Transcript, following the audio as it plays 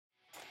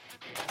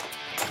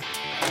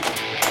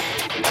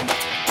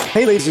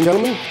Hey, ladies and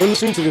gentlemen, you're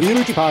listening to the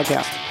Vialucci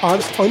podcast.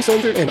 Honest,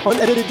 uncensored, and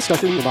unedited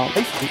discussion about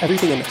life and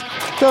everything in it.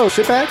 So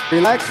sit back,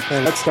 relax,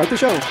 and let's start the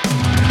show.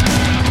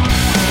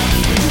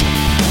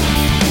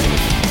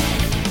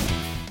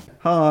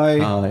 Hi.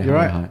 You're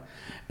right. Hi.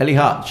 Ellie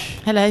Hutch.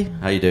 Hello.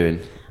 How you doing?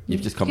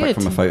 You've just come Good. back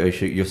from a photo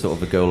shoot. You're sort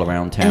of a girl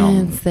around town.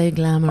 And so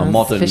glamorous. A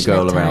modern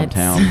girl around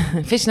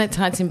town. Fishnet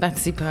tights in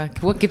Battersea Park.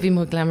 What could be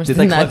more glamorous Did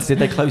than they that? did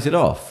they close it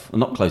off? Well,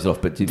 not close it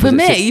off, but For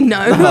me, no.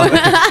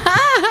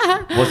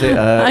 Was it?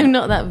 I'm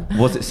not that.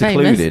 Was it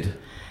famous. secluded?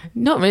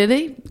 Not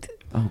really.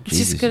 Oh, It's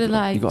just Jesus. gotta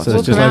like You got So walk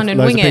it's just around and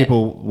loads wing of it.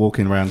 people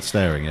walking around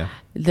staring, yeah?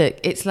 Look,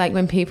 it's like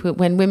when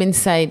women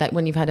say like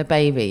when you've had a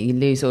baby, you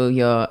lose all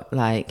your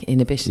like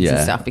inhibitions and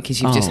Yeah. stuff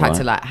because you've Oh, just had to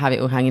right. like have it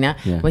all hanging out.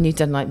 Yeah. When you've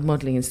done like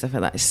modelling and stuff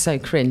like that, it's so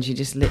cringe. You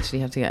just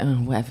literally have to go, oh,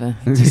 whatever.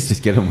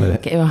 just get on with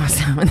it. Get your ass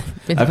out.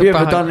 Have you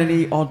ever done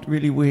any odd,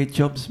 really weird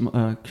jobs,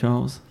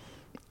 Charles?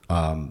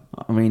 I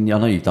mean, I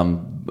know you've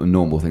done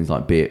normal things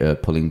like beer,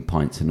 pulling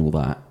pints and all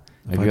that.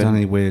 Have I done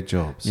any weird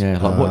jobs? Yeah,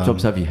 like what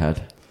jobs have you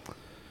had?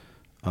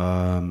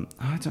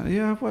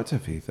 I've worked a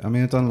few. I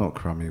mean, I've done a lot of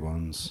crummy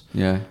ones.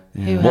 Yeah.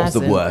 Who What's the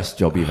hasn't? worst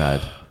job you've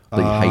had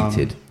that you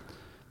hated?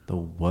 The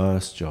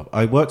worst job.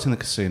 I worked in the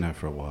casino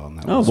for a while. And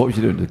that Oh, was, what was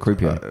you doing? The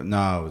croupier? No,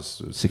 I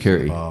was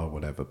Security? bar or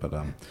whatever.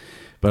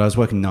 But I was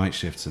working night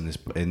shifts in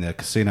the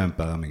casino in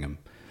Birmingham.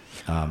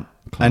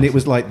 And it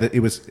was like it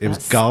was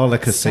Gala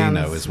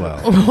Casino sounds- as well.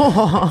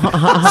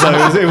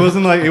 So it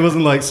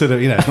wasn't like sort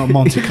of, it's not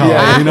Monte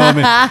Carlo. You know what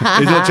I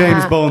mean? It's not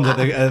James Bond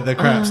at the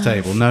craps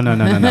table. No.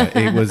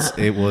 It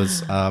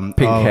was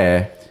Pink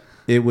hair.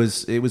 It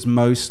was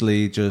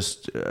mostly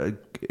just.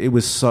 It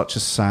was such a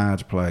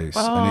sad place,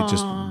 and it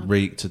just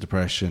reeked of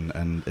depression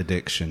and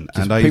addiction.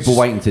 Just and people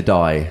waiting to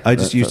die. I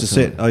used to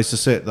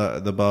sit.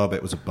 The bar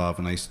bit was above,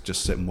 and I used to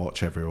just sit and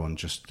watch everyone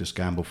just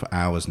gamble for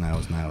hours and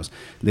hours and hours.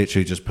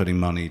 Literally, just putting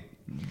money,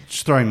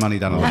 just throwing money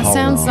down the That hole.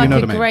 sounds You like know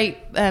a what I mean?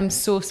 great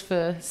source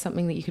for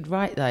something that you could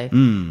write, though.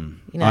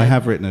 I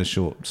have written a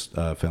short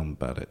film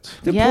about it.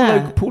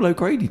 Yeah. Paul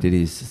O'Grady did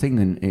his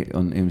thing it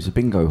was a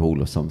bingo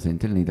hall or something,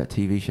 didn't he? That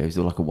TV show. It was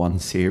like a one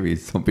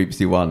series on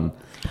BBC One.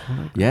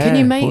 Yeah. Can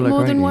you make Paul more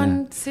O'Grady, than yeah.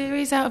 one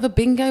series out of a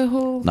bingo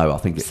hall? No, I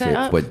think it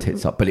setup? went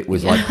tits up, but it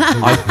was like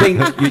I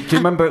think. Do you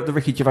remember the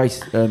Ricky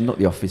Gervais? Not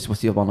The Office.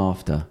 What's the other one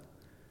after?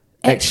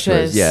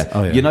 Extras. Yeah.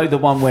 Oh, yeah. You know the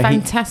one where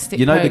Fantastic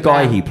the guy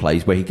programme. he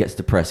plays where he gets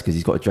depressed because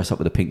he's got to dress up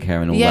with the pink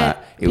hair and all Yeah.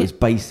 that. It was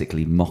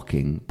basically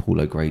mocking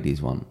Paul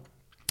O'Grady's one,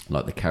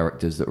 like the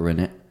characters that were in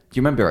it. Do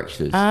you remember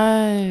Extras?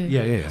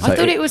 Yeah. I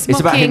thought it was it's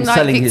about him mocking like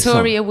selling his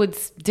Victoria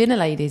Wood's dinner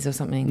ladies or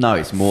something. No,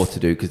 it's more to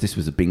do because this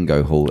was a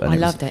bingo hall. And I it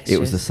was, loved it was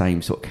Extras. the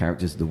same sort of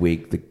characters, the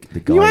wig, the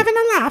guy. You having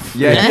a laugh?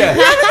 Yeah.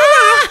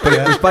 But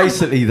it was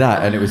basically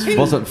that, and it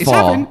wasn't He's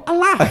far. having a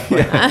laugh.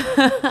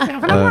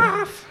 Having a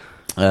laugh.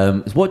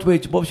 What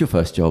was your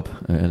first job,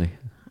 Ellie?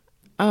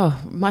 Oh,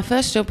 my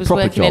first job was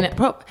Proper working in job. a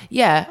prop.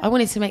 Yeah, I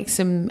wanted to make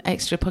some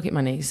extra pocket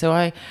money, so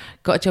I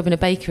got a job in a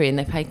bakery, and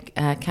they paid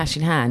cash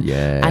in hand.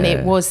 Yeah. And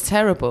it was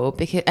terrible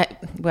because,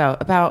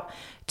 about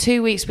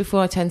 2 weeks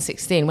before I turned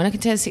 16, when I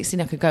could turn 16,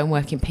 I could go and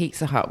work in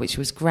Pizza Hut, which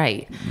was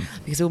great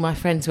because all my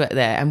friends worked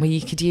there, and you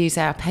could use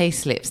our pay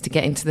slips to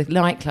get into the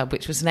nightclub,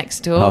 which was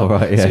next door. Oh,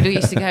 right, yeah. So we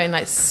used to go and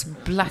like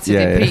splattered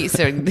Yeah, in yeah.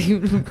 pizza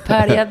and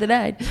party of the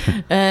night.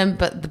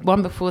 But the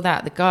one before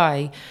that, the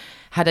guy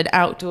had an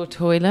outdoor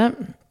toilet.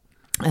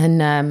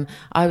 And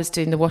I was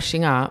doing the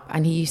washing up,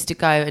 and he used to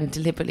go and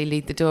deliberately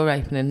leave the door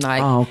open and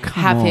like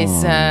have his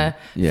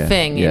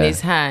thing in his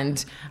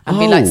hand and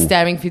be like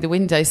staring through the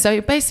window. So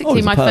basically,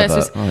 he's a my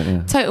first pervert. was Right,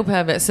 yeah. total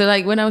pervert. So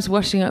like when I was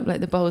washing up like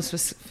the bowls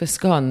for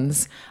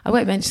scones, I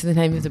won't mention the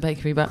name of the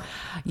bakery, but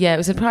yeah, it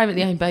was a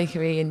privately owned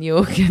bakery in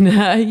York, and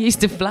he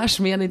used to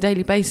flash me on a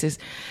daily basis.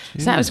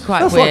 So that was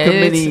quite That's weird.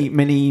 like a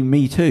mini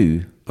Me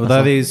Too. Well,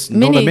 that is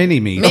Mini- not a mini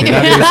Me Too. mini-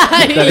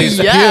 That is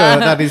Yeah.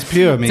 that is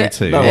pure Me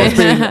Too. No,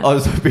 I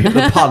was being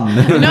the pun.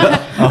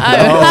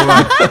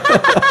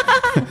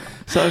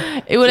 So,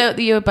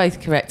 You were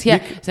both correct. Yeah.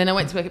 So then I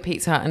went to work at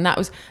Pizza Hut, and that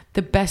was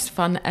the best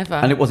fun ever.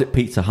 and it was at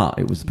Pizza Hut.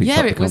 It was the Pizza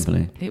Hut it was.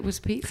 company. It was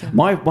pizza.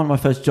 One of my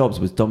first jobs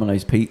was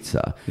Domino's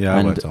Pizza. Yeah, I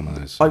and worked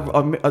Domino's.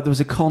 there was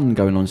a con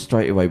going on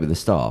straight away with the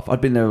staff.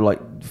 I'd been there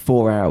like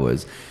 4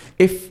 hours.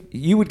 If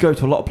you would go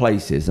to a lot of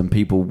places and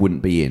people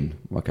wouldn't be in,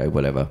 okay,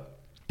 whatever,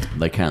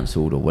 they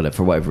cancelled or whatever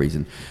for whatever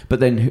reason. But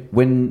then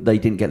when they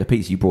didn't get the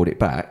pizza, you brought it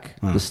back.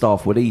 The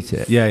staff would eat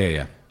it.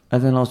 Yeah.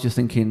 And then I was just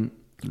thinking,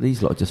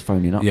 these lot are just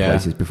phoning up Yeah.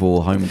 places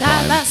before home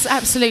time. That's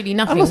absolutely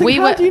nothing. I was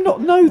thinking, how do you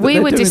not know that we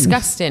they're were doing this?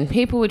 disgusting.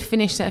 People would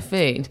finish their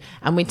food,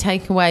 and we'd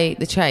take away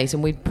the trays,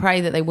 and we'd pray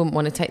that they wouldn't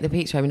want to take the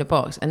pizza home in a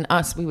box. And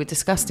us, we were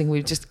disgusting.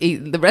 We'd just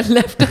eat the red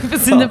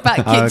leftovers in the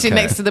back kitchen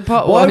next to the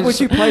pot Why wash. would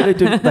you pray they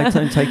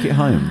don't take it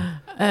home?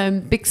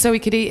 So we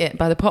could eat it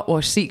by the pot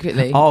wash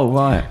secretly. Oh,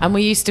 right. And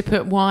we used to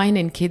put wine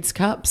in kids'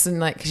 cups, and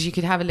like because you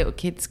could have a little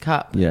kids'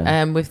 cup,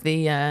 Yeah. with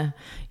the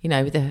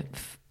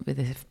with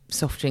a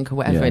soft drink or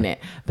whatever Yeah. in it.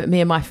 But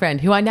me and my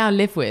friend, who I now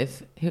live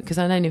with, because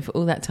I've known him for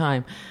all that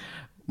time,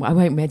 I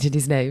won't mention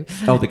his name.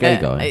 Oh, the gay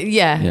guy.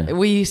 Yeah,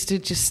 we used to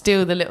just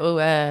steal the little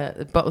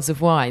bottles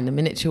of wine, the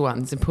miniature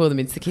ones, and pour them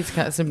into the kids'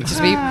 cups and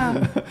just be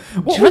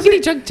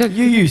drunk.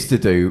 You used to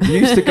do? You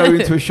used to go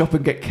into a shop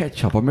and get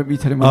ketchup. I remember you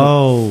telling me.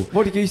 Oh,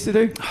 what did you used to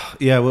do?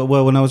 Yeah,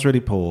 well, when I was really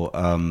poor,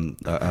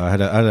 I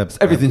had a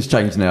Everything's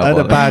changed now. I had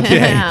a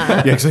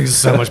bad because things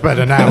are so much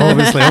better now.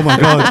 Obviously, oh my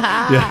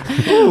god,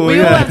 yeah. We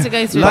all have to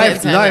go through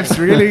life's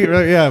really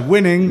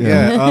winning.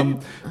 Yeah,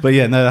 but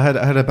yeah, no, I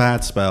had a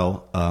bad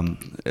spell, a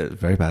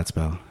very bad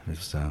spell. It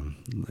was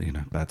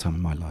bad time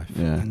in my life,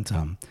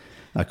 and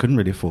I couldn't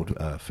really afford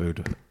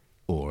food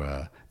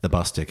or the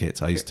bus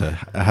tickets. I used to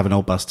have an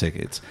old bus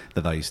ticket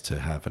that I used to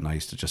have, and I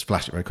used to just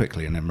flash it very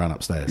quickly and then run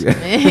upstairs.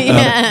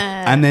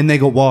 And then they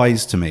got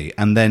wise to me,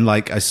 and then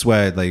I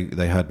swear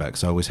they heard back.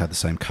 So I always had the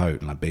same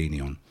coat and a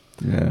beanie on.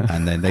 Yeah.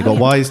 And then they got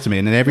wise to me,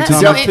 and then every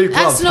time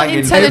that's not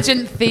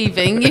intelligent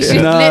thieving. You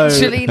should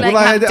literally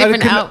have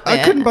different outfit.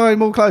 I couldn't buy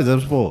more clothes. I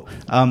was poor.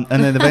 And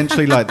then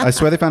eventually, I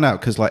swear they found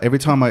out because every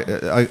time I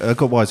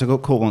got wise, I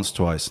got caught once or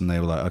twice, and they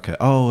were like, okay,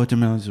 I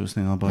didn't realize it was a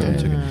thing. I'll buy a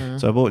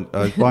ticket. So I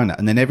was buying that,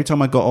 and then every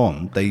time I got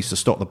on, they used to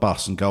stop the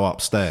bus and go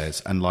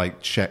upstairs and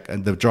check,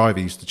 and the driver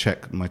used to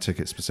check my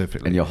ticket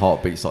specifically. And your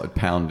heartbeat started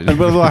pounding.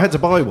 And, I had to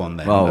buy one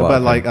then. And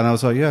I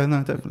was like, yeah,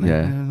 no, definitely,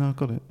 no, I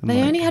got it.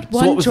 They only had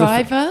one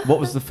driver.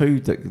 What was the food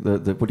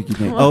that what did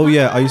you make? Oh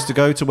yeah, I used to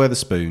go to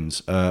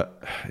Weatherspoons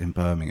in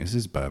Birmingham. This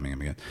is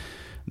Birmingham again.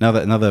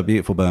 Another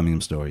beautiful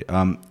Birmingham story.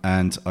 And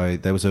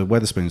there was a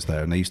Weatherspoons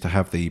there, and they used to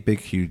have the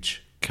big,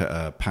 huge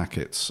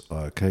packets,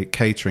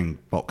 catering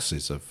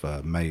boxes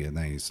of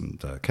mayonnaise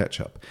and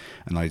ketchup.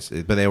 And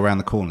but they were around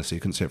the corner, so you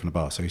couldn't see it from the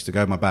bar. So I used to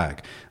go in my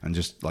bag and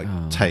just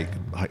take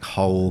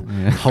whole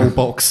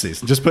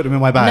boxes and just put them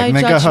in my bag, and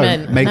then go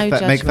home,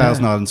 make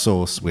Thousand Island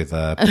sauce with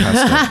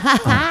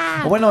pasta.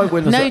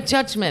 No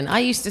judgment. I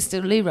used to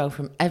steal loo roll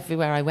from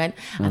everywhere I went,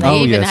 and I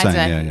even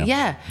had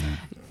to.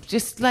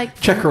 Just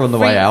check her on the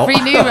way out.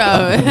 Free loo roll.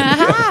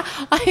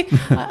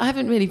 I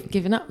haven't really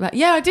given up that.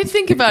 Yeah, I did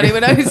think about it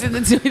when I was in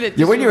the toilet.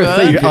 Yeah, when you're a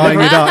thief, you're eyeing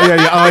it up.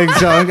 Yeah, you're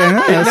eyeing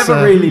it. It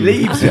never really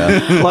leaves you.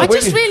 I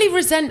just really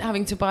resent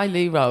having to buy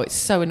loo roll. It's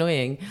so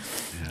annoying.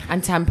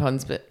 And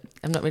tampons, but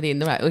I'm not really in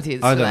the right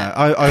audience. I don't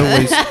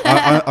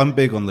know. I'm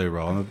big on loo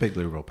roll. I'm a big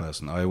loo roll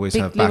person. I always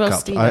have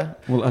backup. I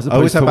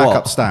always have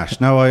backup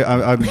stash. No,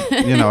 I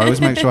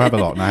always make sure I have a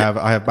lot, and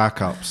I have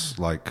backups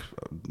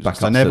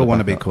I never want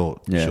to be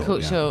caught.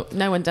 Sure.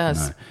 No one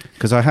does.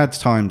 Because I had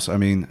times. I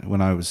mean, at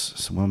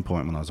one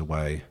point when I was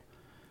away,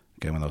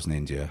 again when I was in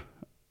India,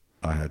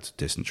 I had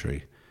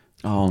dysentery.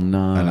 Oh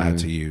no! And I had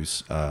to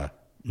use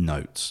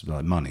notes,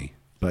 like money.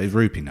 But it's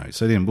rupee notes,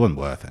 so it wasn't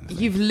worth anything.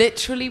 You've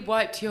literally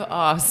wiped your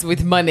ass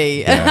with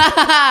money.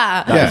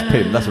 That's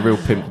pimp. That's a real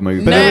pimp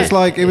move. But it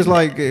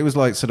was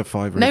like sort of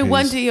 5 rupees. No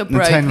wonder you're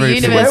broke. The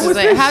universe was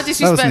like, how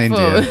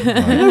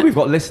disrespectful. We've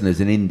got listeners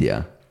in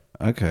India.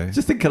 Okay.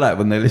 Just think of that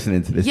when they're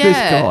listening to this. Yeah,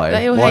 this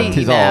guy wiped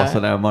his ass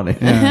on our money.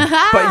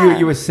 Yeah. But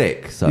you were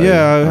sick, so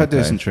I had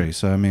dysentery.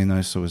 So I mean, I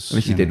was. At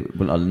least you did.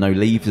 No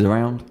leaves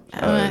around.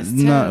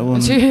 No,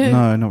 not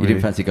really. You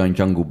didn't fancy going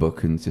Jungle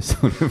Book and just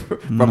sort of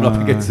run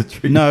up against a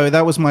tree. No,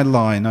 that was my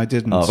line. I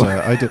didn't.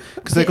 I did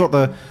because they got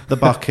the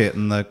bucket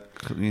and the.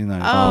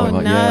 No.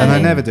 And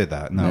I never did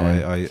that. No,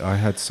 I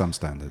had some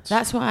standards.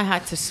 That's why I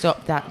had to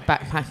stop that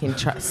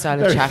backpacking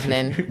style of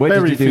travelling.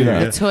 Where did you do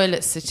that? The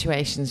toilet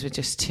situations were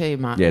just too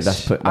much. Yeah,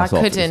 I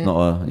couldn't.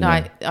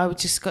 I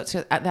just got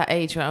to at that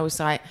age where I was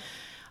like,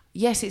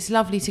 yes, it's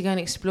lovely to go and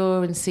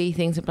explore and see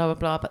things and blah blah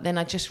blah, but then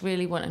I just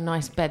really want a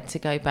nice bed to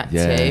go back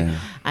to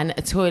and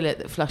a toilet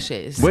that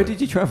flushes. Where did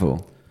you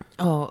travel?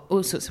 Oh,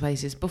 all sorts of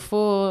places.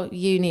 Before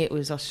uni, it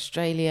was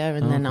Australia,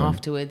 and then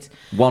afterwards.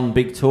 One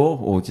big tour,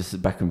 or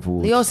just back and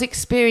forth? The Oz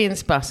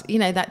Experience bus. You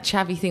know, that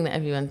chavvy thing that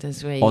everyone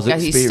does where Oz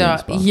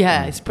Experience bus?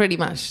 Yeah, it's pretty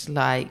much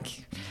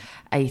like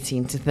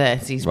 18 to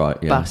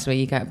 30s bus where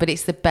you go. But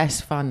it's the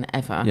best fun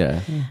ever.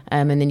 Yeah.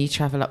 And then you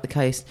travel up the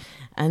coast.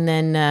 And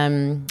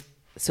then...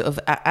 sort of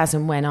as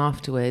and when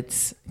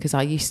afterwards, because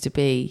I used to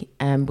be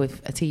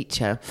with a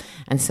teacher,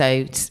 and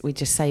so we'd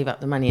just save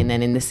up the money, and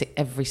then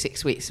every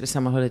 6 weeks for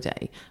summer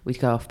holiday we'd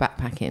go off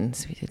backpacking.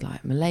 So we did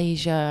like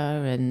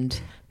Malaysia and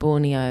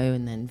Borneo,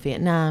 and then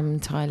Vietnam,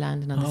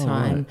 Thailand another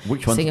time. Right.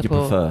 Which one Singapore.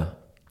 did you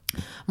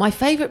prefer? My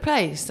favourite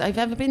place I've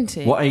ever been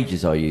to. What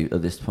ages are you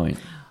at this point?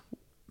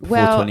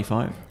 Before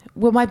 25?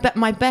 Well,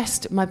 my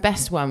best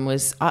one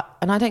was,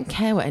 and I don't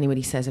care what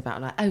anybody says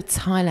about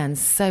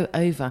Thailand's so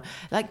over.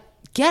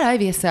 Get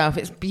over yourself.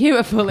 It's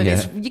beautiful, and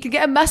you can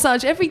get a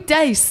massage every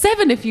day,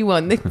 7 if you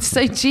want. They're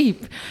so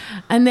cheap.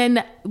 And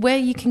then where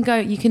you can go,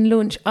 you can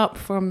launch up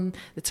from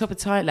the top of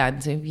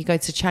Thailand. So you go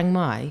to Chiang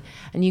Mai,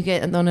 and you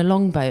get on a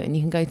longboat, and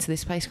you can go to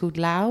this place called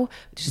Laos,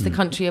 which is the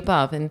country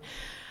above, and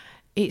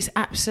it's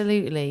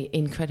absolutely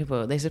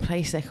incredible. There's a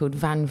place there called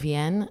Van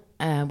Vienne,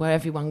 where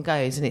everyone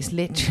goes, and it's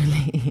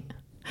literally...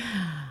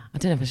 I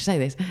don't know if I should say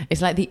this.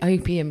 It's like the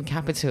opium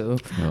capital,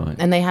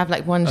 and they have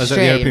one street. Is that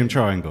the opium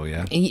triangle?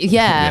 Yeah.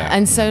 Yeah,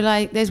 and so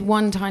there's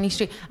one tiny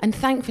street, and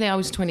thankfully I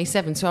was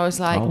 27, so I was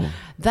like,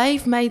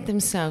 they've made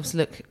themselves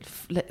look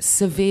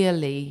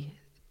severely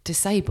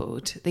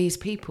disabled, these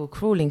people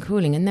crawling,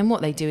 and then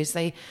what they do is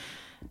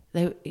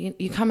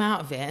you come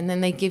out of it, and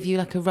then they give you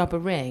like a rubber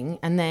ring,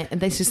 and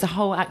this is the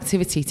whole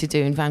activity to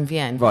do in Van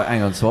Vienne. Right,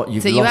 hang on. So what,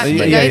 you've So lost me.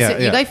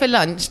 you go for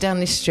lunch down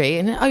this street,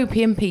 and an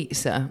opium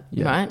pizza,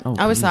 Yeah. right? Oh,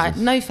 I was Jesus. like,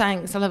 no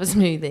thanks, I'll have a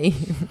smoothie.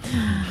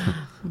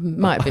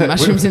 Might have been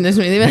mushrooms in the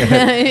smoothie,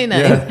 but you know.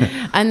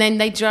 Yeah. And then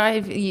they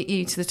drive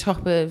you to the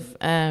top of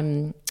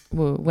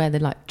where the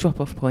like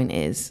drop-off point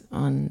is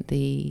on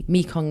the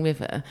Mekong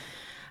River.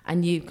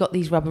 And you've got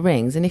these rubber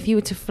rings, and if you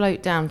were to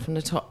float down from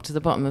the top to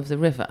the bottom of the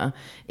river,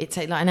 it'd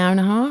take like an hour and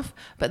a half.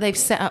 But they've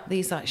set up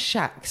these like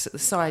shacks at the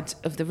side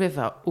of the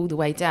river all the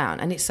way down,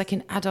 and it's like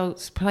an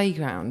adult's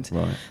playground.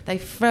 Right. They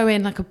throw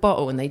in like a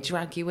bottle and they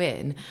drag you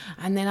in,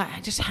 and they're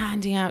like just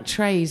handing out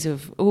trays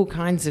of all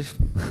kinds of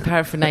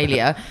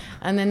paraphernalia,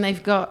 and then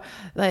they've got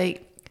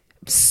like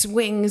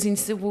swings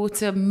into the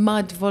water,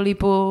 mud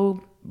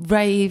volleyball,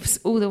 raves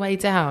all the way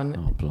down.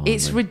 Oh, blimey.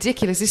 It's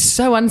ridiculous. It's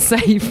so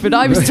unsafe. But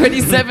I was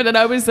 27 and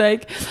I was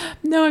like,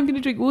 no, I'm going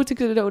to drink water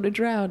because I don't want to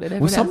drown.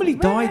 And Well, somebody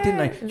everyone else died, didn't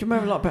they? Do you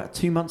remember, like about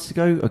 2 months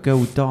ago, a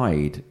girl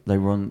died. They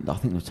were on, I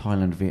think, it was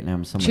Thailand,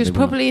 Vietnam, somewhere. She was They were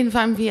probably in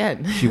Van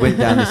Vienne. She went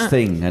down this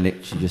thing, and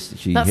she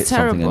That's hit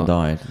something terrible. and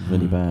died. It was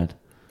really bad.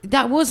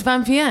 That was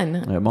Van Vienne.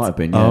 It might have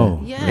been. Yeah.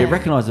 Oh. Yeah. It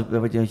recognised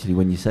it actually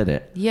when you said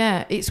it.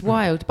 Yeah, it's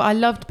wild. But I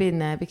loved being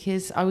there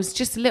because I was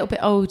just a little bit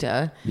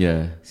older,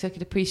 Yeah. so I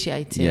could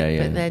appreciate it. Yeah,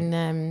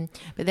 yeah.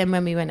 But then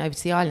when we went over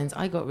to the islands,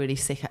 I got really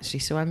sick actually,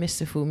 so I missed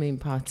the full moon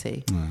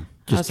party. I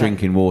Just was like,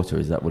 drinking water,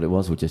 is that what it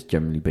was, or just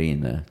generally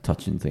being there,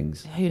 touching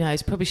things? who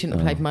knows? Probably shouldn't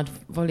have played mud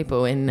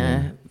volleyball in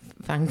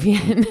Van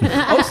Vienne.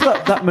 Oh,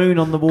 so that moon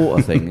on the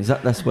water thing,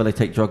 that's where they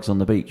take drugs on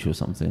the beach or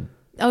something?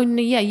 Oh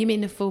no, yeah, you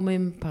mean the full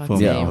moon party?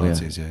 Full Yeah, moon oh, yeah.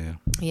 parties, yeah.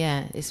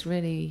 Yeah, it's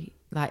really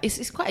like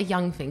it's quite a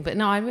young thing, but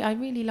no, I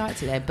really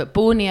liked it there. But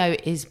Borneo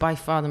is by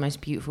far the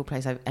most beautiful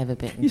place I've ever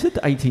been. You said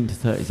the 18 to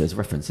 30s as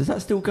reference. Does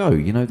that still go?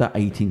 You know, that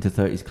 18 to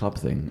 30s club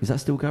thing? Is that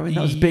still going?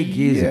 That was big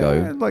years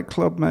ago. Like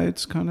club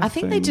modes kind of I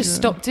think thing, they just yeah.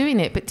 stopped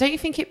doing it. But don't you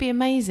think it'd be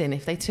amazing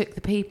if they took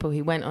the people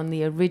who went on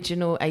the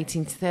original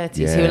 18 to 30s,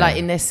 who Yeah. are like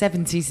in their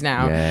 70s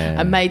now, Yeah.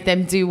 and made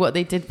them do what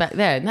they did back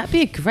then? That'd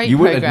be a great You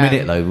wouldn't program.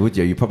 admit it though, would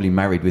you? You're probably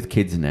married with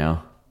kids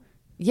now.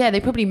 Yeah,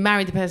 they probably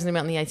married the person who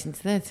went on the 18 to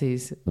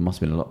 30s. There must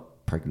have been a lot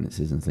of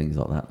pregnancies and things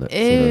like that. That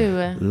Ew.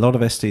 A lot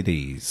of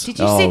STDs. Did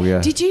you Oh, see?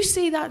 yeah. Did you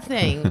see that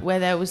thing where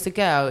there was the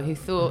girl who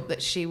thought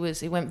that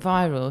it went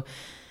viral,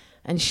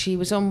 and she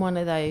was on one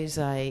of those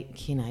like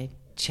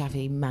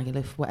Chavi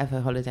Magaluf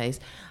whatever holidays,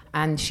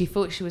 and she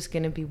thought she was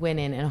going to be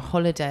winning a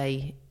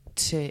holiday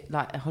to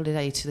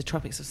the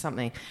tropics or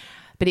something,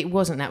 but it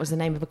wasn't. That was the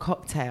name of a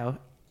cocktail,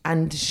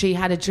 and she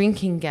had a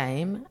drinking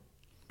game,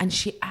 and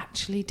she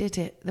actually did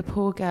it. The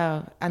poor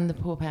girl and the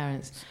poor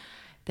parents.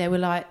 There were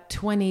like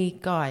 20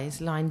 guys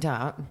lined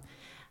up,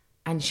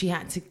 and she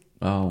had to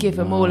give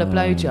them all a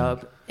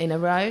blowjob in a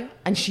row,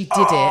 and she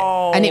did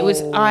it. And it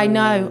was, I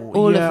know,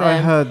 all yeah, of them. I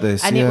heard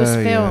this. And it was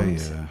Yeah, filmed,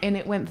 yeah. and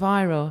it went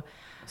viral.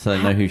 So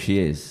they know who she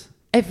is.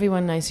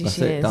 Everyone knows who That's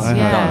she it, is. done.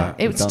 Yeah, Done.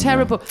 it was Done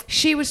terrible.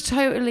 She was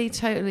totally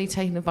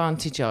taken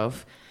advantage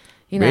of.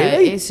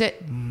 Really?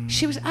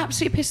 She was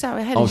absolutely pissed out of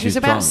her head. Oh, And she was she's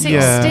about drunk.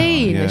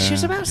 16. Yeah, She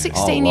was about yeah.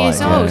 16 Oh, years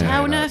right, old. yeah,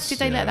 How on that's- earth did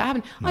they let yeah. that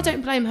happen? I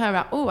don't blame her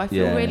at all. I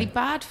feel Yeah. really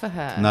bad for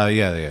her. No,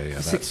 yeah.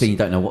 That's, 16, you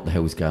don't know what the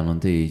hell's going on,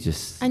 do you?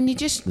 And you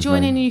just There's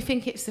join no- in and you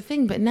think it's the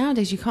thing, but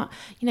nowadays you can't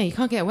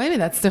get away with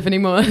that stuff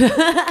anymore.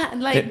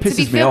 Like, It to be pisses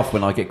me fil- off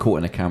when I get caught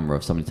in a camera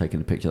of somebody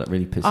taking a picture. That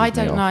really pisses me off. I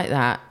don't like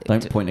that.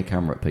 Don't point a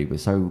camera at people.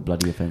 It's so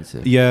bloody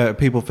offensive. yeah,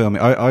 people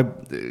filming.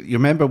 You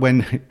remember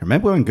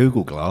when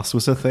Google Glass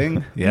was a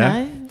thing?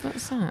 Yeah, No?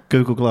 What's that?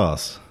 Google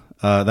Glass.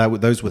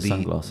 Those were The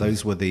sunglasses.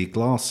 those were the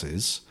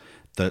glasses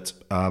that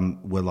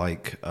were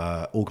like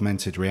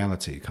augmented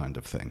reality kind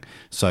of thing.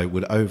 So it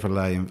would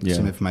overlay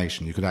some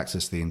information. You could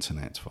access the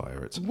internet via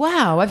it.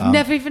 Wow, I've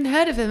never even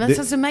heard of them. That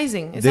sounds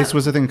amazing. This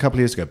was a thing a couple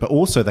of years ago, but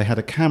also they had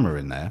a camera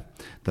in there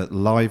that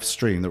live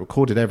streamed, that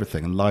recorded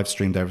everything and live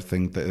streamed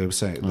everything that they were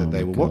saying that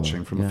they were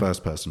watching from a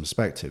first person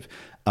perspective.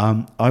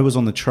 I was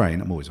on the train.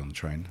 I'm always on the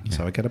train,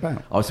 so I get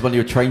about. Oh, it's one of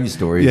your train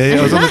stories. Yeah,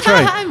 I was on the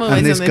train, I'm always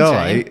and this on the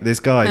guy, train. this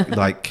guy,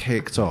 like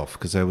kicked off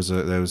because there was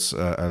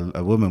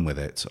a woman with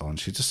it on.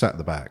 She just sat at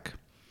the back.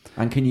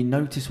 And can you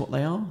notice what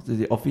they are? Is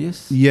it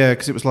obvious? Yeah,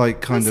 because it was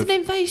like kind That's of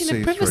an invasion of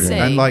see-through. privacy.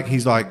 And like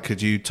he's like,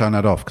 could you turn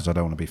that off because I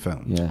don't want to be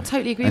filmed. Yeah. I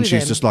totally agree And with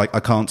she's him. just like, I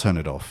can't turn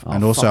it off. Oh,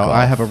 And also, fuck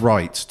I off. have a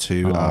right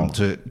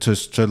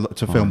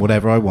to film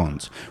whatever I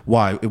want.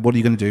 Why? What are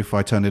you going to do if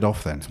I turn it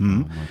off then?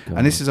 God.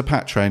 And this is a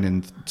pat train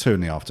in 2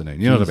 p.m.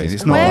 You know what I mean? Jesus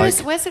It's not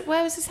like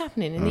where was this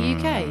happening? In the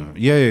UK?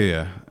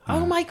 yeah.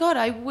 Oh my God,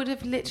 I would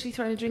have literally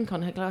thrown a drink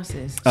on her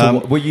glasses. So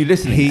were you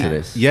listening to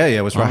this? Yeah,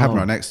 it was happening Oh.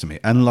 right next to me,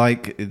 and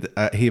like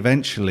he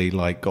eventually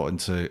like got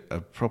into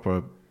a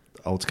proper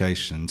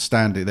altercation.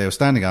 They were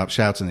standing up,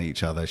 shouting at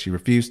each other. She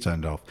refused to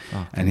turn it off,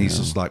 and he's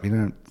just like,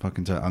 I'm going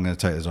to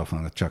take this off and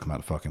I'm going to chuck him out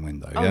the fucking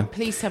window. Oh, Yeah.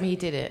 please tell me you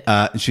did it.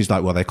 And she's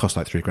like, well, they cost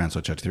like £3,000, so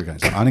I charge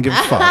 £3,000. I don't give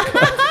a fuck.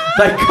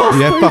 They cost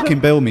Yeah, fucking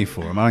bill me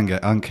for them. I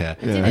don't care.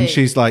 Did And it?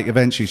 she's like,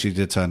 eventually she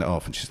did turn it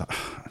off, and she's like,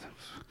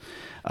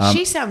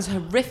 She sounds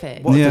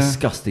horrific. What a Yeah.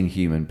 disgusting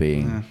human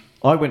being.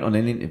 I went on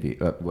an interview,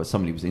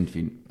 somebody was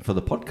interviewing for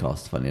the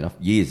podcast, funny enough,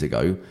 years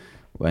ago,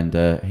 and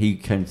he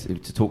came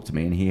to talk to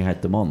me, and he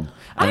had them on.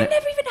 And I've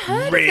never even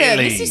heard of them.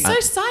 This is so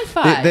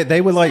sci-fi. They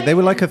were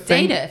like a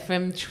thing. Data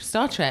from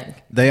Star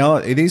Trek. They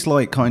are. It is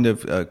like kind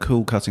of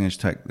cool, cutting edge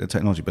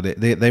technology, but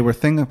they were a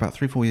thing about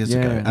 3-4 years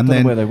ago, I and don't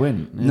then know where they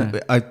went.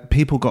 Yeah.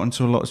 people got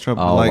into a lot of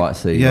trouble. Oh, like, right, I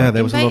see, yeah, right.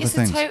 there was a lot of It's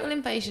things. a total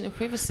invasion of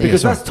privacy.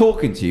 Because that's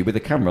talking to you with a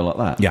camera like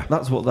that. Yeah.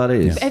 That's what that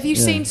is. Have you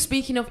seen,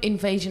 speaking of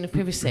invasion of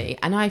privacy,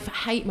 and I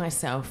hate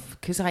myself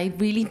because I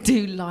really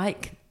do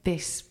like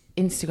this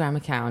Instagram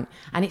account,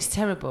 and it's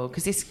terrible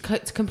because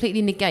it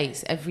completely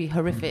negates every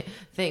horrific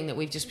thing that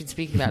we've just been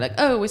speaking about. Like,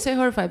 oh, we're so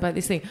horrified by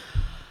this thing.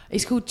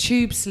 It's called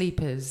Tube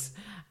Sleepers.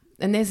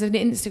 And there's an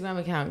Instagram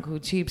account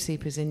called Tube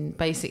Sleepers, and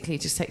basically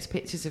just takes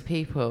pictures of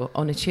people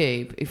on a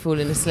tube who've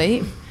fallen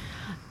asleep.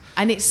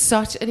 And it's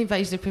such an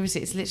invasion of privacy.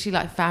 It's literally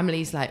like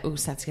families like all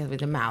sat together with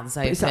their mouths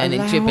open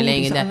and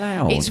dribbling. Is that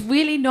allowed? It's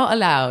really not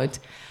allowed,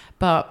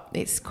 but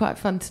it's quite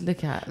fun to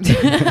look at.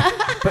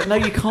 But no,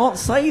 you can't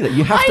say that.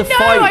 You have I to know,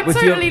 fight I'm with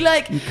totally your...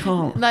 like, You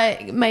can't.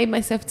 like made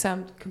myself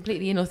sound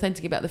completely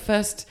inauthentic about the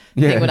first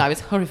Yeah. thing what I was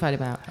horrified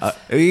about.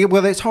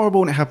 Well, it's horrible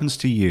when it happens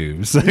to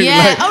you. So, Yeah,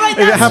 like, all right, if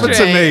it that's happened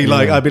to true. me,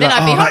 like I'd be Then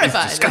like, I'd be "Oh, that is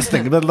horrified."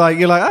 disgusting." But like,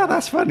 you're like, "Oh,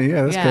 that's funny.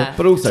 Yeah, that's Yeah. cool."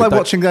 But also, it's like don't-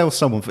 watching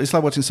It's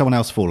like watching someone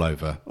else fall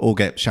over or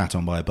get shat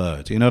on by a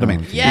bird. You know what I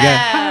mean? You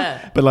Yeah.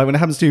 go, but like when it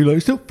happens to you, like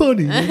it's still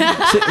funny.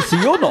 So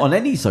you're not on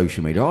any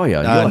social media, are you?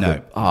 You're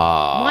No.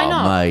 Why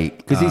not? mate.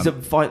 Because he's a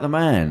fight the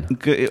man.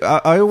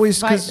 I always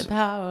Fight because the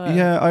power.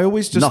 yeah, I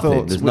always just Nothing.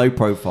 thought There's no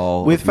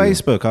profile. with of you.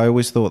 Facebook. I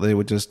always thought they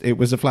would it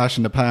was a flash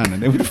in the pan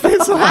and it would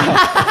fizzle out.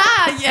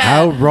 Yeah.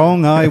 How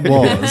wrong I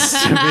was,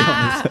 to be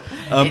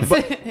honest.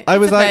 But I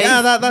was it's a like,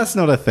 phase. that's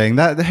not a thing.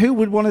 Who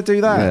would want to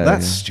do that? Yeah,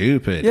 That's yeah.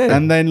 stupid. Yeah.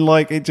 And then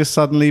like it just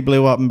suddenly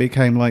blew up and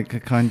became like a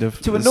kind of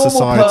To a normal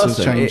societal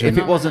person, change. if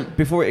it wasn't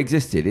before it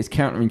existed, it's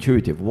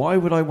counterintuitive. Why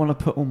would I want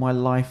to put all my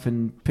life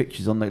and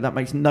pictures on there? That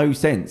makes no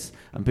sense.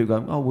 And people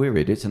go, "Oh, we're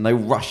idiots," and they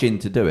rush in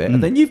to do it,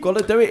 and then you've got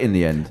to do it in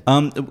the end.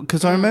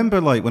 Because I remember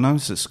like when I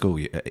was at school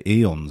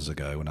eons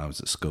ago when I was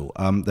at school,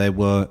 there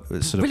were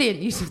sort of Brilliant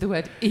use of the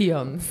word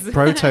eons.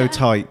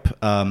 prototype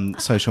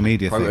social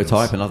media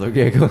Prototype, things. another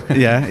giggle.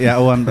 Yeah.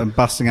 Oh, I'm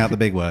busting out the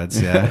big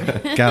words. Yeah,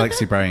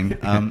 galaxy brain.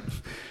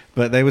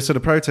 But they were sort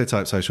of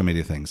prototype social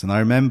media things, and I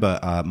remember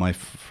my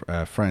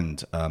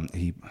friend,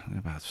 he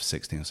about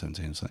 16 or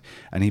 17 or something,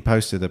 and he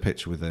posted a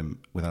picture with him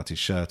without his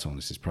shirt on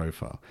as his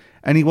profile,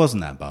 and he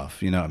wasn't that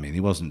buff, you know what I mean?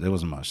 There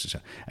wasn't much to show,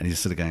 and he's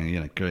sort of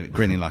going,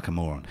 grinning like a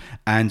moron,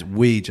 and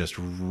we just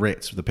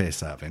ripped the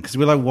piss out of him because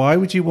we're like, why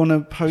would you want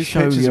to post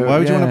Show pictures? your- Why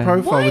would you want to yeah.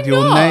 profile Why with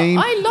your not? name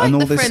I like and all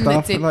the this friend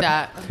that stuff? did We're like,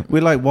 that.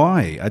 we're like,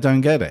 why? I don't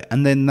get it.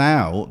 And then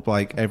now,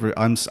 like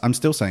I'm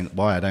still saying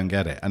why I don't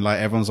get it, and like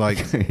everyone's like,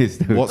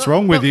 what's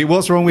wrong with you?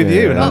 What's wrong with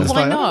Yeah. you? And I'm But just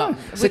why like, not?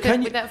 So With,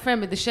 can you- with that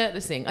friend with the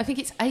shirtless thing, I think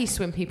it's ace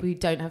when people who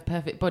don't have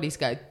perfect bodies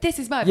go, "This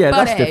is my Yeah,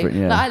 body." that's different,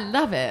 yeah. Like, I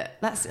love it.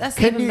 That's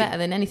Can even you- better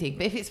than anything.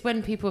 But if it's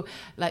when people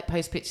like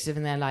post pictures of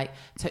them, they're like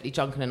totally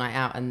drunk on a night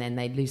out, and then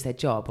they lose their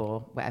job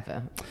or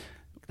whatever,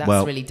 that's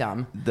Well, really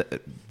dumb.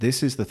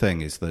 This is the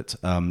thing: is that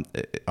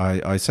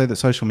I say that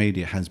social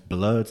media has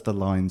blurred the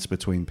lines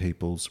between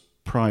people's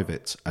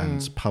private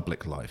and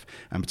public life,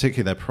 and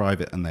particularly their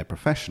private and their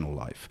professional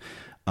life.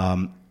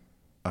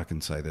 I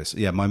can say this.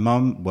 Yeah, my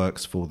mum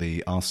works for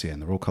the RCN,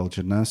 the Royal College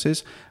of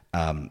Nurses.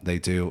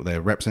 They're a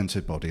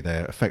representative body.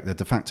 They're the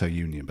de facto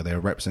union, but they're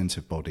a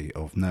representative body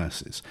of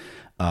nurses.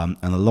 And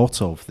a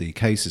lot of the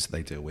cases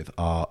they deal with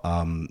are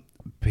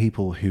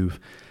people who've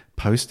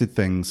posted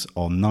things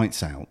on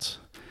nights out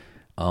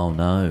Oh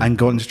no! and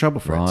got into trouble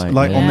for it. Right,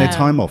 Like on their yeah.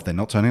 time off, they're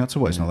not turning up to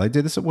work. It's not like they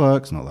did this at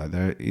work. It's not like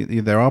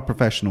there are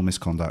professional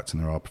misconduct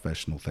and there are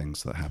professional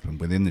things that happen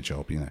within the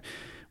job,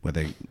 where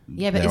they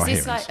Yeah, but there is are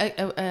this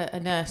hearings. like a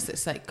nurse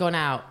that's like gone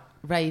out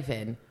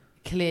raving,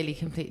 clearly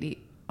completely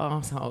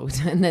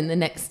arseholed, and then the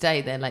next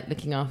day they're like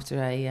looking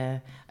after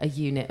a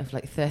unit of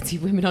like 30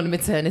 women on a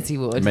maternity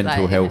ward?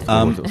 Mental like, health.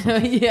 ward or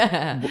something.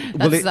 yeah,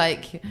 well, that's it-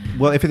 like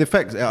Well, if it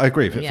affects, I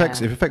agree. If it Yeah.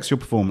 affects your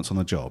performance on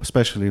the job,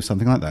 especially with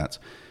something like that,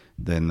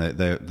 then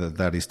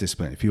that is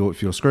discipline. If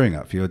you're screwing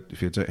up, if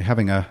you're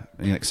having an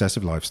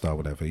excessive lifestyle,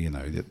 whatever,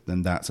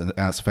 then that's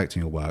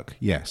affecting your work.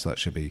 Yes, that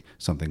should be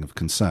something of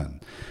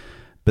concern.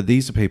 But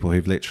these are people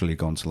who've literally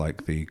gone to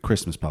like the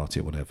Christmas party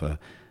or whatever,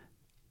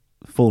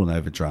 fallen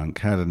over drunk,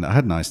 had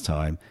a nice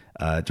time,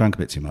 drank a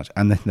bit too much,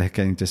 and then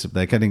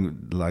they're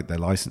getting like their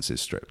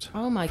licenses stripped.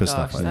 oh my for gosh,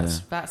 stuff like that's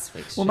that.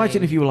 extreme. Well,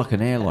 imagine if you were like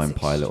an airline That's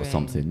pilot or extreme.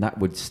 something. That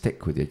would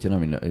stick with you. Do you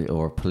know what I mean?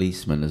 Or a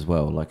policeman as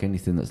well. Like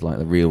anything that's like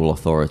the real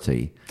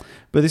authority.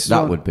 But this is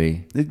That what- would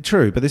be.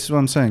 True, but this is what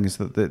I'm saying is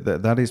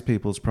that is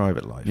people's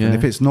private life. Yeah. And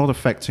if it's not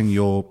affecting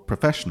your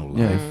professional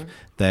Yeah. life,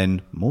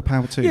 then more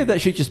power to Yeah, you.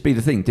 that should just be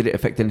the thing. Did it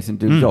affect anything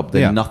to do with the job?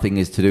 Then yeah. nothing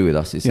is to do with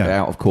us. It's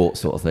Yeah. out of court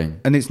sort of thing.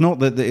 And it's not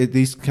that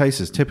these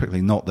cases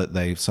typically not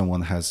that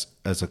someone has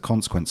as a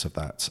consequence of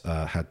that,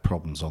 had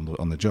problems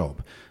on the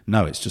job.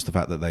 No, it's just the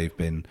fact that they've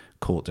been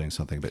caught doing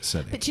something a bit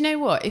silly. But you know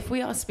what? If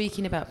we are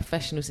speaking about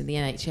professionals in the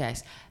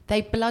NHS,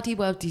 they bloody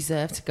well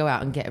deserve to go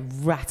out and get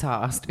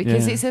rat-arsed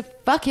because it's a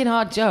fucking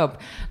hard job.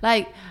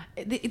 Like,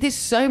 there's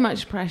so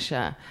much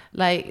pressure.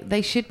 Like,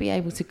 they should be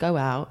able to go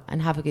out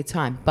and have a good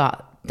time,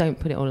 but don't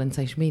put it all on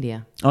social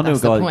media. I know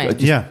That's a guy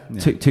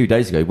just 2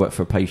 days ago, he worked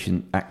for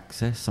Patient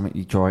Access, something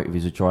he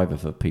was a driver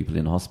for people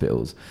in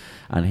hospitals,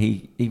 and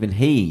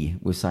he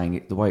was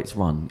saying the way it's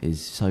run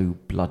is so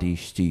bloody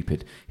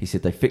stupid. He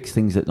said they fix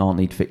things that aren't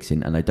need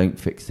fixing, and they don't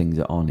fix things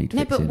that are need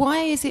fixing. No, but why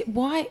is it?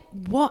 What?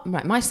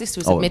 Right, my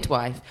sister was a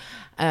midwife,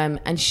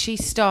 and she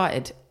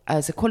started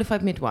as a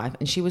qualified midwife,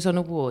 and she was on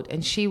a ward,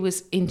 and she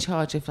was in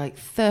charge of like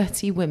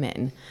 30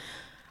 women.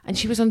 And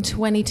she was on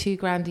 22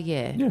 grand a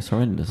year. Yeah, it's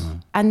horrendous.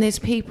 And there's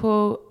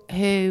people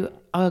who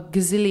are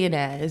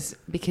gazillionaires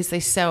because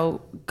they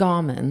sell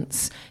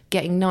garments,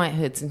 getting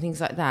knighthoods and things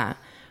like that.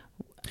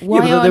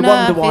 Why they on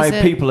wonder earth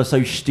why people are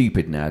so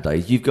stupid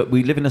nowadays.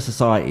 We live in a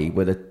society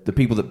where the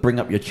people that bring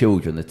up your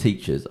children, the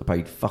teachers, are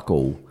paid fuck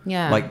all.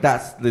 Yeah. Like,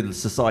 that's the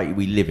society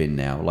we live in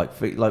now. Like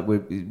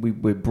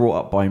we're brought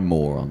up by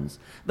morons.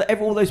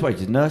 All those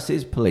wages,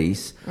 nurses,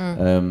 police,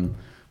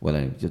 well,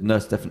 anyway, just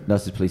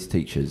nurses, police,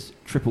 teachers,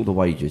 triple the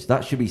wages.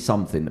 That should be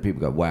something that people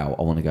go, wow,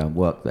 I want to go and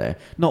work there.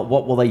 Not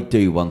what will they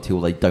do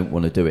until they don't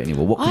want to do it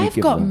anymore. What can I've you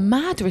give got them?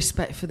 mad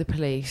respect for the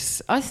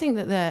police. I think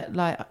that they're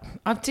like,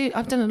 I've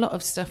done a lot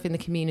of stuff in the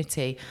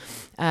community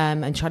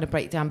and trying to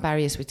break down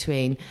barriers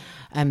between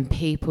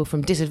people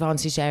from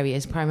disadvantaged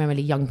areas,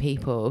 primarily young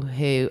people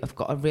who have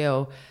got a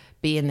real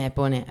bee in their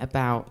bonnet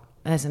about.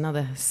 There's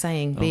another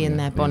saying, be in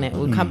their bonnet.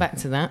 We'll come back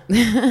to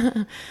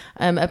that.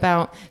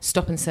 About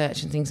stop and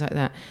search and things like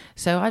that.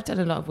 So I've done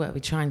a lot of work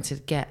with trying to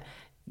get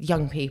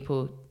young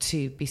people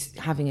to be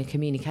having a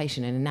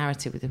communication and a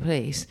narrative with the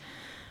police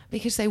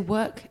because they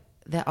work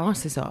their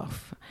asses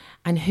off.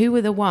 And who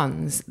were the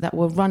ones that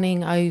were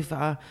running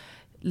over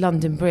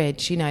London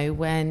Bridge,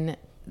 when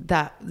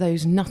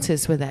those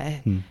nutters were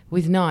there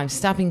with knives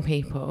stabbing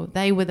people?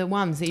 They were the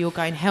ones that you're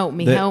going, help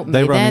me. They're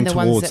running the towards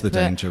ones that the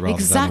danger rather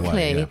exactly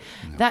than away.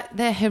 Yeah. That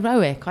they're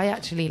heroic. I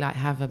actually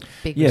have a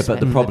big Yeah, respect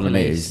but the for problem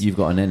police. is you've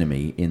got an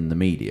enemy in the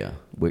media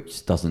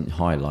which doesn't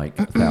highlight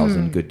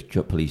 1,000 good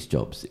police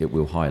jobs. It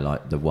will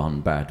highlight the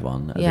one bad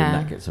one, and then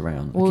that gets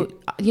around. Well,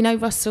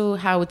 Russell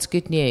Howard's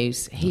Good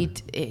News.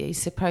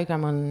 It's a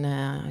program on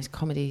his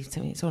comedy.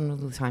 It's on all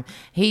the time.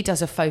 He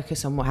does a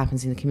focus on what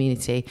happens in the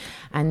community,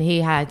 and he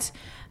had.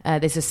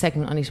 There's a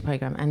segment on his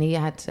program, and he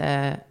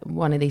had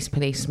one of these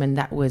policemen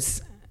that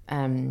was,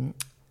 when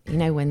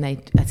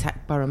they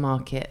attacked Borough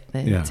Market,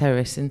 the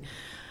terrorists, and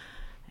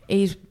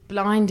he's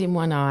blind in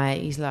one eye.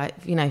 He's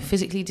like,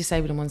 physically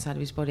disabled on one side of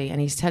his body, and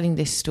he's telling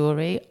this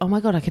story. Oh my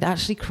God, I could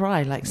actually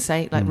cry,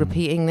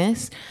 repeating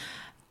this.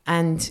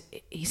 And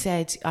he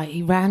said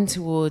he ran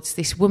towards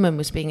this woman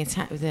was being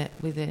attacked with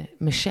a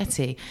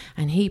machete,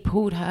 and he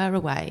pulled her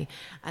away,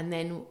 and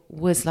then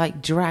was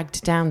like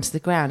dragged down to the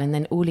ground. And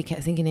then all he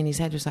kept thinking in his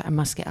head was like, I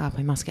must get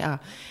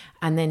up.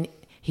 And then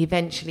he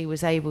eventually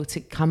was able to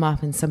come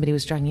up, and somebody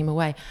was dragging him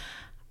away.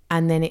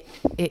 And then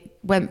it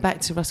went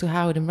back to Russell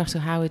Howard, and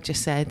Russell Howard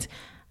just said,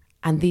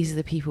 and these are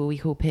the people we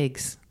call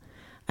pigs.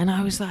 And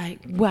I was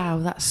like, wow,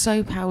 that's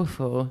so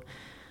powerful.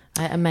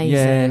 Amazing.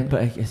 Yeah,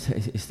 but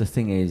it's the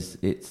thing is,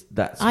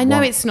 I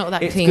know it's not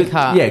that clean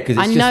cut. Yeah, because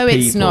I know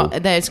it's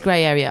not. There's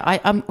grey area.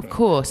 Of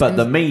course. But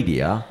the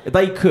media,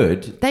 they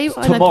could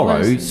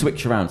tomorrow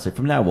switch around. So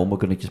from now on, we're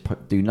going to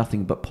just do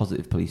nothing but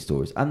positive police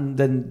stories, and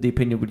then the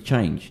opinion would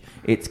change.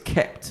 It's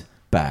kept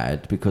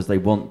bad because they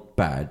want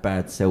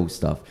bad sells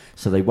stuff,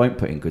 so they won't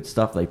put in good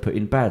stuff. They put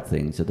in bad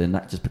things, so then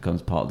that just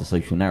becomes part of the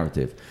social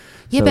narrative.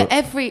 Yeah, but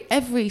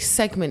every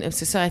segment of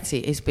society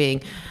is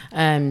being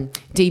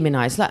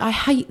demonised. Like, I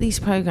hate these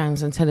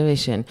programmes on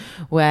television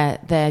where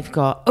they've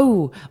got,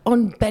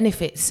 on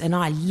benefits, and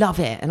I love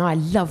it, and I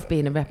love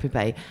being a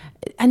reprobate.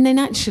 And then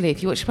actually,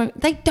 if you watch the program,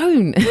 they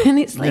don't. And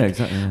it's like,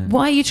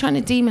 why are you trying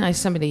to demonise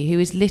somebody who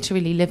is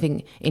literally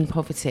living in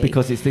poverty?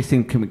 Because it's this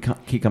thing we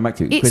keep coming back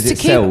to. Because it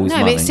sells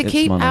money. No, it's to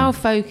keep our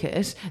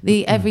focus,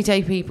 the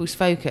everyday people's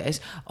focus,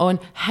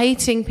 on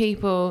hating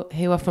people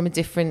who are from a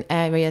different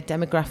area,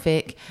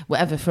 demographic,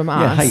 whatever, from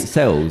us. Yeah, hate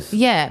sells.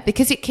 Yeah,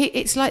 because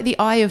it's like the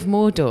Eye of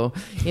Mordor,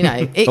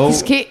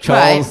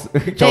 Charles'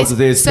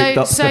 ears picked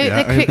up. So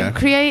they're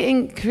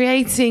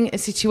creating a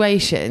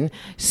situation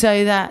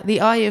so that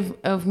the Eye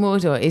of Mordor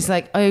is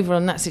like over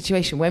on that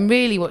situation, when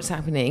really what's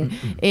happening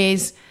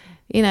is,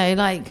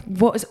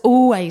 what has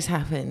always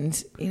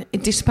happened,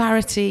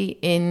 disparity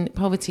in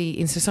poverty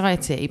in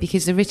society,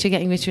 because the rich are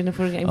getting richer and the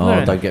poor are getting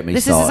poorer. Oh, don't get me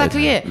This started. is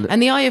exactly it.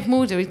 And the Eye of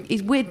Mordor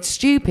is we're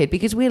stupid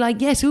because we're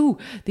like, yes,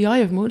 the Eye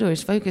of Mordor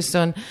is focused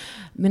on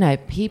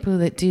people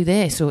that do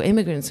this or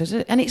immigrants,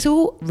 and it's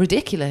all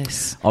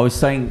ridiculous. I was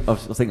saying, I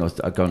think I was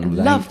going with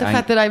Love the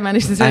fact that I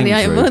managed to say the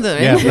I am mother.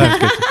 Yeah,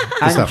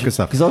 that's good. Good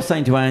stuff. Because I was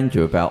saying to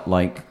Andrew about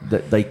like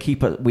that they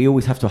we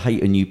always have to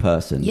hate a new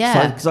person.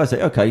 Yeah. Because I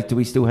say, okay, do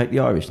we still hate the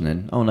Irish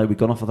then? Oh no, we've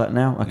gone off of that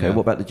now. Okay, Yeah.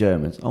 what about the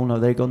Germans? Oh no,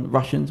 they're gone.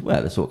 Russians? Well,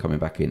 they're sort of coming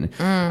back in.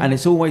 And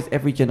it's always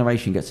every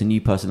generation gets a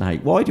new person to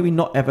hate. Why do we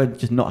not ever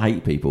just not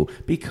hate people?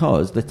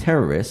 Because the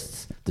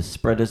terrorists, the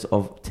spreaders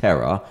of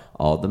terror,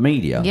 are the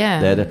media.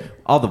 Yeah.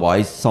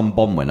 Otherwise, some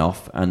bomb went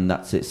off and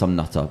that's it, some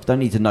nutter. Don't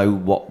need to know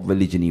what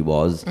religion he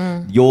was.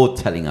 You're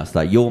telling us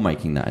that. You're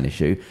making that an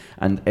issue.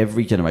 And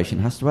every generation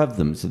has to have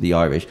them. So the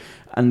Irish.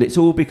 And it's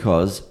all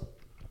because,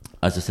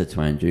 as I said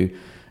to Andrew,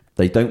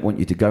 they don't want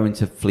you to go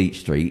into Fleet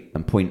Street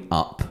and point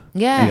up.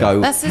 Yeah, and go,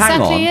 that's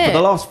hang exactly on, it. for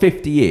the last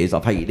 50 years,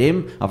 I've hated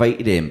him, I've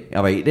hated him,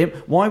 I've hated him.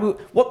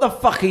 What the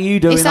fuck are you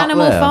doing It's up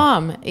Animal there?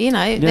 Farm.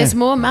 There's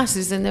more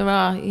masses than there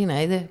are,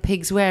 the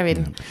pigs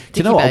wearing. Do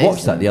you know what? I bows.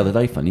 watched that the other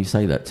day, fun. You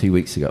say that 2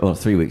 weeks ago, or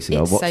 3 weeks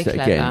ago. It's I watched so it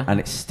again, clever. and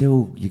it's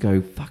still, you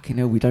go, fucking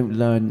hell, we don't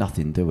learn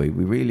nothing, do we?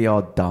 We really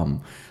are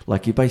dumb.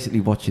 Like, you're basically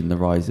watching the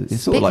rise.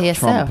 It's sort of like Speak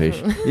for yourself.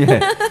 Trumpish.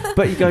 Yeah.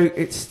 But you go,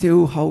 it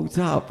still holds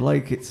up.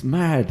 Like, it's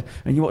mad.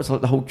 And you watch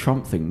like the whole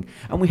Trump thing.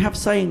 And we have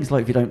sayings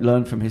like, if you don't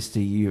learn from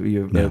history,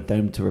 you're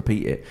doomed to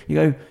repeat it. You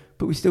go,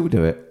 but we still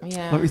do it.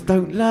 Yeah. Like, we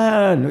don't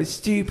learn. It's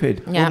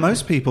stupid. Yeah. Well,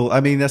 most people,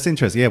 I mean, that's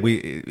interesting. Yeah,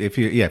 if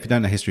you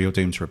don't know history, you're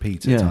doomed to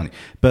repeat it, Yeah. aren't you?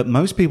 But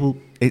most people,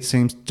 it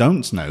seems,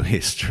 don't know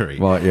history.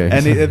 Right, yeah.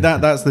 And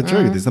that's the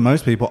truth, is that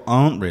most people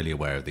aren't really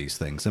aware of these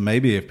things. And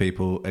maybe if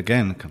people,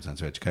 again, it comes down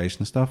to education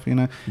and stuff,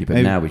 Yeah, but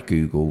maybe, now with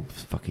Google,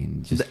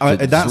 fucking just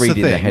that's reading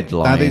the the thing.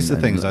 headline. That is the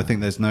and- thing. I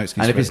think there's no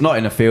excuse. And if for it's it. not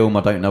in a film,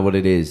 I don't know what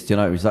it is. Do you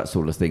know? It's that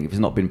sort of thing. If it's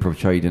not been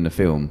portrayed in a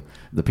film,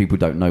 the people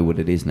don't know what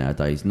it is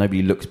nowadays.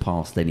 Nobody looks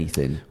past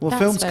anything. Well,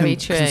 That's films very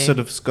can true. sort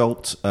of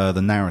sculpt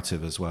the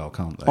narrative as well,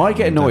 can't they? I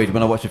get mean, annoyed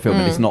when I watch a film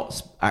and it's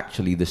not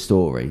actually the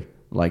story.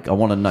 Like, I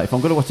want to know. If I'm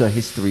going to watch a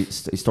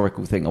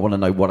historical thing, I want to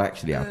know what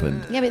actually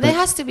happened. Yeah, but there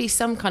has to be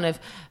some kind of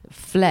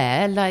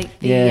flair, like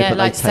Yeah, but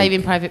like they Saving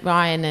take- Private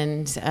Ryan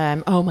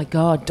and oh my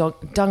God,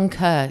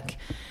 Dunkirk.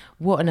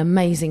 What an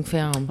amazing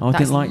film! I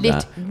didn't like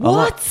that.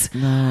 What?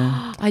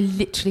 No. I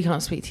literally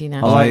can't speak to you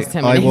now. I, It's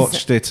 10 I minutes.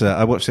 watched it.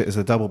 I watched it as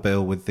a double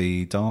bill with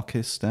The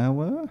Darkest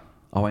Hour.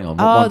 Oh, hang on.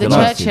 What Oh, one the did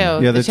I see?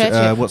 Churchill. Yeah, the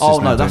Churchill. what's Oh, his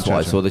no, name? that's Don't why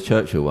I judge saw him. the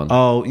Churchill one.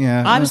 Oh,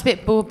 yeah. I was a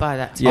bit bored by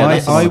that. Yeah,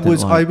 that's what I didn't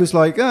like. I was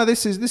like, oh,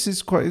 this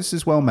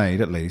is well made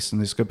at least,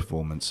 and it's a good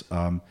performance.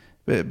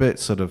 Bit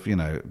sort of,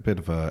 a bit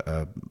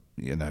of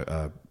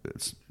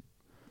it's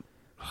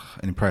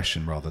an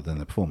impression rather than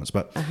the performance.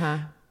 But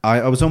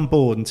I was on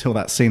board until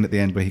that scene at the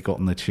end where he got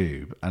on the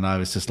tube, and I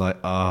was just like,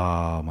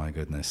 oh my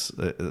goodness,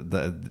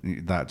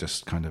 that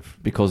just kind of,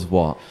 Because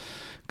what?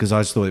 because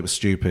I just thought it was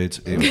stupid.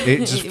 It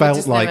just It felt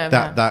just like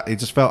never that. It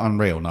just felt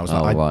unreal, and I was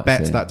like, I right,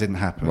 bet see. that didn't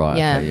happen. Right.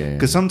 Yeah. Okay, yeah.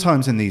 Because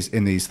sometimes in these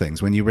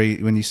things, when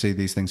you see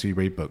these things, you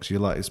read books, you're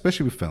like,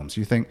 especially with films,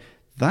 you think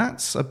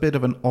that's a bit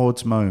of an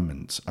odd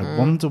moment. I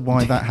wonder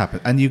why that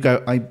happened. And you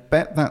go, I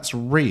bet that's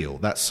real.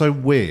 That's so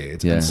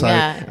weird Yeah.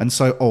 and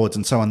so odd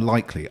and so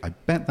unlikely. I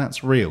bet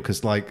that's real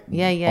because odd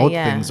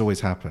things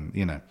always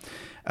happen.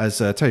 As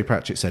Terry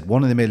Pratchett said,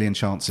 1 in a million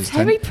chances.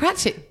 Terry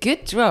Pratchett,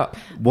 good drop.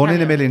 1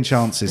 in a million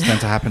chances tend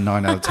to happen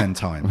 9 out of 10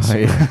 times.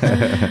 Right.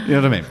 You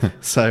know what I mean?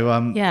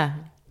 So Yeah.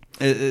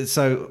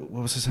 So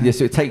what was I saying? Yeah,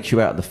 so it takes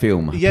you out of the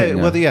film. Yeah, you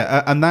know.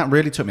 well, and that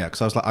really took me out because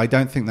I was like, I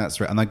don't think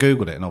that's right, and I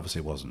googled it, and obviously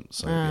it wasn't.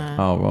 So yeah.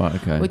 Oh, right,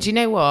 okay. Well, do you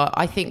know what?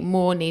 I think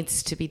more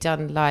needs to be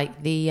done,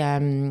 like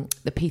the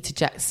Peter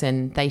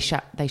Jackson. They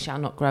shall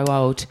not grow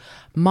old.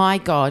 My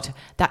God,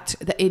 that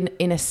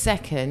in a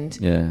second,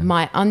 Yeah.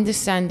 my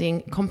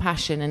understanding,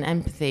 compassion, and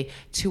empathy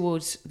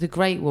towards the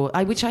Great War,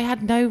 which I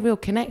had no real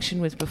connection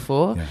with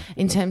before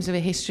in terms of a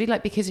history,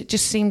 like because it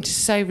just seemed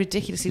so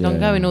ridiculously long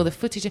ago, and all the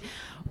footage.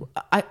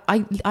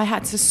 I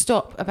had to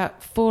stop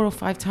about 4 or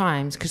 5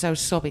 times because I was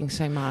sobbing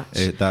so much.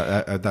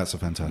 That's a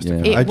fantastic.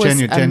 Yeah. film. I It was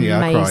genuinely, I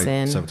cried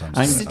amazing. several times.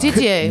 And- So did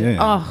you? Yeah.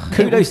 Oh,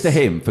 Kudos to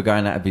him for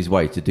going out of his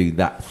way to do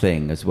that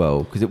thing as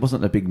well, because it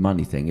wasn't a big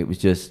money thing. It was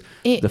just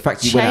It the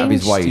fact he went out of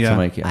his way changed- to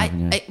make it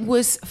happen. Yeah. It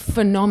was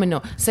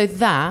phenomenal. So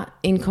that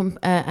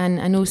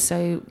and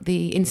also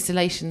the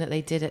installation that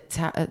they did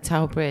at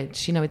Tower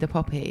Bridge, with the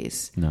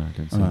poppies, No,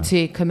 I don't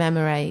see. to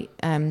commemorate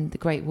the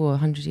Great War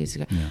 100 years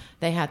ago.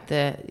 They had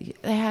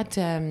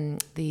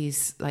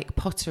these like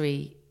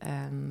pottery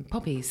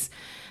poppies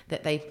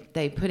that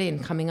they put in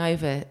coming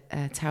over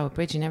Tower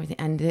Bridge and everything,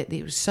 and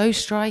it was so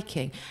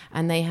striking.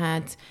 And they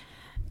had,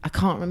 I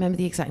can't remember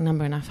the exact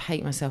number, and I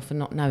hate myself for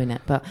not knowing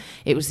it, but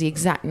it was the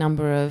exact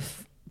number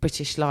of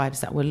British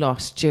lives that were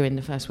lost during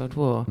the First World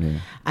War.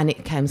 And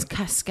it came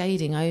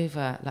cascading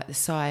over like the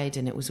side,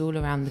 and it was all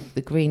around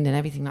the green and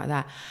everything like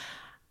that.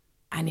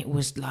 And it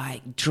was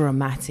like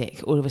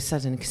dramatic all of a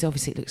sudden, because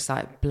obviously it looks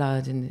like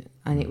blood, and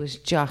it was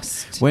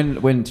just When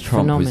Trump was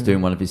phenomenal.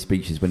 doing one of his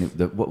speeches,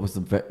 what was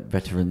the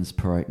Veterans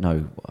Parade?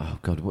 No, oh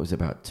God, what was it,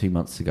 about 2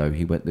 months ago?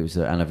 He went. There was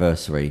an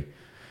anniversary,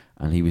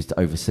 and he was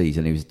overseas,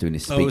 and he was doing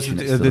his speech Oh, it was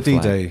next the to the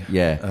D-Day flag.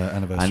 Yeah,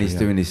 anniversary. and he's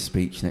doing his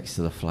speech next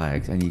to the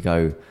flags, and you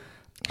go,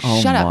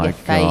 "Oh Shut up, my you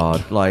fake."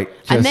 god!" Like,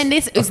 And then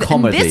this is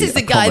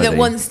the guy that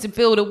wants to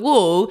build a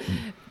wall.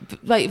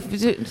 Like,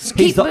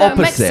 He's the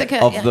opposite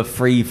of the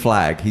free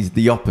flag. He's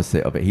the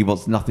opposite of it. He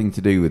wants nothing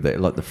to do with it,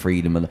 like the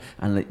freedom and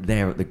like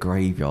there at the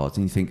graveyards.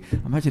 And you think,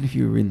 imagine if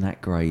you were in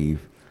that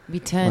grave.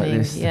 Returning,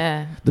 Like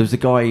yeah. There was a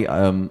guy. He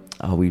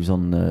was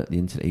on the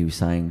internet. He was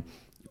saying,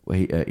 well,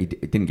 he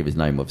didn't give his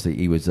name. Obviously,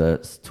 he was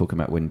talking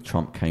about when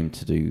Trump came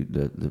to do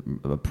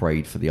the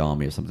parade for the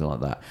army or something like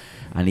that.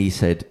 And he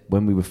said,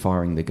 when we were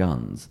firing the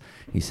guns,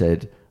 he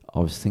said, I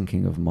was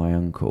thinking of my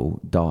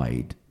uncle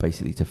died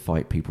basically to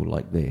fight people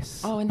like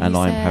this, and I'm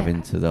said,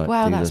 having to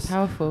wow, do that's this.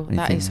 powerful. And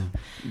That you is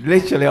think,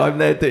 literally, I'm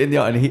there in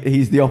the and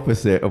he's the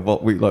opposite of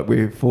what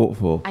we fought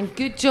for. And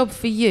good job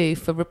for you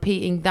for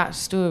repeating that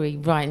story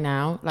right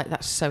now. Like,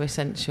 that's so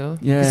essential.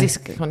 Yeah. Because it's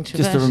controversial.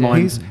 Just to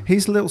remind.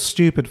 His little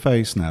stupid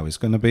face now is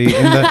going to be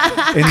in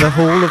the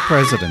Hall of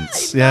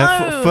Presidents.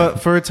 Yeah,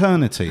 for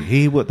eternity.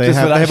 They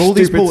have all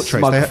these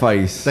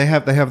portraits. They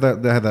have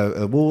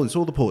the wall. It's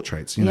all the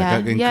portraits. You know,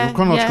 in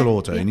chronological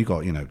order. And you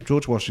got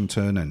George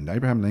Washington and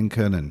Abraham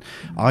Lincoln and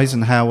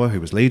Eisenhower, who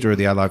was leader of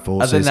the Allied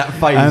forces, and then that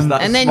phase,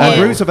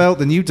 and Roosevelt,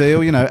 the New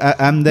Deal.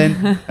 And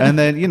then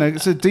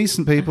it's a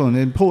decent people and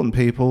important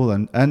people,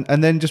 and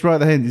then just right at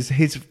the end is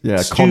his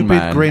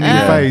stupid grinning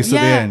face at the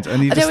end,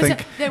 and you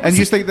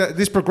just think that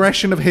this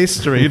progression of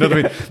history, you know what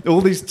I mean?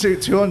 All these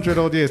 200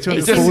 odd years,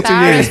 240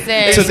 years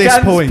to this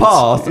point,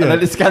 past, and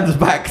then it scans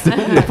back. To,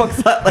 what the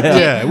fuck's that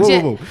there?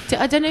 Whoa.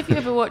 I don't know if you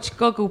ever watched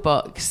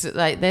Gogglebox.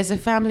 Like, there's a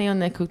family on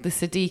there called the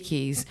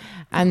Siddiquis,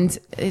 and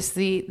it's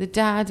the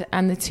dad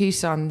and the two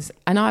sons.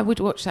 And I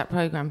would watch that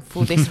program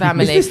for this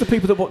family. Is this the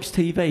people that watch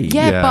TV?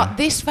 Yeah, but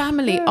this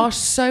family are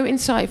so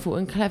insightful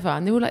and clever,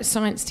 and they're all like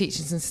science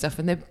teachers and stuff,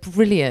 and they're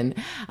brilliant.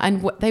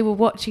 And they were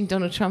watching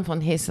Donald Trump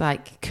on his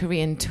like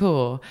Korean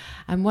tour,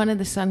 and one of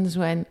the sons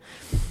went,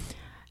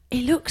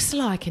 it looks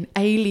like an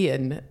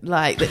alien,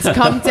 like, that's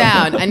come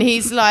down, and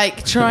he's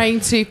like trying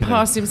to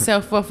pass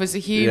himself off as a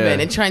human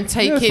and try and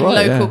take in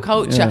local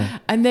culture. Yeah.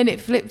 And then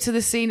it flipped to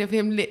the scene of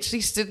him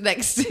literally stood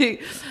next to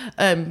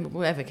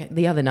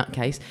the other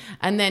nutcase,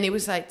 and then it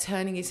was like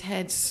turning his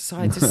head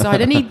side to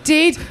side, and he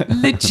did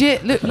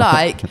legit look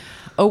like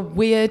a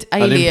weird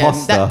alien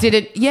that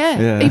didn't.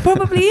 He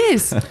probably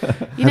is.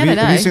 You never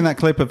know. Have you seen that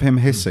clip of him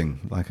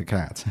hissing like a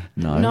cat?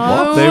 No.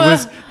 What? There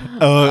was.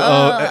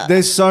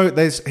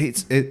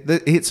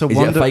 It's a Is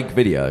wonder. it a fake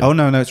video? Oh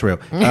no, it's real.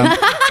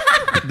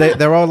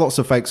 There are lots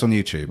of fakes on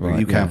YouTube. Right,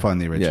 you can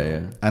find the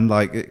original. And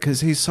like,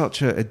 because he's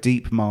such a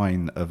deep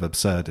mine of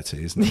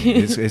absurdity, isn't he?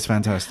 It's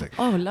fantastic.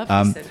 Oh,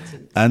 lovely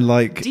sentence. And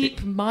like,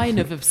 deep mine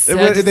of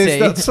absurdity.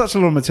 There's such a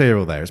lot of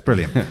material there. It's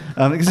brilliant.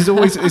 Because there's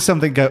always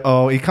something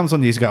he comes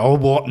on news and go, oh,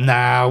 what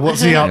now?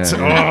 What's he up to?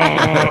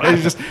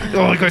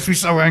 It makes me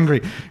so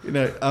angry.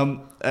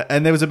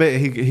 And there was a bit,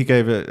 he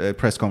gave a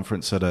press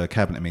conference at a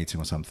cabinet meeting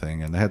or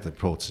something, and they had the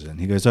reporters in.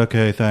 He goes,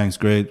 okay, thanks,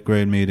 great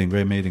meeting,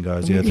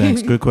 guys. Yeah,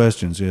 thanks, good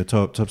questions. Yeah,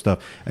 top stuff.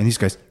 And he just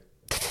goes,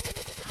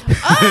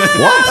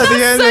 what? At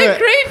the end so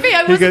creepy.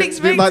 I wasn't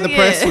expecting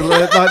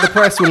the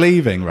press were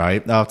leaving,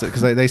 right? After,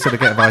 because they sort of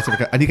get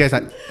invited. And he goes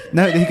like,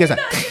 no, he goes like,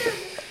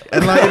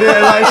 and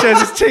like shows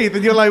his teeth,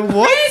 and you're like,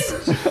 what?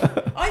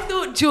 I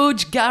thought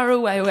George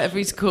Garraway, or whatever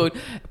he's called,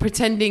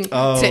 pretending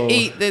to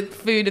eat the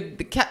food of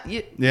the cat.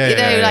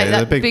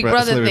 That Big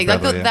Brother thing. I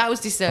thought that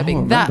was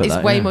disturbing. That is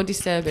way more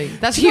disturbing.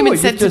 That's human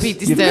centipede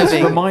disturbing. You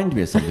just remind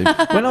me of something.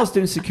 When I was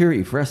doing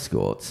security for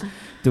escorts,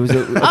 there was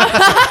a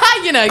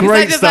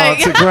great start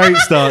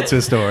to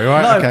a story,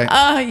 right? Okay.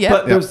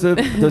 But there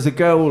was a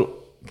girl.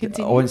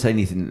 Continue. I won't say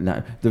anything.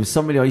 No, there was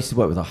somebody I used to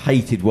work with. I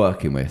hated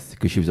working with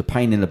because she was a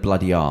pain in the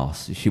bloody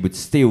arse. She would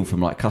steal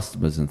from like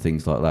customers and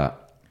things like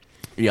that.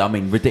 Yeah, I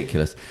mean,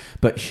 ridiculous.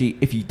 But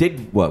if you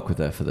did work with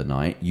her for the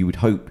night, you would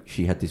hope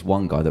she had this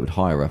one guy that would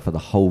hire her for the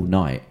whole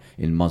night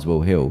in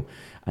Muswell Hill.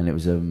 And it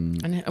was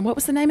And what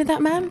was the name of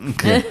that man?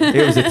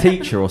 It was a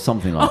teacher or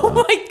something like that. Oh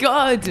my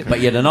god! But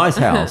he had a nice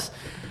house,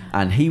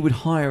 and he would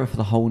hire her for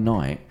the whole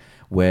night.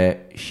 Where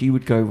she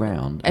would go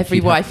round.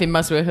 Every wife in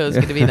Muswell Hill is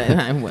going to be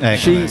there.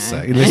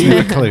 Listen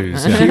to the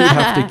clues. She would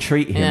have to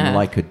treat him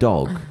like a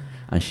dog,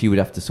 and she would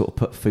have to sort of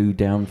put food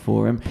down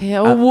for him.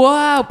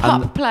 Wow,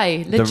 pup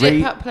play,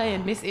 legit pup play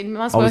in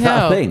Muswell Hill. Is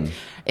that a thing?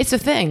 It's a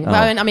thing. Oh.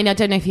 Well, I mean, I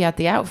don't know if he had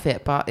the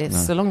outfit, but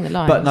it's along the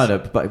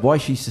lines. But why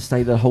she used to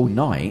stay the whole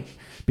night?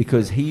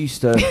 Because he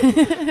used to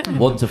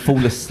want to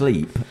fall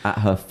asleep at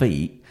her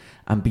feet.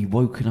 And be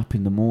woken up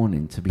in the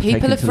morning to be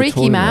taken to the toilet. People are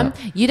freaky, man.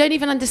 You don't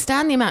even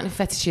understand the amount of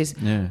fetishes.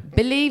 Yeah.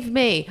 Believe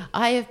me,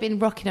 I have been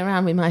rocking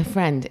around with my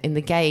friend in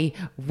the gay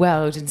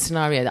world and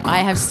scenario that I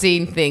have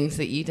seen things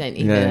that you don't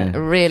even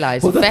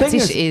realise. Well,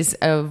 fetish is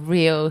a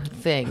real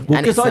thing. Well,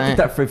 because I did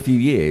that for a few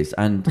years,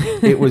 and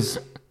it was...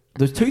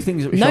 There's two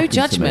things that were shocking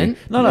judgment.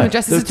 To me. No.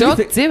 Just as a dog,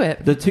 do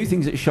it. The two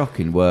things that were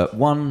shocking were,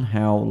 one,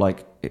 how,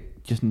 like...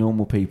 just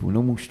normal people,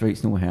 normal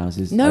streets, normal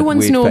houses. No have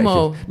one's weird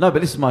normal. fetishes. No,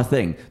 but this is my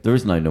thing. There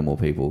is no normal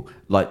people.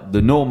 Like,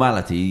 the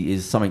normality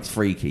is something's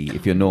freaky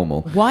if you're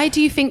normal. Why do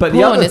you think But the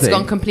porn other has thing-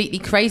 gone completely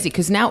crazy?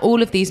 Because now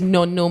all of these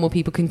non-normal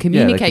people can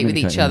communicate with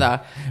each communicate,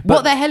 other. yeah. What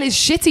But- the hell is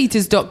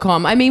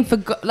shiteaters.com? I mean,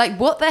 like,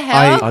 what the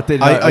hell? I didn't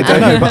know. I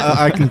don't know, but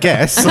I can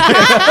guess.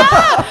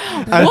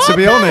 And What to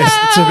be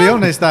the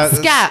honest, that's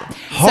Scat.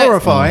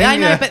 horrifying. So, I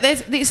know, yeah. but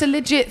it's a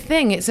legit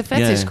thing. It's a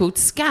fetish Yeah. called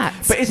scat.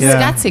 But it's-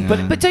 Yeah. Scatting.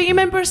 Yeah. But don't you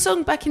remember a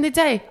song back in the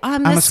day?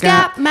 I'm I'm the a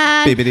scat. scat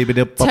man.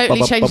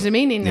 Totally changed the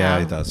meaning now.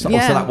 Yeah, it does. So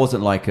that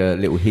wasn't like a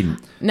little hint.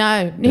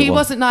 No, he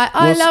was. wasn't like,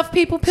 I Was- love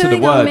people so the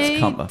pooing on words me.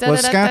 come- Da, Well, da,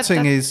 da, da,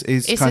 scatting da. is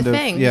It's kind a of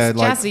thing. yeah, It's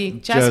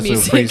like jazz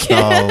music.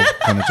 freestyle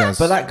kind of jazz.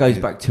 But that goes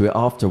back to it.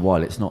 After a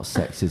while, it's not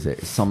sex, is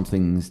it?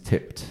 Something's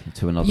tipped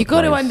to another. You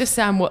got to place.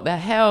 understand what the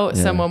hell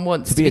Yeah. someone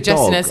wants to a be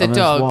dressing dog, as a I mean,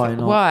 dog. Why?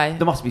 Not? Why?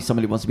 There must be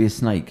somebody who wants to be a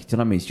snake. Do you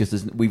know what I mean? It's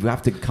just we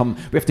have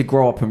to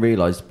grow up and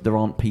realise there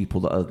aren't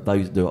people that are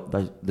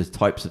those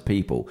types of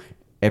people.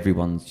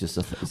 Everyone's just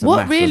it's a What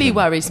mass, really isn't it?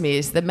 worries me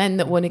is the men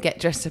that want to get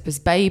dressed up as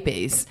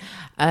babies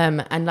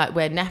and like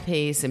wear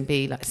nappies and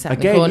be like sat in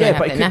the Again, corner yeah, and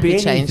but have it their could be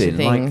nappy change and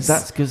anything. Like things.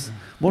 that's because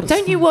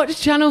Don't you watch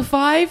Channel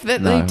 5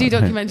 that No. they do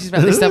documentaries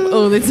about this stuff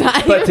all the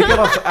time? But to get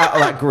off out of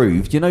that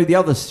groove, do you know the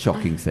other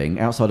shocking thing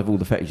outside of all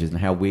the fetishes and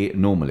how weird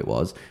normal it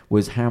was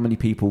how many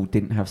people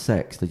didn't have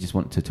sex? They just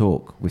wanted to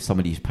talk with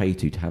somebody who's paid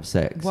to have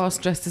sex.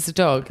 Whilst dressed as a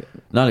dog.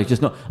 No, it's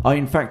just not.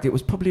 In fact, it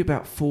was probably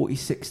about 40,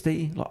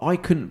 60. Like, I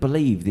couldn't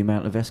believe the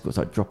amount of escorts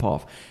I'd drop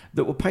off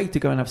that were paid to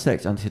go and have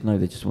sex and said, no,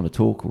 they just want to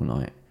talk all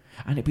night.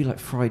 And it'd be like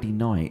Friday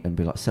night and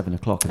be like 7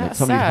 o'clock. And That's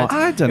somebody sad.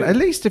 I don't know. At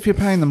least if you're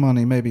paying the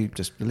money, maybe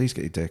just at least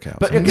get your dick out.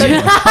 But So again, you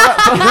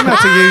don't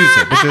have to use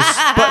it,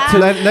 but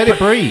let it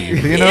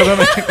breathe. You know what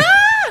I mean?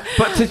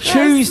 but to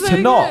choose so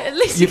to not, good. At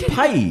least you're you can-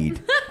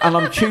 paid, and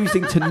I'm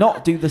choosing to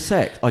not do the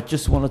sex. I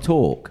just want to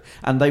talk,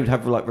 and they would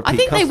have like repeat. I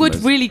think they would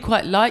customers. really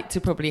quite like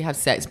to probably have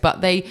sex,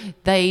 but they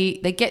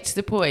get to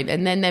the point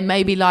and then they're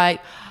maybe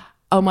like,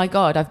 oh my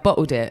God, I've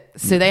bottled it.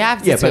 So they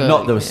have to Yeah, but talk.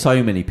 not. There were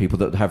so many people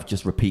that would have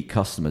just repeat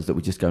customers that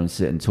would just go and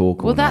sit and talk.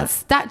 Well, all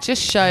night. that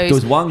just There shows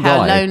was one how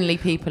guy- lonely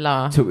people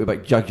are. Talk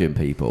about judging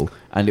people,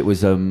 and it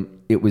was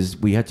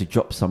we had to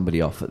drop somebody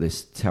off at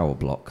this tower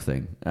block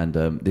thing, and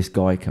this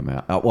guy came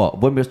out.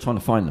 When we were trying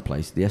to find the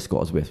place, the escort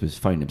I was with was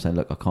phoning him saying,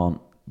 "Look, I can't.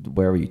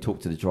 Where are you? Talk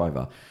to the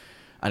driver."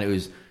 And it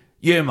was,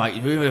 "Yeah,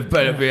 mate, we have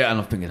better be." And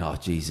I'm thinking, "Oh,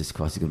 Jesus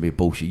Christ, it's going to be a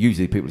bullshit."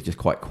 Usually people are just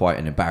quite quiet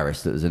and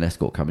embarrassed that there's an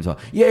escort coming. So,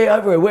 "Yeah,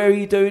 over here. Where are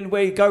you doing?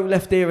 Where you go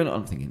left here?" And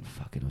I'm thinking,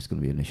 "Fucking, it's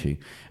going to be an issue."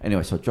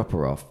 Anyway, so I drop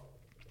her off.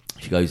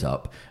 She goes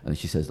up and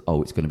she says,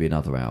 "Oh, it's going to be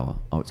another hour.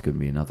 Oh, it's going to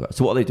be another hour."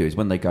 So what they do is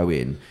when they go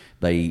in,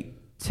 they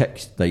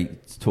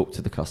talk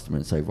to the customer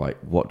and say, "Right,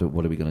 what are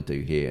we going to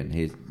do here? And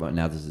here's right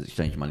now. This is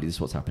exchange money. This is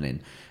what's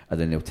happening." And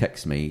then they'll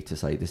text me to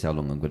say, "This is how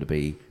long I'm going to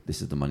be.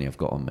 This is the money I've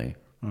got on me."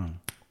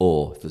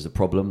 Or if there's a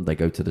problem, they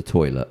go to the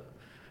toilet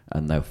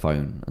and they'll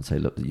phone and say,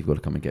 "Look, you've got to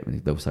come and get me."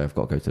 They'll say, "I've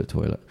got to go to the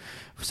toilet."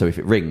 So if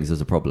it rings,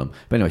 there's a problem.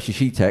 But anyway,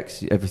 she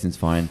texts, everything's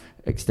fine.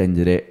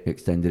 Extended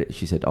it.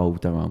 She said, "Oh,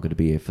 don't worry, I'm going to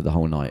be here for the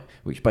whole night,"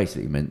 which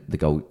basically meant the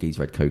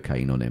geezer had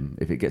cocaine on him.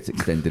 If it gets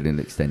extended,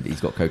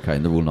 he's got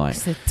cocaine the whole night.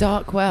 It's a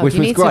dark world. Which You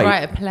was need great. to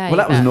write a play. Well,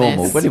 that was about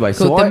normal. this. But anyway, It's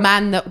so called I- The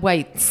Man That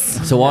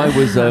Waits. So I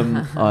was, I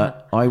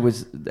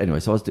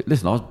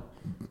was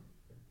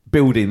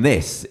building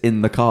this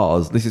in the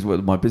cars. This is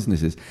what my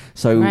business is.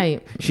 So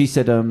Right. she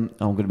said, I'm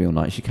going to be all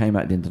night. She came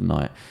out at the end of the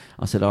night.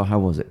 I said, "Oh, how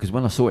was it?" Because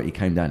when I saw it, he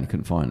came down, he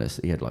couldn't find us.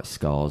 He had like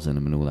scars on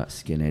him and all that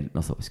skinhead. And I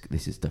thought,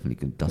 this is definitely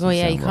good. Doesn't Oh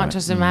yeah, sound you can't right.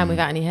 trust a man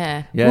without any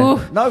hair. Yeah.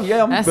 Ooh. No,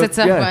 yeah. That's a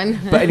tough one.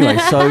 But anyway,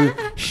 so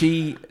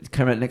she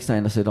came out the next day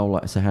and I said, "Oh,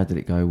 so how did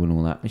it go?" and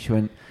all that. And she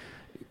went,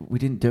 "We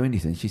didn't do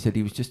anything." She said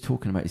he was just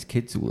talking about his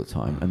kids all the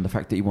time and the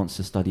fact that he wants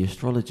to study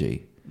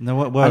astrology.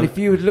 No, And if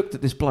you had looked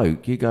at this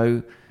bloke, you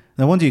go,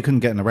 no wonder you couldn't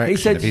get an erection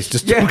said- if he's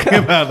just yeah. talking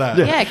about that.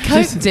 Yeah,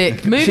 coke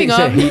dick. Moving She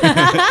said on. he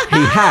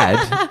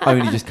had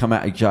only just come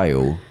out of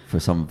jail for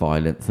some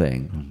violent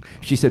thing.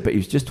 She said, but he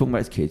was just talking about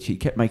his kids. She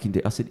kept making.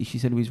 She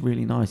said he was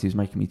really nice. He was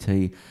making me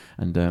tea,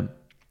 and there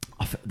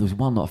was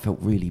one that I felt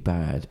really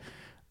bad.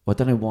 Well, I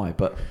don't know why,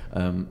 but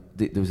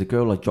there was a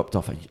girl I dropped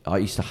off. I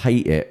used to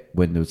hate it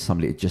when there was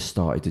somebody that just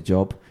started a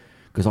job.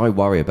 Because I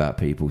worry about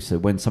people. So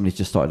when somebody's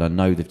just started, I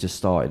know they've just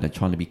started, they're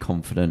trying to be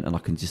confident, and I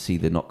can just see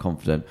they're not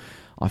confident.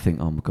 I think,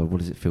 oh my God, what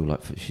does it feel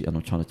like? And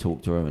I'm trying to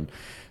talk to her, and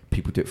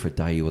people do it for a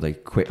day, or they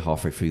quit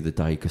halfway through the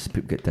day because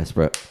people get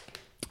desperate.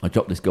 I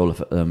dropped this girl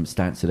off at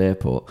Stansted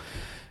Airport,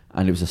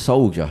 and it was a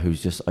soldier who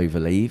was just over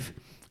leave,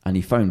 and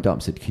he phoned up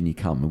and said, "Can you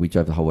come?" And we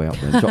drove the whole way up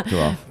there and dropped her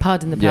off.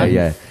 Pardon the Yeah, pun.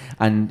 yeah.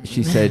 And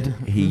she said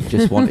he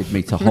just wanted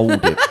me to hold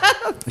it.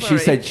 She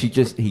said he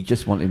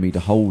just wanted me to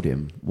hold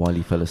him while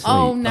he fell asleep.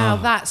 Oh, now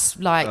that's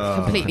like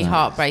completely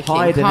heartbreaking.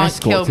 Hired an Can't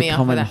kill escort me to off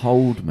come of and that.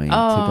 hold me to go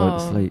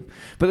to Oh. sleep.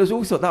 But there's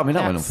also that. I mean,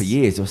 that went on for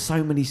years. There were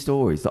so many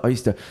stories that I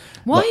used to.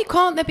 Why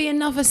can't there be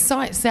another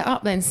site set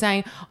up then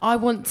saying, I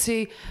want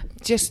to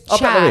just I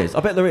chat bet there is. I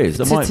bet there is.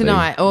 There might be.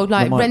 tonight, or There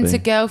like might rent be. a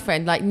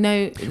girlfriend? Like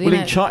no. Well,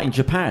 in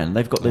Japan,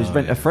 they've got those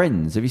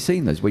rent-a-friends. Have you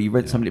seen those where you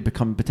rent somebody to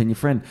pretend your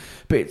friend?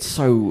 But it's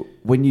so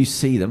when you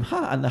see them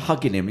and they're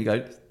hugging him, you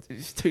go,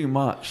 it's too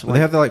much. Well,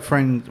 they have the like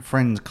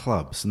friend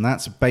clubs, and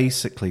that's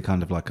basically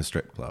kind of like a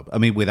strip club. I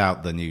mean,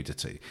 without the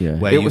nudity. Yeah.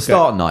 Where It you will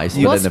start nice.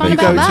 You, but What's then fun you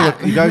eventually- go about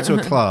that? you go to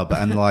a club,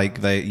 and like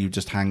they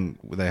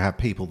have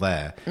people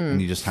there, and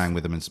you just hang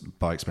with them and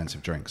buy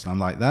expensive drinks. And I'm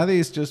like, that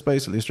is just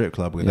basically a strip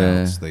club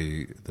without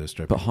the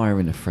strip. But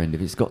hiring a friend,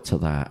 if it's got to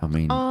that, I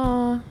mean,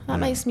 Oh, that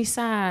makes me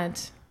sad.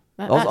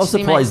 That I was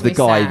actually surprised the makes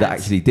me guy sad. that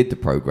actually did the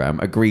program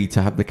agreed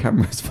to have the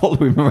cameras follow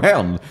him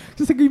around.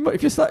 Just thinking,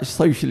 if you're such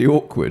socially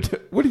awkward,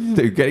 what do you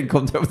do? Get in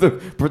contact with the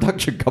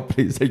production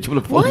company and say, "Do you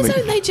want to follow Why me?"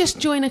 don't they just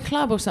join a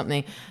club or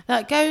something?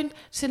 Like go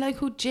to a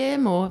local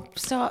gym or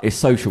start. It's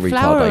social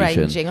flower retardation.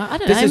 arranging. I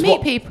don't know.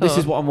 Meet people. This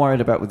is what I'm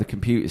worried about with the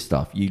computer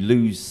stuff. You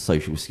lose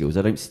social skills.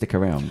 They don't stick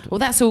around. Well,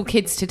 that's all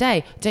kids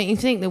today. Don't you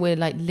think that we're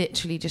like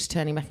literally just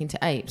turning back into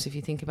apes? If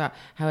you think about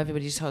how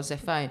everybody just holds their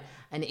phone,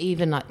 and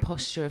even like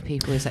posture of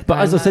people is like. But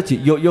as I said to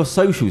you, your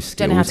social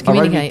Don't know how skills to are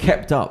only communicate.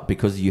 kept up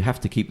because you have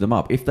to keep them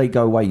up. If they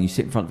go away and you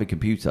sit in front of a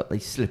computer, they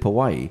slip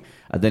away,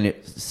 and then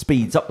it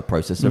speeds up the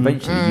process. So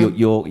eventually,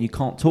 you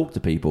can't talk to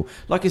people.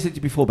 Like I said to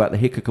you before about the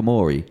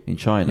hikikomori in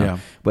China,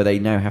 where they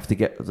now have to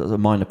get a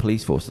minor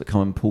police force that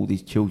come and pull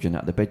these children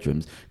out of the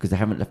bedrooms because they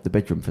haven't left the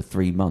bedroom for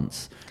 3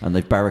 months, and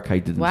they've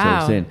barricaded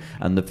themselves in.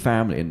 And the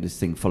family, and this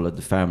thing followed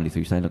the family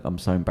through saying, "Look, I'm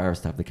so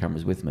embarrassed to have the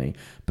cameras with me,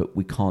 but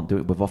we can't do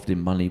it. We've offered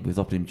him money, we've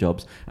offered him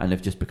jobs, and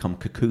they've just become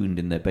cocooned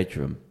in their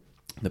bedroom."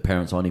 The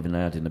parents aren't even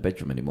allowed in the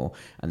bedroom anymore,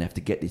 and they have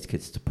to get these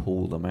kids to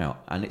pull them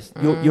out. And it's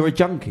you're a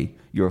junkie.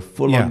 You're a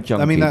full-on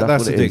junkie. I mean,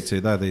 that's what it is.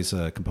 addictive. That is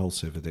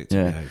compulsive addictive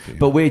behaviour.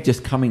 But we're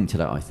just coming to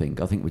that, I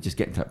think. I think we're just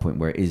getting to that point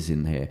where it is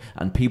in here.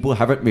 And people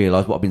haven't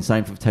realised what I've been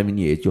saying for 10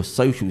 years. Your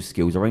social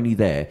skills are only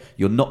there.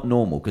 You're not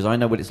normal, because I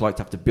know what it's like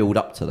to have to build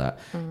up to that.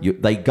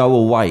 They go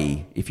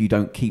away if you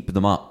don't keep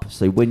them up.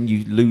 So when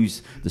you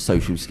lose the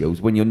social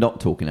skills, when you're not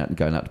talking out and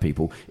going out to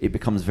people, it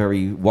becomes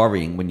very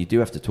worrying when you do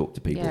have to talk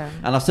to people. Yeah.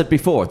 And I said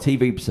before, a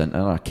TV presenter,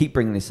 and I keep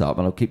bringing this up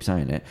and I'll keep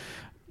saying it,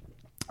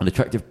 an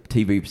attractive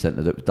TV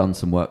presenter that's done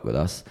some work with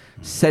us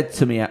said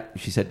to me,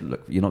 she said,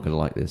 "Look, you're not going to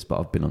like this, but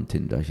I've been on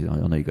Tinder." She said, "I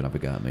know you're going to have a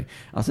go at me."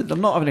 I said, "I'm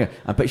not having a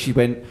go." But she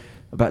went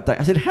about that.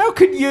 I said, "How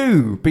can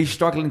you be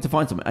struggling to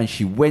find someone?" And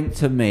she went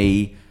to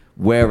me,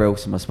 "Where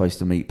else am I supposed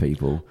to meet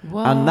people?"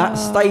 Wow. And that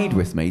stayed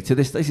with me to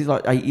this is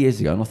like 8 years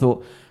ago. And I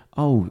thought,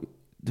 oh,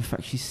 the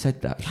fact she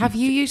said that. Have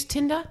you used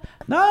Tinder?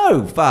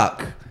 No,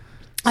 fuck.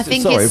 I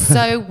think Sorry. it's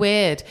so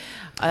weird.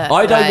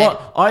 I don't want.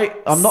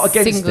 I'm not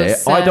against Single it.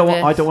 I don't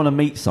service. want to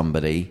meet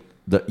somebody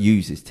that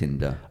uses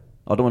Tinder.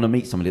 I don't want to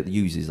meet somebody that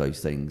uses those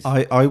things.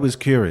 I was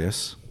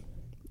curious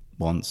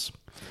once.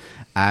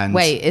 And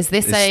Wait, is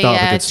this it a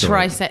started a good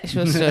story.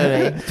 trisexual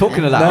story?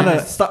 Talking of that, No.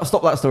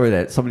 stop that story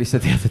there. Somebody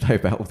said the other day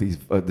about all these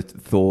the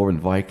Thor and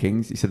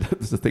Vikings. He said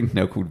there's a thing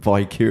now called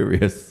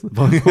Vicurious,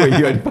 where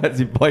you only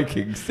fancy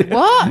Vikings.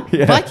 What?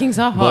 Yeah. Vikings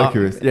are hot.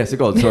 Vicurious. Yes,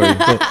 go on. Sorry.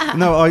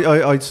 No,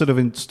 I sort of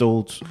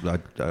installed. I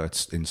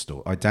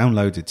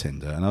downloaded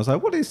Tinder, and I was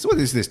like, "What is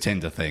this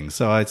Tinder thing?"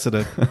 So I've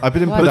been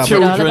put What's up.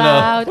 it all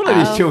about? What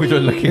are these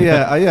children looking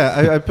at?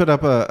 I put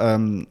up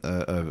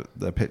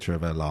a picture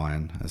of a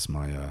lion as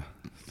my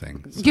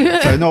thing.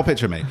 So not a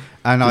picture of me,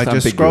 and I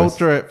just scrolled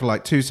through it for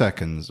like 2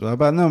 seconds,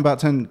 about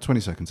 10, 20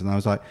 seconds, and I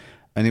was like,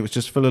 and it was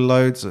just full of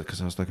loads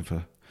because I was looking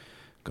for.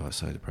 God, it's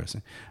so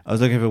depressing. I was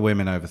looking for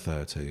women over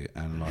 30,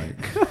 and like,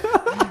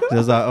 I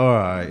was like, all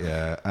right,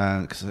 yeah,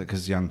 and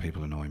because young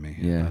people annoy me.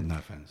 Yeah. No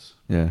offense.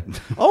 Yeah.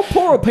 Oh,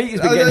 poor old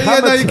Peter's been getting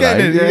hammered you're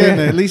getting it. today. You're getting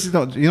it. At least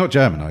you're not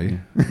German, are you?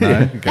 No.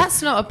 Okay.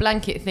 That's not a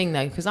blanket thing,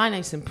 though, because I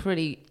know some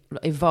pretty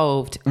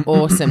evolved,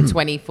 awesome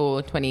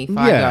 24,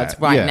 25-year-olds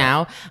right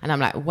now, and I'm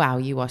like, wow,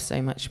 you are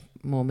so much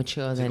more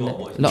mature than a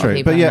lot of True,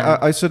 people. but yeah, now.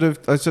 I sort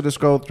of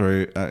scrolled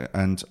through,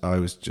 and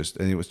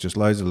it was just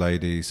loads of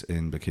ladies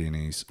in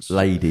bikinis,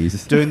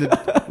 Ladies. doing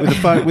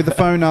with the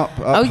phone up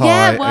Oh, high,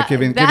 yeah, what?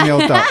 giving me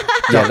old duck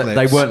Yeah, lips.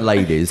 they weren't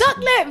ladies. Duck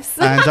lips.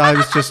 And I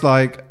was just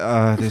like,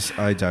 this.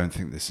 I don't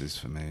think this is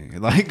for me.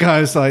 Like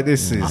I was like,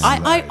 this is.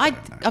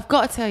 I've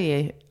got to tell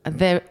you,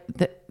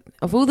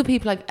 of all the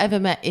people I've ever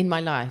met in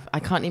my life, I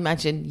can't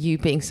imagine you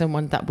being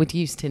someone that would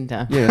use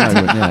Tinder.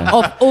 Yeah.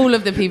 Of all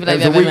of the people It I've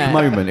was a ever weak met.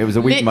 moment. It was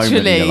a weak moment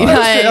in Literally, your life.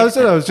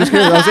 like- I was just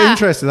curious. I was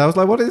interested. I was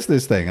like, what is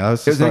this thing? I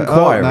was It was just an like,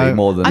 inquiry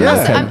more than I an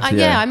must, attempt.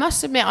 I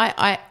must admit,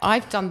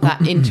 I've done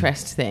that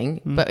interest thing,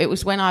 but it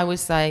was when I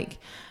was like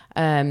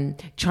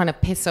trying to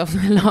piss off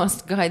the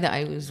last guy that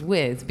I was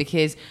with,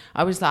 because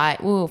I was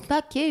like, well,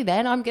 fuck you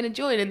then, I'm going to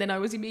join. And then I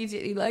was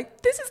immediately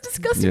like, this is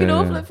disgusting and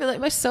awful. I feel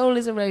like my soul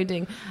is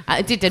eroding.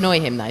 It did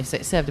annoy him though, so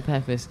it served a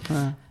purpose.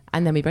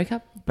 And then we broke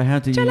up. But how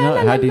did you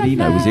know? How did he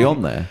know? Was he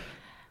on there?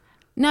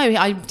 No,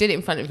 I did it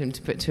in front of him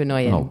to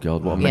annoy him. Oh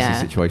God, what a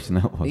messy situation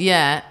that was.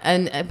 Yeah,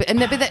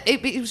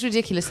 it was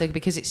ridiculous though,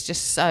 because it's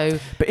just so.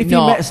 But if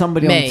not you met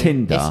somebody me. on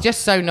Tinder, it's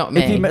just so not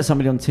me. If you met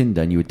somebody on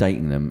Tinder and you were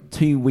dating them,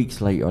 2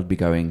 weeks later, I'd be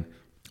going.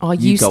 Are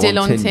you still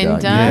on Tinder?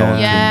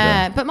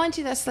 Yeah. But mind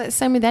you, that's like the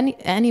same with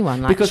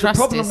anyone. Like, because the trust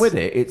problem is... with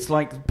it, it's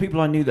like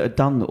people I knew that had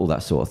done all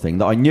that sort of thing,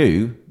 that I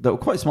knew that were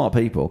quite smart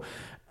people.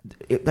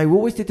 They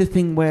always did the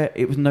thing where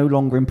it was no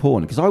longer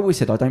important. Because I always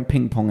said I don't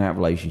ping pong out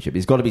relationship.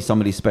 It's got to be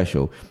somebody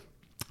special.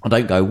 I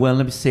don't go, well,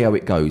 let me see how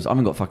it goes. I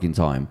haven't got fucking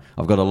time.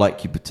 I've got to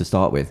like you to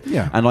start with.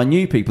 Yeah. And I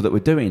knew people that were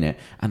doing it.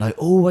 And I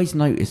always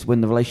noticed when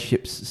the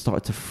relationships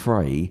started to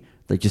fray,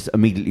 they just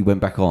immediately went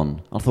back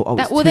on. I thought,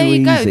 it's too easy. There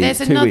you go. There's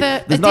it's too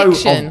another There's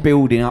addiction. no of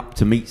building up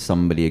to meet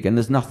somebody again.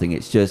 There's nothing.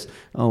 It's just,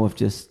 I've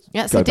just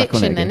That's go back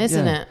on it addiction then, again.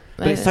 isn't it?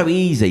 But it's so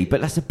easy. But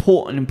that's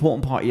an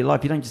important part of your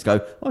life. You don't just go,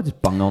 I'll just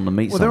bung on and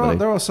meet somebody.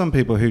 There are some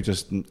people who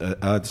just,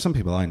 some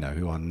people I know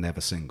who are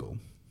never single.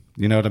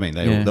 You know what I mean?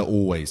 They're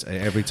always,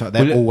 every time,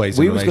 they're always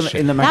in a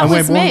relationship. That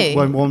was me.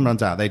 When one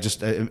runs out, they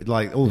just,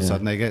 like, all of a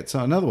sudden they get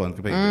another one,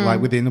 could be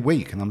like within a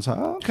week. And I'm just like,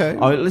 oh, okay.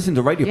 I listened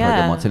to a radio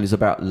program once, and it's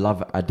about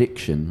love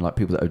addiction, like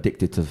people that are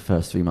addicted to the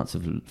first 3 months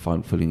of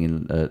filling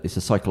in. It's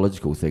a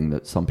psychological thing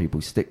that some people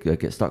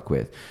get stuck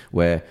with,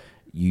 where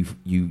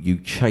you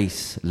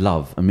chase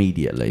love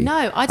immediately. No,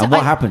 I don't. And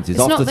what happens is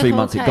after 3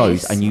 months it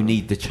goes, case. and you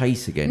need the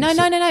chase again. No.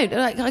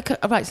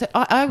 Right. So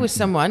I was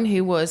someone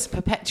who was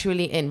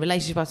perpetually in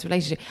relationship after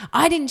relationship.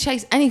 I didn't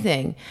chase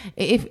anything.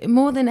 If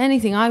more than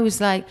anything, I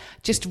was like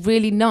just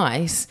really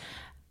nice,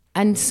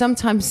 and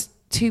sometimes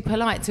too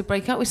polite to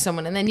break up with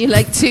someone, and then you're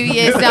like 2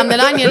 years down the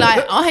line, you're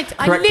like,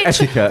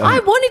 I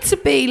wanted to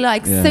be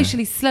like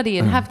socially slutty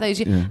and have those,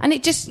 and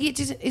it just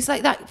it's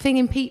like that thing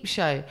in Peep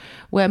Show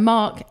where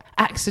Mark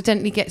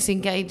accidentally gets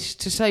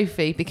engaged to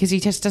Sophie because he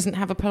just doesn't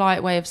have a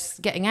polite way of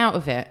getting out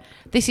of it.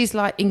 This is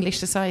like English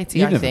society.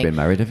 You've I never think. been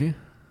married, have you?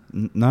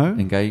 No.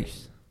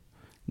 Engaged?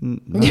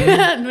 No.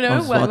 I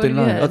didn't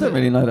know. I don't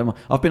really know that much.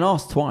 I've been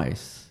asked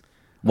twice.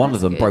 One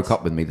of them good. broke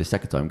up with me the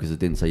second time because I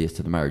didn't say yes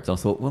to the marriage. I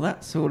thought, well,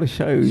 that sort of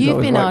shows.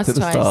 You've been asked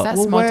twice.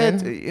 That's modern.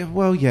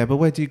 But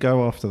where do you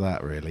go after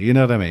that, really? You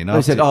know what I mean?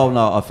 They said, all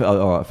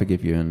right, I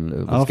forgive you,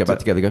 and let's get back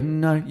together. Go,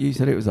 no, you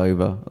said it was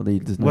over.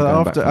 There's no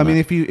going back from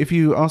that. if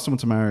you ask someone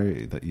to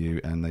marry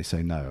and they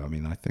say no, I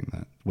mean, I think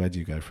that where do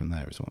you go from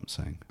there is what I'm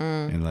saying in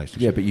a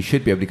relationship. Yeah, but you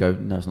should be able to go,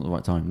 no, it's not the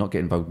right time. Not get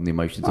involved in the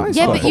emotions of the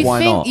Yeah, stuff, but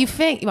why you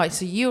think, right,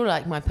 so you're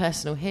like my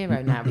personal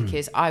hero now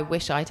because I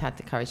wish I'd had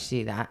the courage to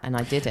do that and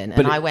I didn't.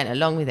 And I went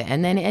along with it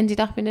and then it ended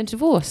up in a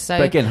divorce. So,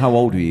 but again, how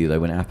old were you though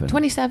when it happened?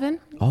 27.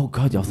 Oh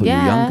God, I thought you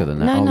were younger than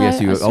that. No, yes,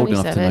 you were old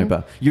 27. enough to know,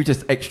 but you're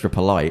just extra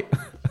polite.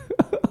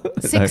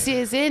 6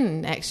 years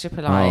in, extra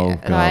polite,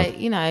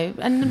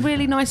 and a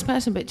really nice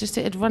person, but just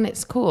it had run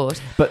its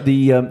course. But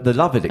the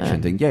love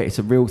addiction thing, it's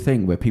a real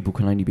thing where people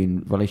can only be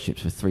in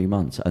relationships for 3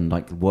 months, and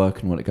like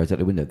work and when it goes out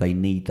the window, they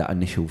need that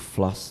initial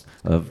fuss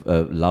of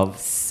love.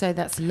 So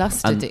that's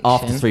lust and addiction.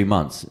 After 3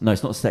 months, no,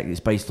 it's not sex.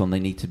 It's based on they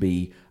need to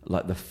be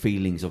like the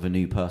feelings of a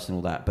new person,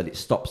 all that. But it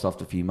stops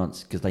after a few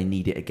months because they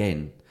need it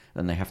again.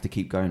 And they have to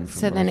keep going.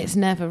 So then it's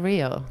never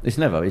real. It's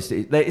never. It's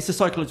a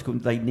psychological.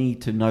 They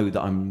need to know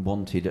that I'm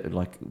wanted,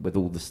 like with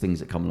all the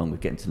things that come along with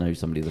getting to know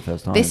somebody the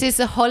first time. This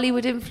is a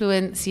Hollywood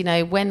influence,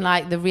 when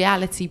like the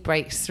reality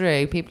breaks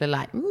through, people are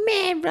like,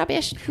 man,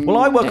 rubbish. Well,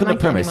 I work on the like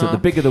premise that anymore.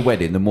 the bigger the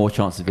wedding, the more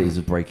chance of it is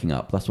of breaking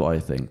up. That's what I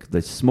think.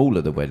 The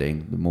smaller the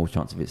wedding, the more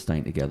chance of it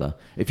staying together.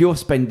 If you're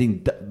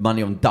spending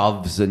money on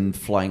doves and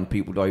flying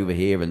people over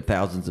here and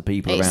thousands of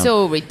people around, it's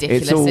all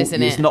ridiculous,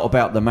 isn't it? It's not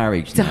about the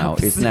marriage now.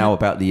 Doves. It's now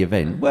about the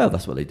event. Well,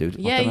 that's what they do. I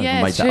don't know if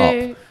I made true.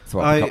 that up.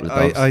 Throw up a couple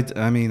of doves.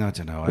 I mean, I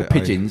don't know. Or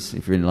pigeons,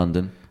 if you're in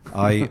London.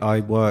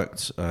 I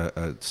worked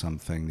at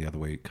something the other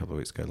week, a couple of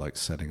weeks ago, like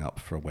setting up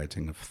for a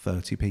wedding of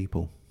 30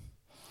 people.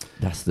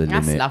 That's the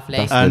That's limit. lovely.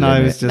 That's And the I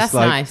limit. was just That's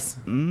like, nice.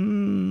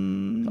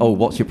 Oh,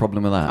 what's your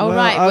problem with that? Oh, Well,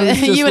 right. I was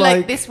just You were like,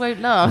 like- this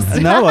won't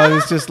last. No, I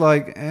was just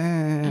like,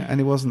 and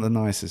it wasn't the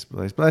nicest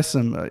place. Bless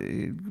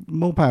them.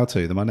 More power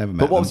to them. I never met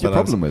them. But what was your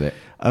problem with it?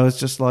 I was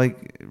just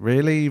like,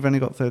 really? You've only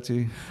got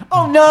 30?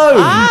 Oh no!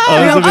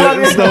 I was a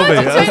bit snobby.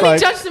 I was Totally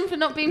like, judge them for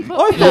not being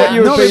thought popular. you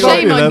were not being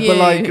Shame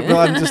popular, on you.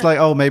 but I'm just like,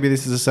 oh, maybe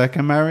this is a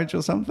second marriage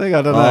or something.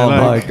 I don't know. Oh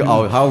my like- god!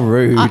 Oh, how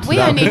rude! we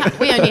only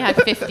had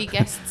 50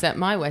 guests at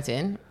my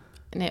wedding,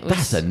 and it was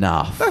That's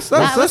enough. That's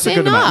was a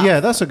good enough. amount.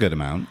 Yeah, that's a good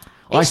amount.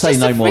 I It's say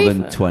just no a more free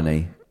than for-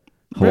 20.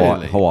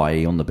 Really?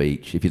 Hawaii on the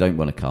beach. If you don't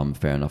want to come,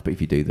 fair enough. But if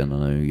you do, then I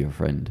know you're a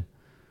friend.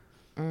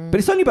 But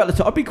it's only about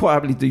the. I'd be quite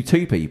happy to do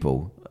 2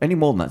 people. Any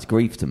more than that's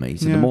grief to me.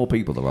 So the Yeah. more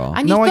people there are,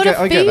 And No, you've I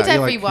got to get feed that.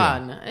 You're like,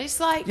 everyone. It's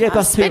like Yeah, I'm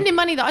that's too- spending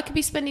money that I could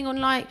be spending on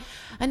like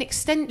an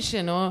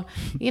extension or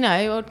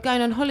or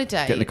going on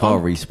holiday. Getting the car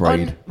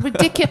resprayed.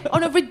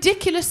 On a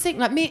ridiculous thing.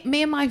 Like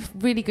me and my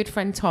really good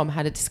friend Tom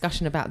had a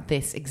discussion about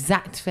this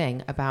exact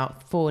thing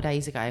about 4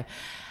 days ago.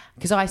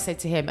 Because I said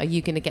to him, are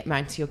you going to get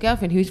married to your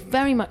girlfriend, who's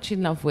very much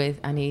in love with,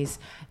 and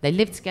they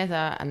live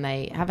together and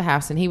they have a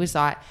house? And he was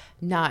like,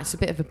 nah, it's a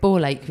bit of a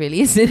ball ache,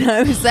 really, isn't it?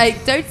 I was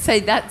like, don't say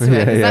that to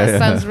her, because that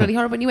sounds really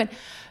horrible. And he went,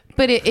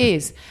 but it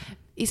is.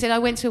 he said, I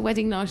went to a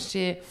wedding last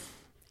year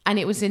and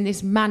it was in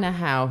this manor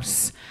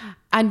house.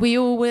 And we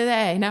all were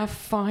there in our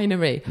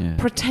finery,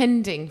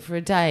 pretending for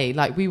a day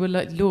like we were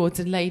like lords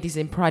and ladies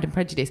in Pride and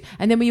Prejudice.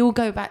 And then we all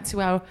go back to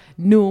our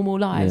normal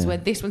lives where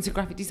this one's a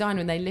graphic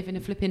designer and they live in a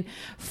flipping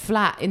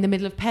flat in the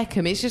middle of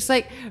Peckham. It's just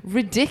like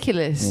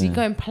ridiculous. You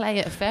go and play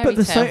at a fairy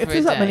tale for if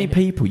there's that many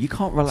people, you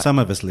can't relax. Some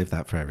of us live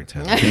that fairy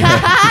tale.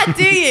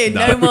 Do you?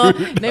 No more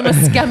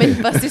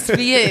scamming buses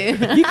for you.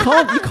 You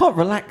can't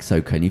relax,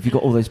 though, can you? If you've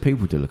got all those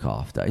people to look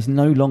after, it's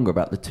no longer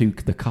about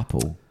the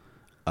couple.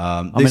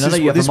 I know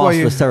you have a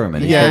master of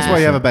ceremony. Yeah, that's why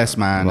you have a best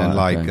man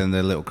Right, and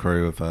the little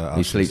crew of.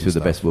 He sleeps with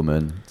the best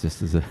woman,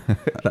 just as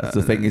that's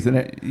the thing, isn't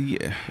it?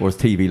 Yeah. Or has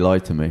TV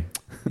lied to me?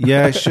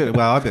 Yeah, it should.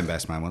 Well, I've been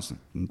best man once.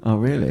 Oh,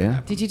 really?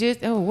 Yeah. Did you do it?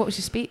 Oh, what was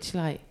your speech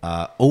like?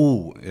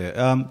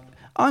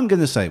 I'm going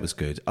to say it was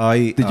good.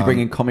 Did you bring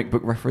in comic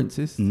book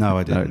references? No,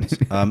 I didn't.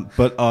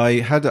 But I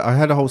had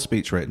a whole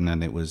speech written,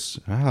 and it was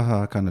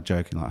kind of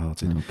joking,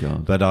 light-hearted. Oh,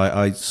 God. But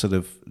I sort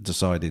of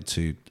decided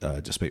to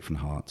just speak from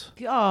the heart.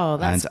 Oh,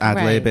 that's and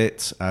great. ad-lib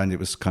it, and it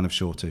was kind of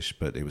shortish,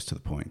 but it was to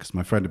the point because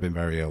my friend had been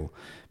very ill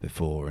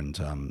before and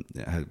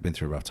had been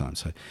through a rough time.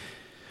 So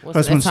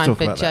wasn't there time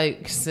for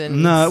jokes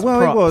and no?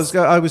 Well, props? it was.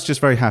 I was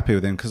just very happy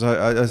with him because,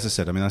 as I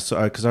said, I mean,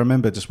 because I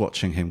remember just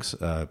watching him.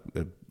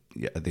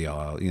 At the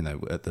aisle,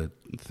 at the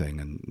thing,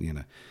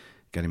 and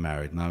getting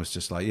married, and I was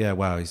just like, yeah,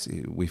 wow,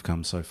 we've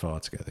come so far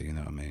together, you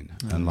know what I mean?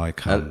 And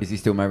like, is he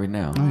still married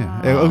now? Oh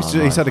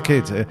yeah, he's had a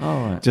kid.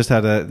 Right. Just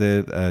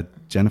had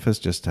Jennifer's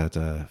just had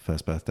her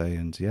first birthday,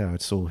 and I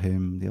saw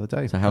him the other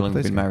day. So how long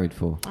have you been married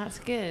for? That's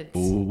good.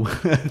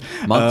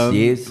 Months,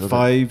 years?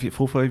 5 years.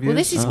 Well,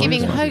 this is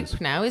giving hope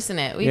now, isn't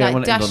it? We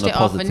dashed it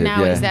off, and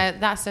now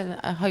that's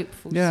a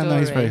hopeful story. Yeah, no,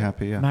 he's very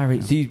happy. Yeah,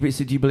 married.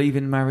 So do you believe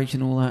in marriage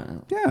and all that?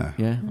 Yeah,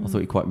 yeah. I thought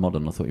you're quite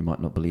modern. I thought you might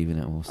not believe in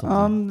it or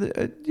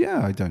something.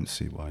 Yeah, I don't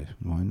see why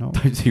not.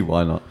 Don't see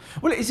why not.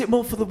 Well, is it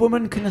more for the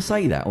woman? Can I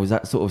say that, or is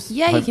that sort of?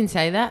 Yeah, you can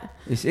say that.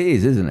 It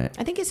is, isn't it?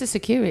 I think it's a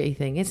security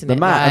thing, isn't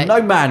it? And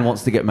no man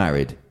wants to get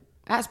married.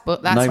 That's no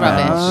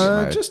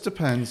rubbish. It just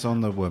depends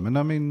on the woman.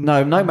 I mean,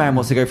 no man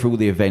wants to go through all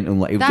the event and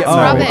like. That's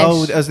rubbish.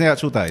 Oh, as the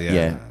actual day.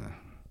 Yeah.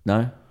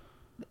 No.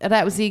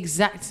 That was the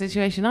exact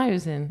situation I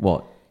was in.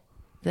 What?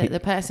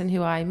 The person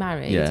who I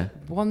married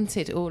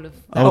wanted all of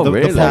that. Oh,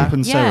 really? The pomp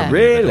and ceremony.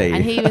 Really?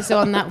 And he was the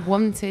one that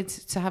wanted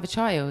to have a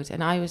child,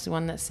 and I was the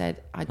one that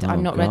said,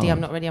 I'm not ready.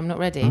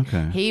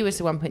 Okay. He was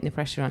the one putting the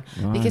pressure on.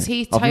 Right. Because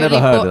he I've totally never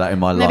heard of that in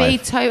my life. But he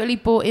totally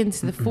bought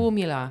into the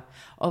formula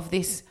of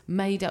this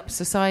made-up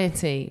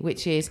society,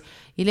 which is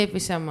you live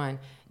with someone,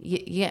 you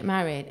get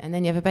married, and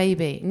then you have a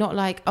baby. Not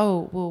like,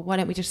 oh, well, why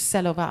don't we just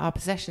sell off our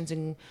possessions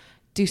and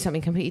do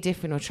something completely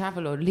different, or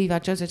travel, or leave our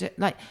jobs.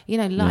 Like,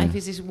 life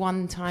is this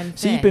one-time thing.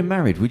 So you've been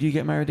married. Would you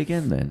get married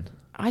again then?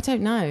 I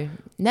don't know.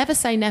 Never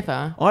say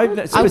never. I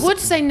would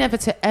say never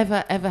to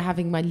ever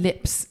having my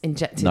lips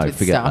injected with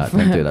forget stuff. That.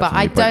 Don't do that. But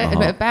I don't.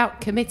 But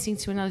about committing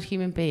to another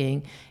human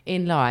being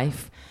in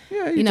life.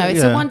 Yeah,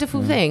 it's a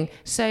wonderful thing.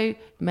 So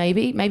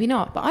maybe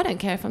not. But I don't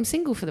care if I'm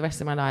single for the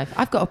rest of my life.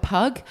 I've got a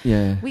pug.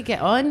 Yeah. We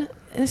get on.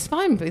 It's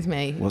fine with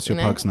me. What's your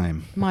pug's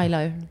name?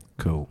 Milo.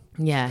 Cool.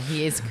 Yeah,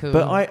 he is cool.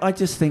 But I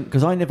just think,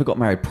 because I never got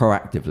married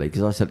proactively,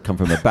 because I said come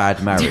from a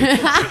bad marriage.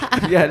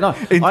 Yeah, no.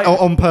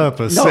 On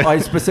purpose. No, I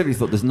specifically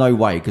thought there's no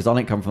way, because I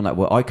didn't come from that.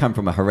 I come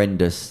from a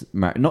horrendous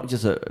marriage, not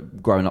just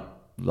growing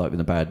up like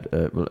in a bad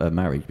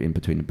marriage, in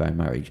between a bad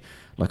marriage,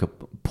 like a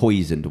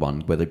poisoned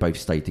one where they both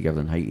stayed together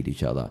and hated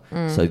each other.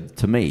 So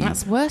to me,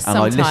 that's worse and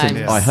sometimes. I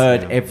listened, I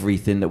heard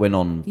everything that went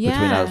on between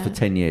us for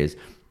 10 years.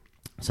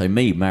 So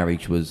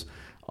marriage was...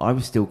 I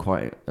was still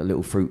quite a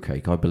little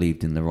fruitcake. I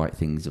believed in the right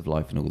things of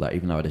life and all that,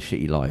 even though I had a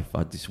shitty life. I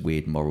had this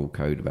weird moral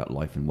code about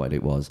life and what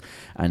it was.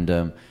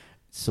 And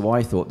so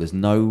I thought there's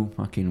no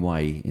fucking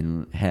way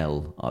in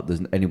hell there's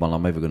anyone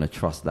I'm ever going to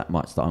trust that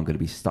much that I'm going to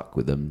be stuck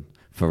with them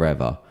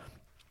forever.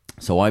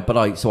 So I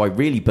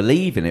really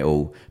believe in it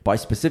all, but I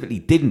specifically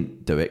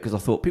didn't do it because I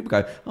thought people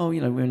go, oh,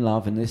 we're in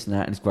love and this and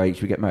that and it's great,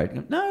 should we get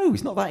married? No,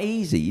 it's not that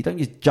easy. You don't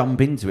just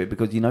jump into it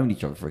because you've known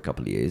each other for a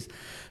couple of years.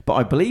 But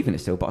I believe in it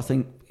still, but I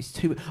think it's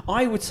too...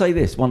 I would say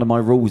this, one of my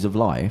rules of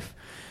life,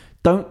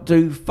 don't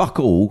do fuck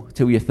all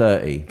till you're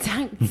 30.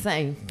 Don't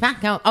say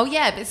fuck all. Oh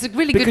yeah, but it's a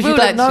really because good rule you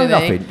don't actually. know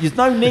nothing. There's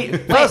no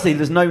need... Firstly,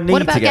 there's no need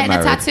what about to get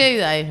getting married. a tattoo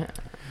though?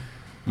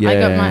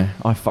 Yeah,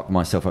 I fucked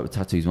myself up with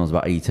tattoos when I was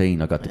about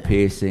 18. I got the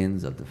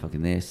piercings, I had the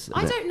fucking this.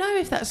 I don't know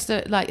if that's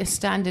a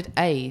standard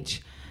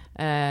age,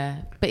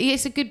 but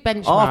it's a good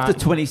benchmark. After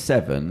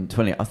 27,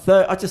 20,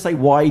 I just say,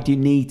 why do you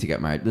need to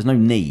get married? There's no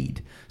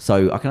need.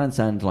 So I can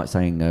understand like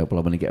saying, well,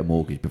 I'm going to get a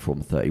mortgage before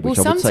I'm 30, which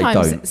I would say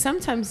don't.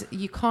 Sometimes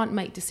you can't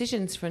make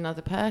decisions for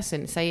another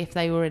person, say if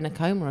they were in a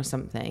coma or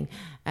something,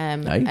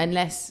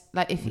 unless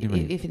like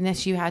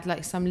unless you had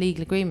like some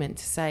legal agreement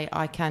to say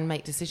I can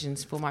make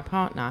decisions for my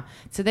partner.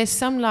 So there's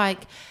some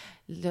like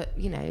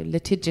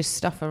litigious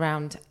stuff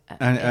around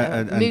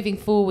moving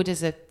forward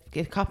as a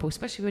a couple,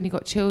 especially when you've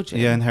got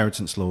children. Yeah,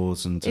 inheritance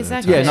laws and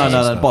Exactly. Yeah, no,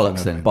 stuff, bollocks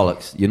you know. then,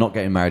 bollocks. You're not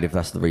getting married if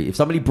that's the reason. If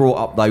somebody brought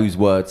up those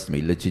words to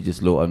me,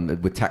 litigious law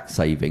and with tax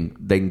saving,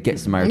 then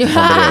gets married to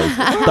somebody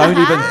else. Don't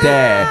even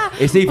dare.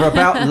 It's either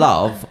about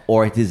love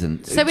or it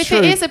isn't. So if True.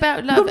 it is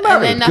about love, You're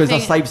married and then because I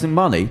nothing... saved some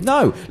money.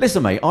 No,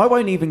 listen, mate, I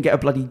won't even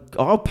get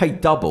I'll pay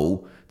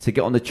double to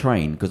get on the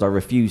train because I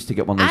refuse to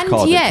get one of those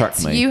cards that track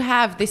And me. yet, you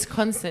have this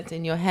concept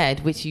in your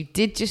head, which you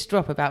did just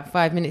drop about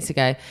 5 minutes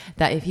ago,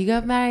 that if you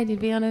got married, you'd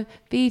be on a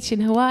beach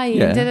in Hawaii.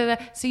 Yeah. And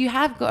da-da-da. So you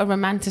have got a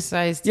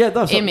romanticised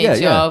that's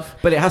image of...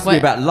 But it has to be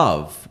about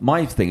love.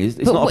 My thing is,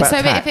 it's not about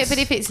tax. But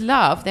if it's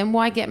love, then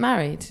why get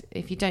married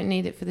if you don't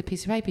need it for the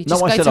piece of paper? You No,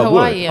 just I go said to I would.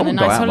 Hawaii I on a wouldn't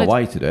go nice out of my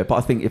holiday. way to do it. But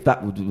I think if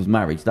that was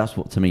marriage, that's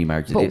what to me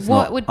marriage is. But It's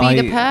what not, would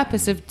be the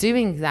purpose of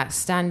doing that,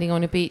 standing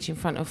on a beach in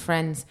front of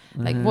friends?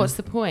 Like, what's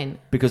the point?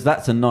 because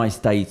that's a nice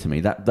day to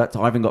me. That's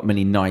I haven't got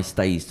many nice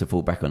days to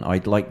fall back on.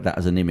 I'd like that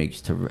as an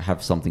image to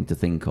have something to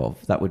think of.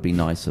 That would be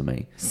nice for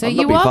me. So I'm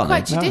not you being are funny.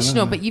 quite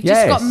traditional, but you've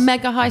Yes. just got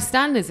mega high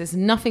standards. There's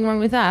nothing wrong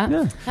with that.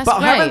 Yeah. That's But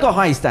great. I haven't got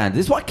high standards.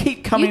 It's what I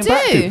keep coming You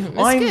back do. to. That's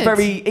I'm good.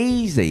 very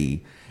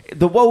easy.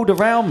 The world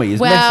around me is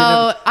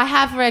Well, I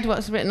have read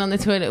what's written on the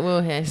toilet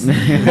wall here. So-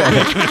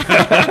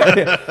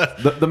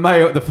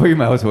 the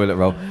female toilet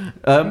roll.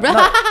 No,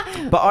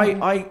 but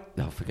I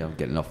forget I'm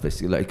getting off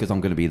this because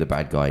I'm going to be the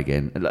bad guy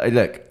again.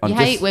 Look, you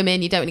hate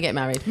women, you don't want to get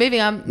married.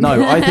 Moving on. No,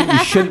 I think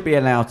you shouldn't be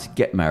allowed to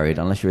get married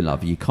unless you're in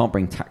love. You can't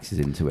bring taxes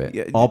into it.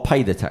 Yeah. I'll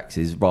pay the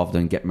taxes rather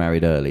than get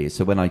married early.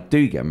 So when I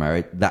do get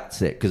married,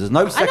 that's it. Because there's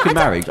no I second don't-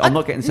 marriage. I'm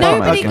not getting second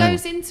Nobody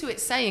marriage. goes into it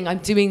saying I'm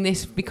doing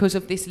this because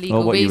of this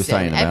legal what you were reason.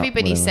 saying about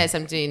Everybody whatever. says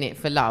I'm doing it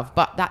for love,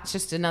 but that's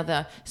just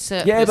another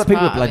surplus Yeah, but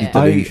people are part of bloody it.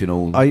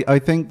 delusional. I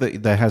think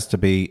that there has to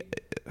be,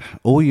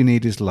 all you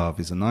need is love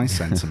is a nice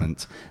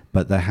sentiment,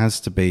 but there has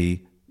to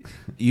be,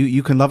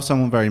 you can love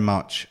someone very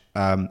much.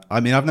 I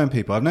mean, I've known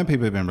people who've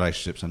been in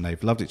relationships and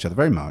they've loved each other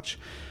very much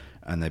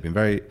and they've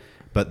been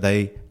but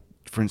they,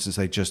 for instance,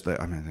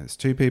 there's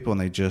two people and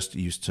they just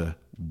used to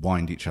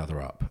wind each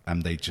other up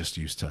and they just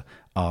used to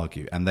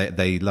argue and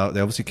they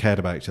obviously cared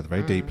about each other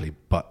very deeply,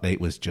 but it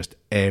was just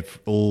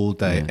all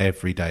day,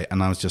 every day.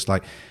 And I was just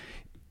like,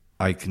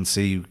 I can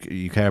see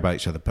you care about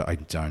each other, but I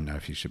don't know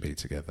if you should be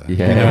together.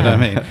 Yeah. You know what I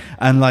mean?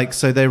 And like,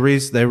 so there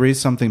is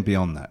something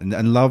beyond that.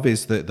 And love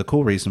is the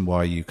core reason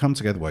why you come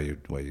together, why you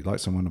like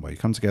someone, and why you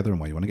come together, and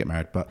why you want to get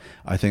married. But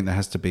I think there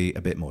has to be a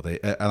bit more.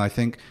 And I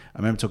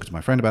remember talking to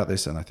my friend about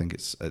this, and I think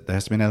there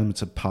has to be an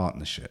element of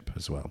partnership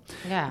as well.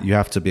 Yeah. You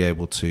have to be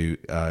able to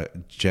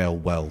gel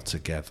well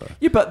together.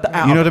 Yeah, but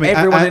You know what I mean?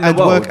 Everyone in the and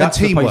world, work and that's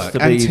supposed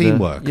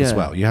teamwork to be as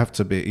well. You have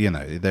to be,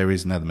 there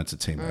is an element of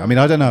teamwork. I mean,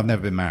 I don't know. I've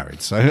never been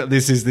married, so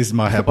this is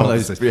my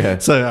hypothesis.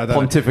 So I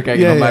don't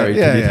pontificating on marriage.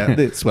 Yeah.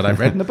 It's what I've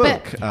read in the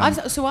book. But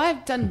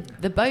I've done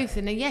the both,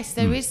 and yes,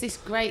 there is this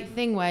great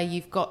thing where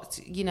you've got,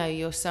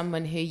 you're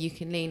someone who you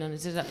can lean on,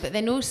 but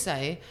then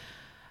also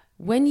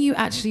when you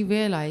actually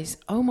realise,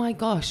 oh my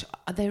gosh,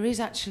 there is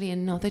actually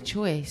another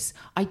choice.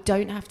 I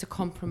don't have to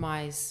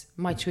compromise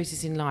my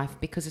choices in life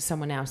because of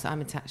someone else that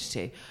I'm attached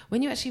to.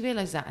 When you actually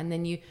realise that, and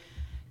then you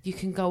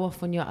can go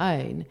off on your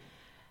own.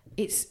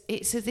 It's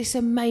this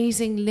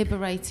amazing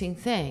liberating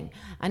thing,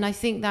 and I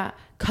think that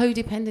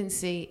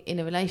codependency in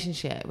a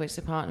relationship, which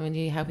the partner and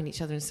you helping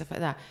each other and stuff like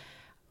that.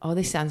 Oh,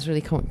 this sounds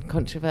really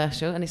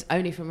controversial, and it's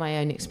only from my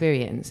own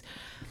experience.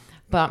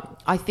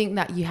 But I think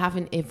that you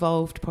haven't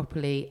evolved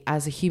properly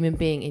as a human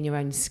being in your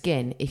own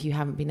skin if you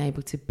haven't been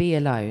able to be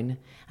alone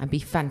and be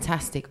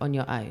fantastic on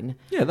your own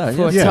for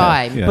a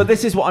time. Yeah. But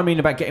this is what I mean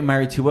about getting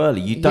married too early.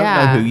 You don't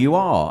know who you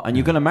are, and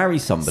you're going to marry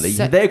somebody.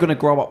 So- They're going to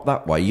grow up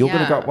that way. You're going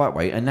to Yeah. grow up that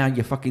way, and now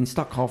you're fucking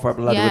stuck halfway up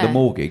the ladder with a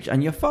mortgage,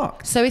 and you're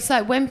fucked. So it's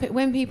like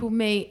when people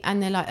meet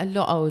and they're like a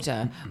lot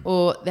older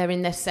or they're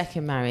in their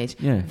second marriage,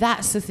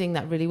 that's the thing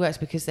that really works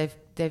because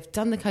they've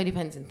done the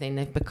codependent thing.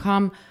 They've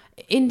become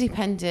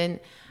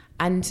independent.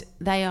 And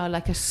they are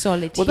like a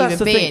solid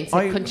human being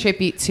to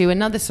contribute to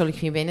another solid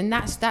human being. And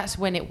that's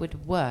when it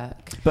would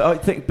work. But I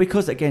think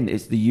because, again,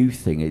 it's the youth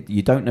thing.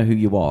 You don't know who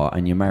you are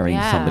and you're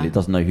marrying somebody that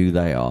doesn't know who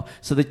they are.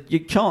 So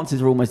your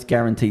chances are almost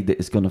guaranteed that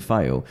it's going to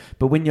fail.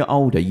 But when you're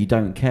older, you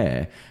don't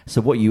care. So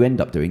what you end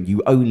up doing,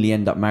 you only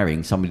end up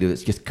marrying somebody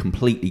that's just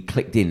completely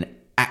clicked in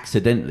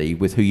accidentally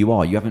with who you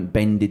are. You haven't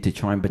bended to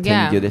try and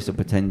pretend you're this or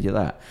pretend you're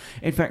that.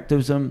 In fact, there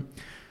was...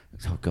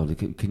 Oh, God,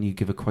 can you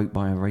give a quote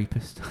by a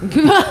rapist?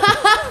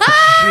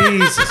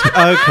 Jesus. Okay.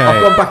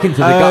 I've gone back into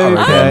the gutter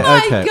again.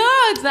 Oh my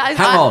God! That is,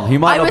 Hang on, he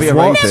might not be a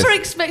I rapist. was never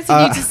expecting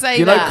you to say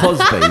You know that.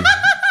 Cosby?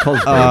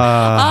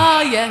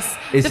 Cosby. Yes.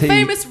 Is The he-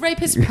 famous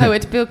rapist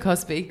poet, Bill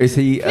Cosby. Is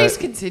he? Please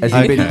continue.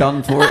 Has he been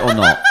done for it or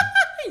not?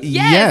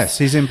 Yes,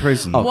 he's in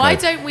prison. Okay. Why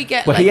don't we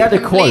get he had a a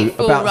complete quote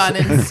full about- run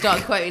and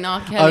start quoting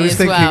R. Kelly I was as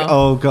thinking, well?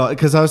 oh God,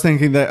 because I was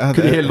thinking that.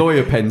 Could you hear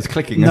lawyer pens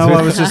clicking? No,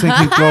 I was just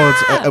thinking,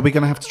 God, are we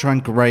going to have to try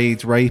and grade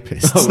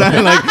rapists?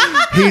 No, like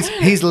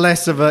he's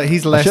less bad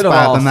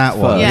than that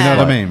one. first. You know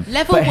what I mean?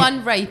 Level But he-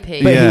 1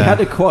 raping. But he Yeah. had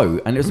a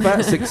quote, and it was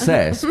about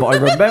success, but I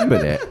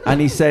remembered it.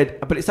 And he said,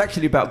 but it's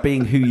actually about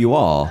being who you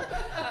are.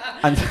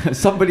 And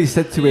somebody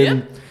said to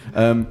him,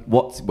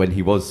 When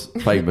he was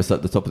famous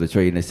at the top of the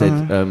tree, and they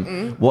said,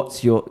 do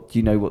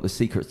you know what the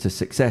secret to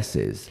success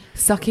is?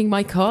 Sucking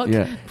my cock?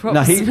 Yeah.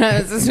 Props.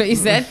 That's what he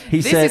said.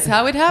 This is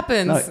how it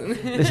happens.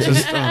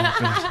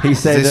 He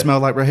said, does it smell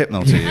like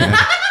Rohypnol to you?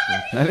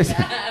 No, listen.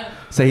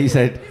 So he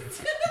said,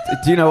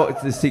 do you know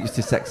what the secret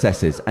to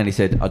success is? And he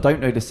said, I don't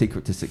know the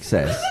secret to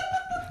success.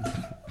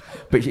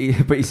 But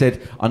he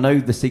said, I know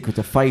the secret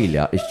to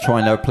failure is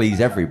trying to please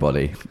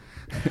everybody.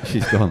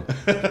 She's gone.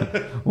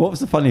 What was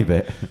the funny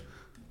bit?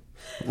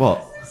 What?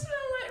 Does it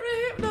smell like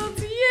Rohypnol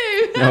to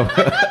you? No.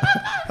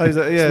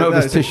 Smell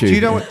this tissue. Do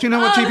you know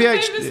what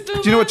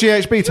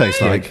GHB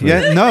tastes like?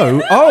 Yeah,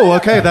 no. Oh,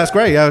 okay, that's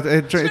great.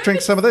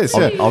 Drink some of this.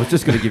 Yeah. I was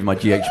just going to give my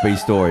GHB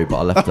story, but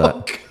I left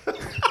that.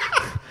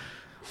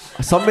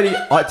 Somebody,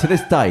 to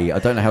this day, I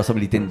don't know how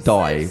somebody didn't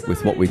die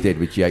with what we did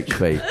with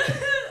GHB.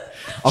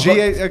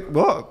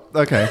 What?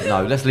 Okay.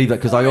 No, let's leave that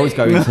because I always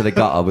go into the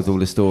gutter with all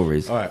the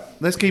stories. All right,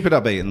 let's keep it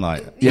upbeat and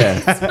light.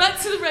 Yeah. Back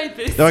to the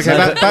rapist. Okay,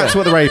 back to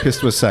what the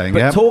rapist was saying.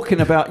 But talking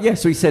about,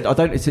 so he said, I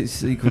don't know it's a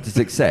secret to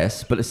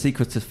success, but a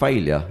secret to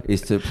failure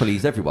is to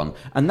please everyone.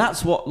 And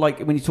that's what,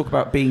 like, when you talk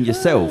about being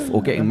yourself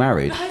or getting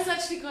married. That is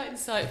actually quite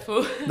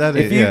insightful.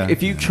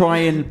 If you try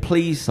and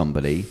please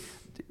somebody,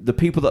 the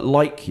people that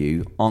like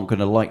you aren't going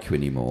to like you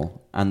anymore,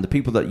 and the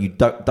people that you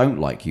don't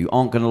like you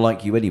aren't going to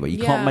like you anyway.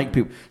 You can't make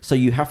people. So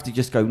you have to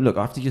just go, look,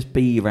 I have to just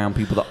be around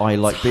people that I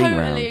like being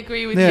around. Totally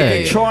agree with you.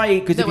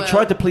 Because if you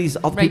try to please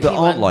other people that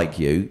aren't like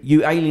you,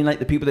 you alienate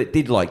the people that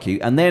did like you,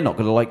 and they're not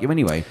going to like you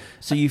anyway.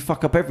 So you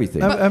fuck up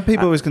everything. And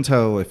people always can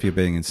tell if you're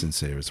being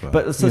insincere as well.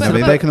 But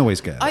they can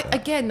always get it.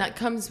 Again, that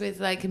comes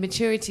with like a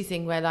maturity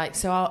thing where like,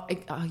 so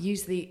I'll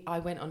use I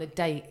went on a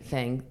date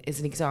thing as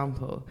an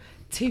example.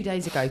 2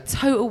 days ago,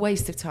 total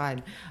waste of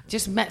time.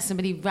 Just met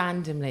somebody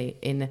randomly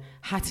in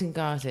Hatton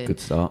Garden. Good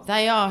start.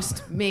 They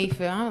asked me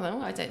for,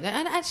 I don't know.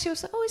 And actually I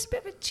was like, it's a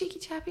bit of a cheeky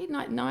chappy,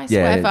 like nice,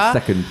 yeah, whatever.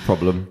 Second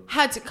problem.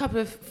 Had a couple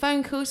of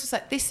phone calls. I was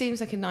like, this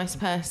seems like a nice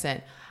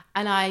person.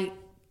 And I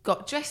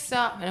got dressed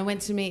up and I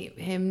went to meet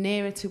him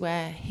nearer to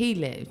where he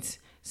lived.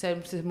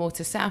 So more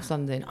to South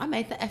London. I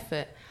made the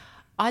effort.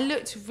 I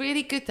looked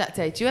really good that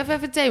day. Do you ever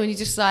have a day when you're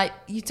just like,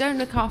 you don't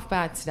look half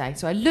bad today?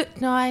 So I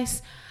looked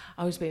nice.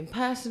 I was being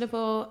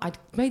personable. I'd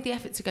made the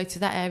effort to go to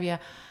that area.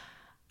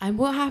 And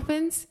what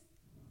happens?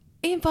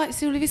 He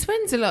invites all of his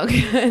friends along.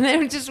 And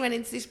they just went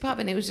into this pub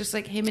and it was just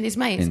like him and his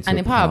mates and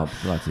a pub.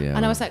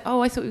 And I was like,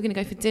 I thought we were going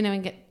to go for dinner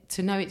and get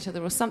to know each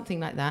other or something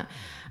like that.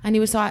 And he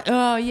was like,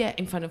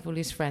 in front of all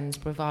his friends,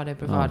 bravado.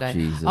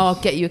 I'll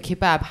get you a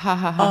kebab. Ha,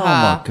 ha, ha,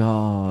 ha. Oh, my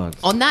God.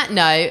 On that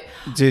note,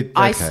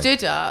 I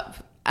stood up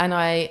and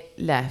I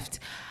left.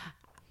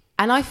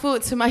 And I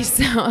thought to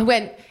myself, I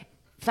went...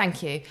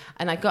 Thank you.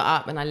 And I got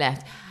up and I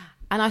left.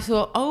 And I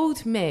thought,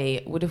 old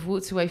me would have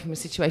walked away from a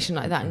situation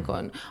like that and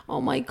gone,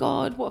 oh my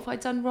God, what have I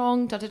done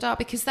wrong?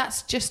 Because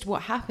that's just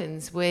what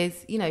happens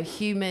with,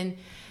 human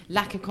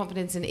lack of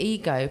confidence and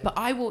ego. But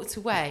I walked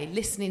away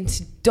listening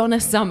to Donna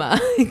Summer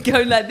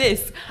go like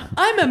this.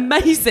 I'm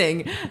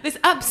amazing. There's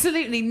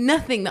absolutely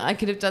nothing that I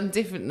could have done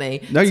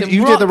differently. No,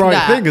 you did the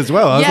right thing as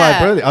well. I was like,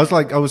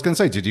 brilliant. I was going to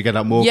say, did you get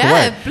up more?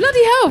 Yeah,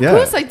 bloody hell. Of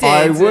course I did.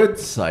 I would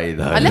say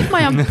though. I left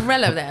my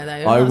umbrella there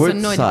though. I was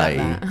annoyed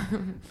about that.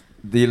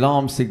 The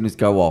alarm signals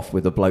go off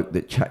with a bloke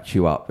that chats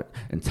you up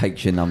and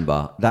takes your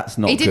number. That's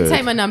not good. He didn't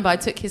take my number. I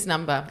took his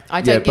number.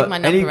 I don't give my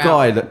number any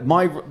guy out.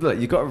 Look,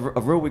 you've got a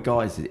rule with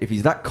guys. If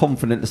he's that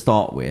confident to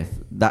start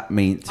with, that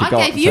means to I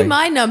gave you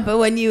my number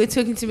when you were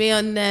talking to me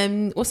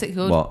on what's it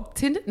called? What?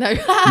 Tinder? No, no,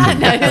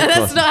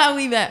 that's not how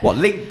we met. What?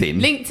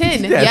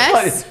 LinkedIn.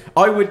 Yes.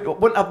 I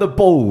wouldn't have the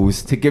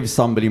balls to give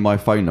somebody my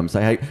phone number.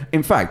 Say, hey.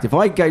 In fact, if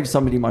I gave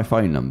somebody my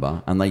phone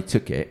number and they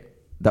took it,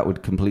 that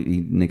would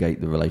completely negate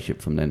the relationship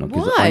from then on.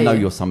 Because I know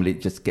you're somebody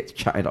that just gets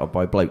chatted up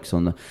by blokes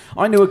on the...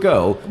 I knew a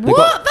girl...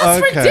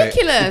 That's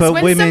ridiculous. But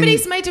when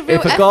somebody's made a real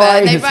effort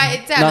and they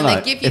write it down and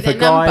they give you their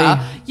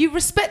number, you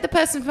respect the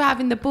person for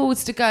having the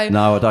balls to go,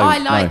 no, I don't. I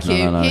like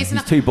you. No. He's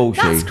too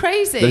bullshit. That's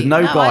crazy. There's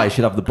no guy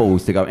should have the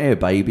balls to go, here,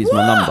 babe, here's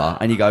my number.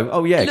 And you go,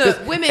 oh, yeah.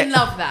 Look, women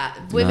love that.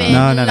 Women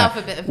love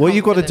a bit of What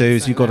you've got to do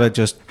is you've got to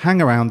just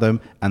hang around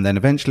them and then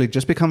eventually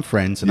just become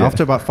friends. And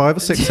after about 5 or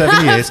 6,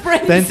 7 years,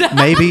 then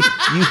maybe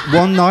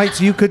one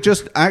night you could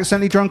just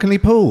accidentally drunkenly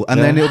pull, and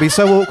then it'll be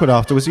so awkward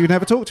afterwards you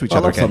never talk to each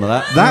other again. Some of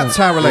that. That's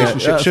how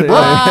relationships should work.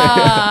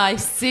 I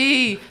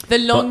see. The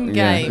long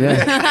game.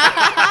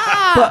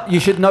 But you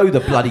should know the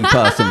bloody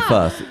person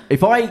first.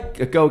 If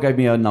a girl gave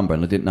me her number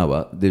and I didn't know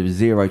her, there was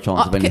zero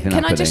chance of anything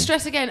happening. Can I just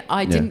stress again,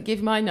 I didn't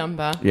give my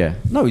number. Yeah.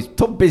 No, he's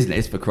top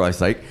business, for Christ's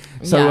sake.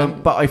 So,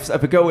 but if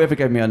a girl ever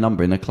gave me her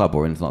number in a club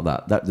or anything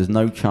like that, there's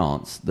no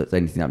chance that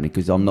anything happening,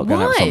 because I'm not going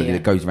to have somebody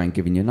that goes around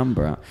giving your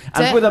number out.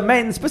 And with a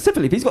man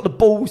specifically, if he's got the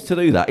balls to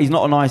do that, he's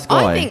not a nice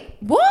guy. I think,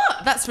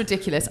 what? That's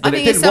ridiculous. I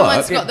think if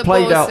someone's got the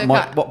balls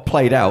to... What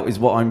played out is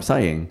what I'm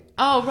saying.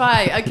 Oh,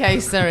 right. Okay,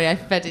 sorry. I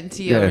fed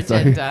into your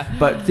agenda.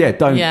 But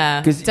don't.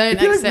 Yeah. Because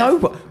if you don't know,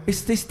 but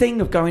it's this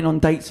thing of going on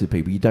dates with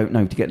people you don't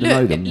know to get to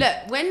know them. Look,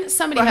 when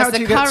somebody has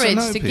the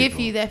courage to give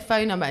you their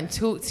phone number and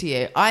talk to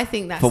you, I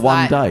think that's for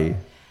one day.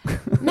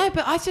 No,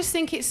 but I just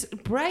think it's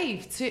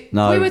brave to.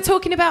 No. We were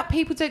talking about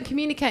people don't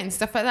communicate and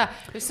stuff like that.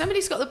 If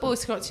somebody's got the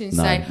balls to come up to you and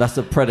No, say, that's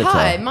a predator.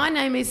 "Hi, my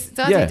name is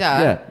da da Yeah, da."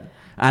 yeah.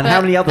 And But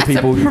how many other that's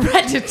people? A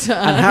predator.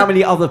 And how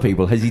many other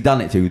people has he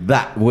done it to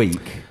that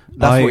week?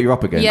 That's what you're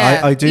up against.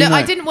 Yeah, I do Look, know-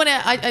 I didn't want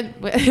to. I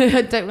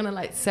don't want to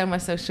like sell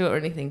myself short or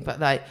anything, but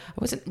like I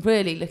wasn't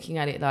really looking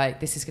at it like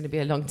this is going to be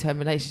a long-term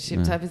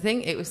relationship type of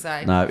thing. It was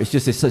like No, it's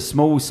just a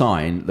small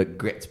sign that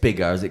gets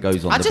bigger as it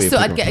goes on. I the just big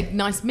thought I'd picture. get a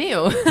nice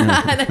meal.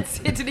 That's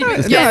it. Didn't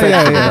even Yeah,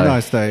 get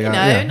nice day. You know,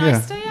 Yeah,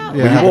 nice day out.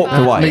 Well, you walked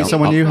away. Meet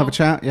someone new, have a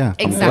chat. Yeah.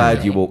 I'm Exactly.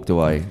 glad you walked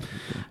away.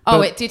 Oh,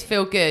 But- it did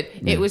feel good.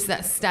 It was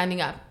that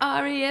standing up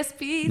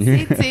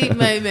RESPCT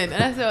moment,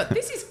 and I thought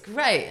this is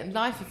great and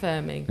life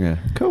affirming. Yeah,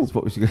 Cool. That's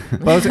what was good.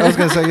 But I was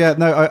going to say, yeah,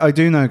 no, I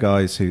do know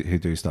guys who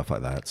do stuff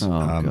like that.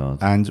 Oh,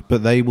 God.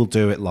 But they will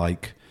do it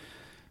like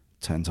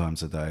 10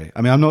 times a day.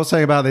 I mean, I'm not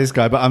saying about this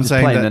guy, but I'm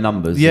saying playing that, the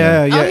numbers,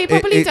 Yeah, yeah. yeah. Oh, he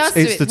probably it's, does do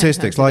it's it 10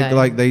 statistics. times a day.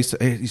 Like they used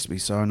to, it used to be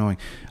so annoying.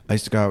 I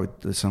used to go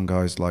out with some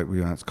guys, like we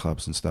went out to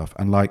clubs and stuff,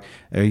 and like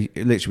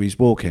literally he'd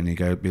walk in,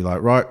 he'd be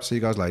like, right, see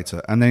you guys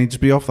later, and then he'd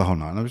just be off the whole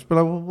night. And I'd just be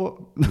like, well, what?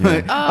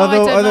 Yeah.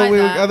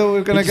 I thought we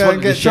were going He to just go and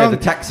wanted to get share drunk.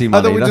 the taxi I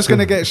money, thought we were that's just going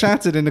to all. get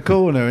shattered in the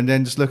corner and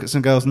then just look at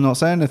some girls and not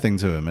say anything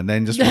to them, and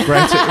then just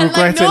regret it,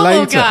 Like it normal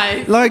later.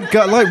 guys.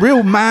 Like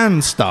real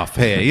man stuff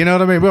here, you know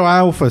what I mean? Real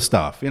alpha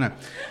stuff, you know.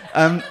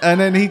 And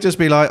then he'd just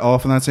be like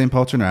off, and I'd see him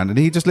pottering around, and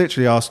he'd just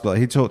literally ask, like,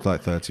 he'd talk to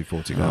like 30,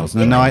 40 girls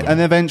in a night,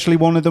 and eventually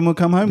one of them would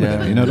come home with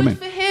Yeah. him, you know what I Good mean?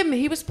 for him.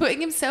 He was putting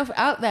himself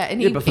out there,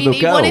 and Yeah, he but for the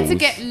wanted to girls-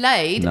 get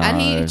laid,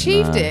 and he No,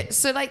 achieved no. it.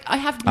 So, like, I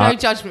have no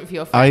judgment for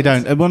your friends. I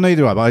don't, well,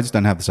 neither do I, but I just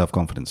don't have the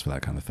self-confidence for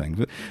that kind of thing.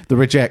 But the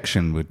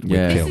rejection would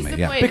Yeah. kill This is me, the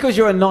yeah. point. Because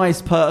you're a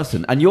nice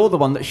person, and you're the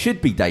one that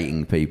should be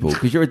dating people,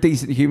 because you're a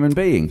decent human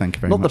being. Thank you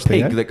very Not much, the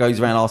pig Theo. that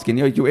goes around asking,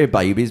 "Yo, you're here,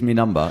 babe, here's my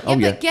number." Yeah, Oh,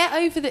 yeah. but get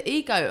over the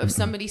ego of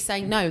somebody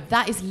saying no.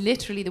 That is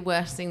literally the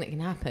worst thing that can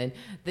happen.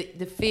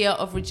 The fear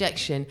of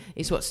rejection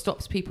is what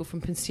stops people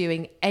from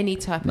pursuing any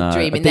type No, of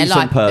dream a in their decent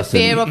life. person-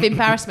 The fear of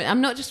embarrassment. I'm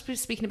not just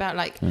speaking about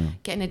like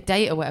getting a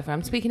date or whatever.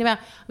 I'm speaking about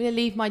I'm going to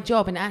leave my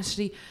job and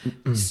actually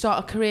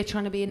start a career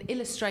trying to be an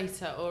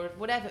illustrator or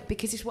whatever,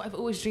 because it's what I've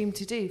always dreamed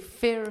to do.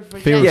 Fear of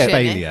rejection. Fear of and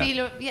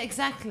failure. yeah,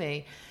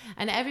 exactly.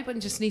 And everyone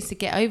just needs to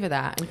get over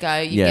that and go.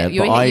 Yeah,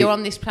 You're but you're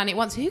on this planet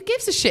once. Who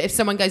gives a shit if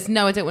someone goes,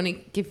 no, I don't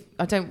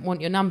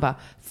want your number.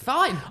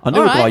 Fine. I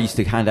know All a guy right. used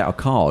to hand out a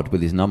card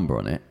with his number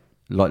on it.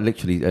 Like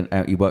literally,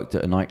 he worked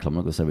at a nightclub. I'm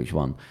not going to say which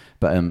one,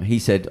 but he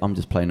said, "I'm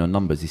just playing on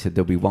numbers." He said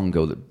there'll be one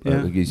girl that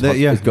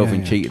his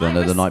girlfriend cheated on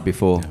her the night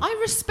before. I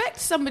respect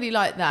somebody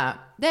like that.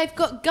 They've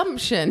got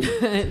gumption.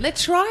 They're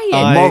trying.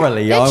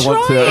 Morally, They're I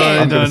want to.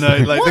 trying. No,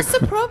 like What's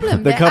the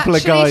problem? The They're couple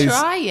of actually guys,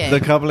 trying. the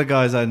couple of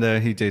guys I know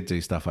who did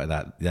do stuff like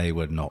that, they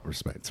were not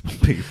respectable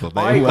people.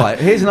 They were, Right,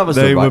 here's another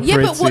they story. were Right. Yeah,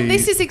 but what pretty-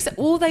 this is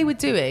all they were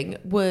doing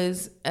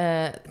was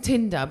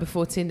Tinder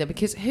before Tinder,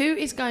 because who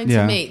is going to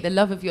Yeah. meet the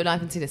love of your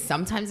life on Tinder?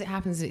 Sometimes it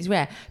happens and it's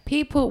rare.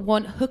 People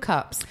want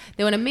hookups.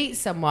 They want to meet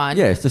someone,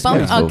 Yeah, it's bump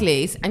disgraceful.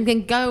 uglies, and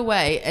then go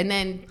away and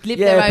then live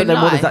Yeah, their own but then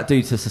life. what does that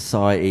do to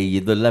society?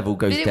 The level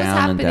goes But it was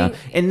down and down.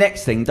 happening- And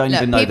next thing, don't Look,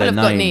 even know people their have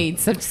name. got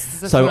needs. That's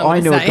So what I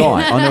I'm know a saying.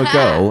 guy, I know a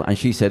girl, and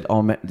she said,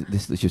 "Oh,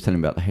 this." She was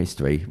telling me about the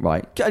history,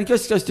 right?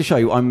 Just goes to show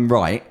you I'm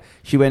right.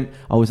 She went,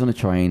 "I was on a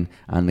train,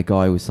 and the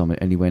guy was somewhere,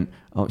 and he went,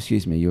 oh,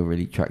 excuse me, you're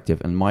really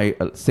attractive,' and my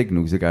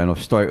signals are going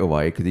off straight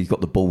away because he's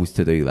got the balls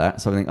to do that.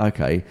 So I think,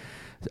 okay,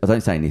 I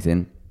don't say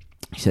anything.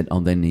 She said,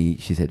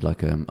 she said, blah,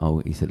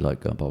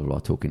 blah, blah,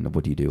 talking,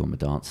 what do you do? I'm a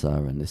dancer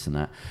and this and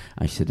that.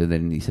 And she said, and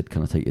then he said,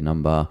 can I take your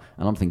number?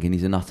 And I'm thinking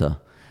he's a nutter.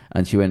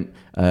 And she went,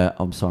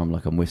 I'm sorry,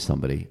 I'm with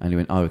somebody. And he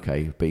went, oh,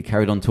 okay. But he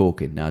carried on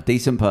talking. Now, a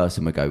decent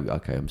person would go,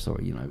 okay, I'm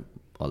sorry,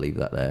 I'll leave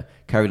that there.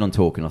 Carried on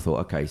talking. I thought,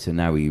 okay, so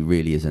now he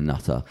really is a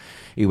nutter.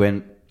 He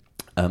went,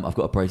 I've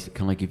got a bracelet.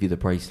 Can I give you the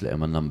bracelet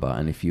and my number?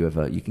 And if you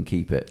ever, you can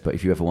keep it. But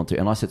if you ever want to,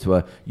 and I said to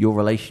her, your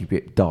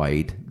relationship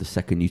died the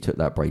second you took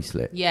that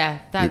bracelet. Yeah,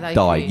 It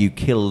died. You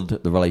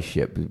killed the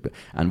relationship.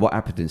 And what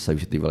happened in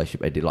the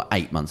relationship ended like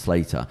 8 months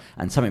later.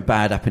 And something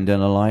bad happened in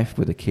her life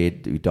with a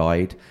kid who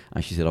died.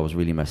 And she said, I was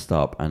really messed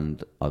up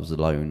and I was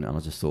alone. And I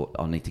just thought,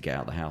 I need to get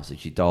out of the house. And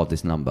she dialed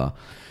this number.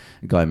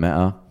 The guy met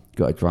her.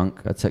 Got her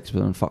drunk, had sex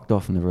with her and fucked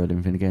off and never heard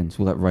anything again. It's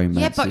all that romance.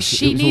 Yeah, but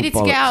she needed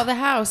to get out of the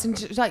house and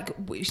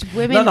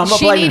women. No, I'm not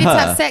she blaming needed her. to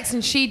have sex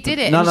and she did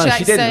it. No, and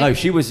she didn't. No,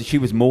 she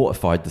was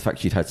mortified the fact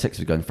she'd had sex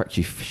with a guy. In fact,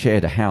 she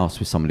shared a house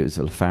with somebody that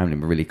was a family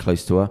member really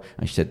close to her.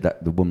 And she said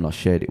that the woman I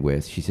shared it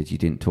with, she said, you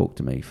didn't talk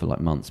to me for like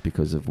months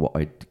because of what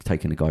I'd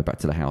taken the guy back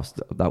to the house.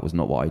 That was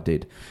not what I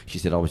did. She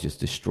said, I was just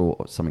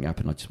distraught. Something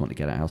happened. I just wanted to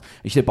get out of the house.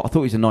 And she said, but I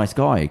thought he was a nice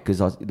guy because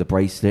the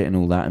bracelet and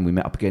all that. And we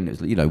met up again.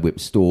 It was, whip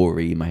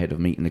story in my head of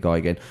meeting the guy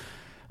again.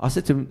 I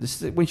said to him,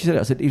 when she said it,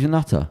 I said, he was a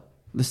nutter.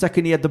 The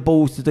second he had the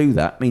balls to do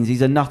that means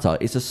he's a nutter.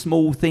 It's a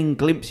small thing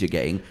glimpse you're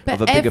getting but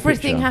of a bigger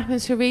everything picture.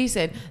 happens for a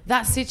reason.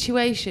 That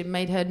situation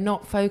made her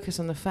not focus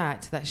on the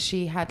fact that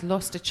she had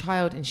lost a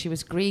child and she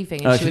was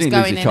grieving. And She was didn't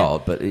going lose a in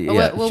child, but yeah,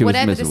 well, she was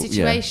whatever the miserable, yeah.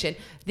 situation,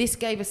 this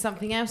gave her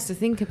something else to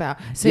think about.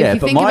 So Yeah, if you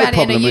but think my about it in a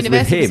problem was with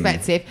universal him.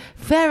 perspective,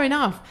 fair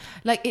enough.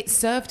 Like, it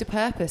served a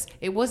purpose.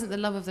 It wasn't the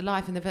love of the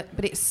life,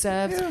 but it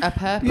served a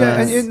purpose. Yeah,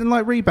 and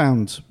like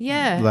rebound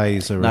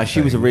laser. No,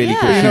 she was a really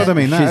Yeah. good. You know what I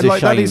mean?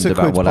 She's That is a ashamed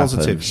about good what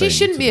positive happened. She thing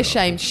shouldn't to be do.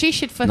 ashamed. She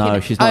should fucking No,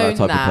 she's not own that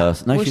type that. of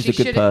person. No, Well, she's she a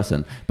good should've-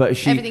 person. But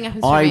Everything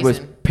happens for a I was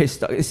reason.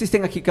 pissed. It's this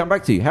thing I keep going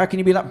back to. How can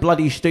you be that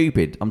bloody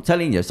stupid? I'm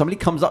telling you, somebody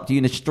comes up to you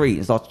in the street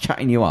and starts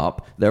chatting you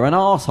up. They're an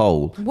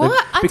arsehole.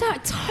 What? I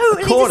don't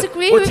totally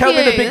disagree with tell you.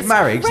 me the big That's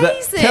marriage.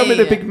 crazy. Tell me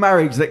the big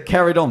marriage that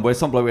carried on where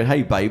some bloke went,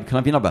 "Hey babe, can I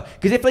have your number?"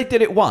 Because if they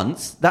did it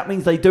once, that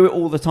means they do it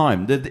all the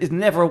time. It's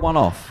never a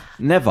one-off.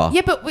 Never.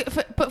 Yeah,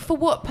 but for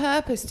what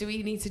purpose do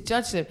we need to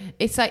judge them?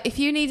 It's like, if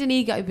you need an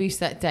ego boost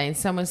that day and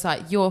someone's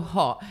like, you're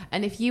hot,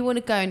 and if you want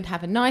to go and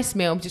have a nice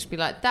meal, just be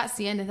like, that's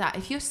the end of that.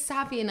 If you're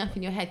savvy enough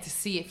in your head to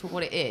see it for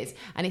what it is,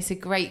 and it's a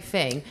great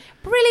thing,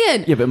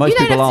 brilliant. Yeah, but most You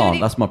don't people have to aren't.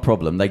 really- That's my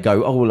problem. They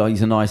go, "Oh, well,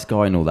 he's a nice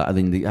guy and all that," and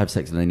then they have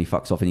sex and then he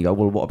fucks off, and you go,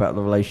 "Well, what about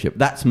the relationship?"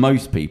 That's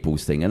most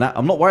people's thing, and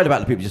I'm not worried about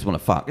the people who just want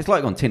to fuck. It's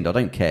like on Tinder. I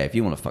don't care if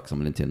you want to fuck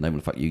someone on Tinder, they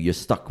want to fuck you. You're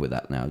stuck with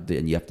that now,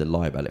 and you have to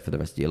lie about it for the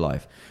rest of your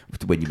life.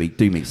 When you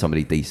do meet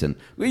somebody decent,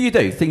 well, you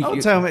do. Things. Oh,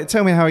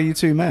 tell me how you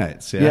two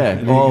met. Yeah. There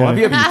you Oh, go. have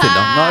you ever used Tinder?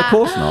 No, of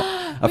course not.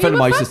 A friend of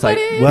mine used to say,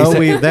 buddies. Well,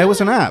 he said- there was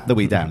an app that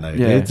we downloaded,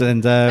 Yeah.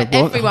 and But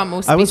everyone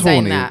will I was be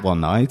saying horny that. one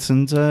night,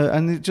 and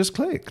it just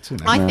clicked. You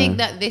know? I think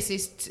that this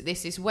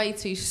is way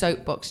too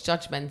soapbox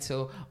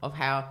judgmental of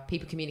how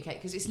people communicate,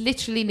 because it's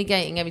literally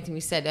negating everything we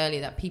said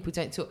earlier, that people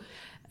don't talk.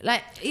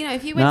 Like, you know,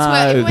 if you went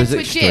No, to a there's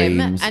gym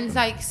extremes. and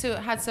like so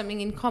had something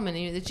in common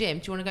and you're at the gym,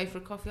 do you want to go for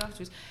a coffee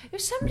afterwards?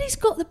 If somebody's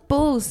got the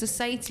balls to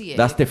say to you,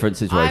 That's different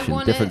situation. I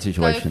wanna Different go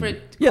situation. for a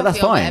Yeah, that's coffee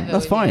or fine. whatever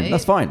That's with fine. you.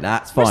 That's fine.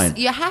 That's fine.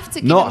 You have to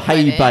give Not, them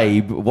 "Hey credit.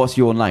 babe, what's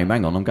your name?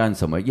 Hang on, I'm going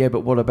somewhere." Yeah,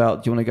 but what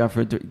about? Do you want to go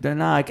for a drink?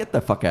 Nah, get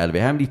the fuck out of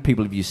here. How many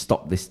people have you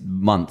stopped this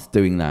month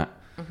doing that?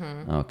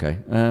 Mm-hmm. Okay.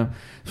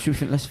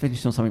 Let's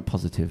finish on something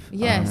positive.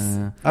 Yes,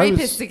 I was-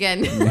 rapists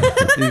again.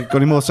 You got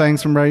any more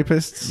sayings from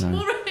rapists?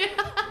 No.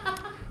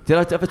 Did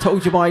I ever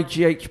told you my GH?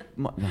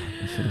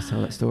 Should I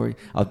tell that story?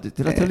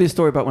 Did I tell you a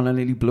story about when I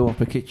nearly blew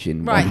up a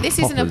kitchen? Right, on this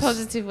isn't a poppers?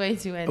 positive way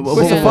to end. Well,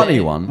 it's a surely. funny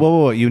one.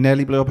 Whoa, you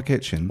nearly blew up a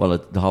kitchen Well,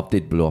 the half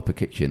did blow up a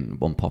kitchen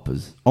on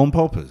poppers. on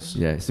poppers.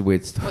 Yeah, it's a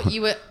weird story. What,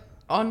 you were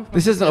on?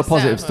 This isn't a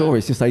positive yourself, story.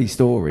 It's just a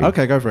story.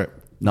 Okay, go for it.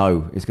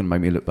 No, it's going to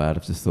make me look bad.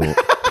 I've just thought.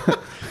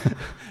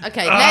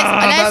 Okay,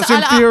 that's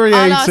I'll infuriating.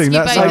 ask you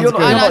That both. sounds You're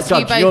not- I'll you're not ask you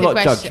judge- both you're a not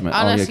question. judgment.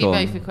 I'll Oh, yeah, ask you go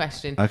both on. a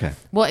question. Okay.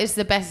 What is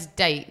the best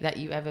date that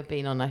you've ever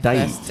been on? A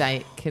Date? first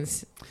date?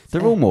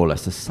 They're all more or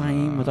less the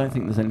same. I don't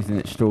think there's anything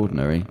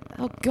extraordinary.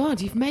 Oh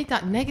God, you've made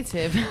that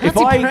negative. If That's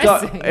I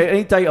got depressing.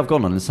 any date I've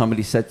gone on and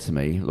somebody said to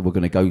me, "We're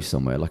going to go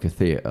somewhere like a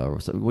theatre or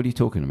something," what are you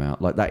talking about?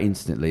 Like that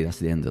instantly, that's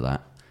the end of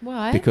that.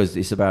 Why? Because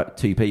it's about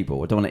two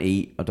people. I don't want to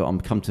eat.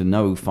 I'm come to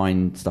know,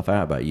 find stuff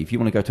out about you. If you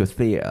want to go to a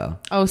theatre,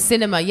 Oh,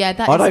 cinema. Yeah,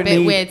 that I is a don't bit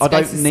need. weird to I go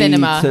don't to need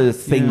cinema. to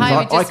think. How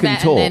we I just can met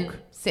talk. and then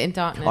sit in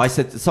darkness. I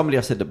said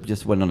that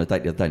just went on a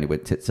date the other day and it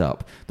went tits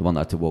up. The one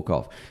that I had to walk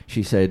off.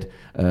 She said,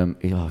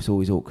 "It's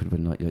always awkward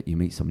when like you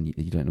meet someone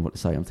you don't know what to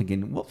say." I'm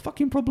thinking, what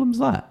fucking problem's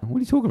that? What are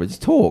you talking about?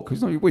 Just talk.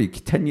 It's not you're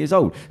 10 years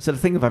old. So the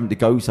thing of having to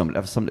go somewhere,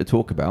 have something to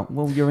talk about.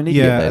 Well, you're an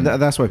idiot. Yeah, then.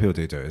 that's why people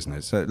do it, isn't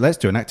it? So let's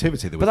do an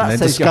activity that we But can that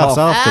then says you discuss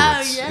half-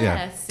 afterwards. Oh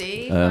yeah,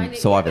 see.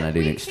 So I haven't had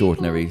any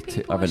extraordinary.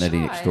 People I haven't had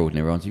any shy.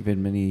 extraordinary ones. You've had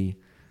many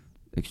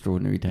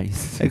extraordinary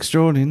days.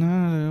 Extraordinary.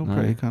 No, No.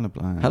 pretty kind of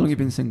bland. How long have you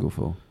been single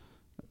for?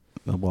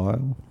 A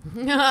while.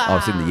 Oh,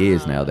 it's in the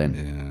years now.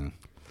 Then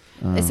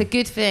Yeah. It's a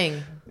good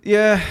thing.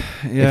 Yeah.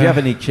 if you have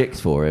any chicks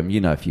for him, you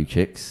know a few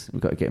chicks.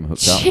 We've got to get him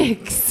hooked up.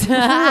 Chicks.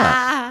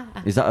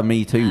 Is that a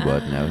Me Too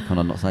word now? Can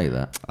I not say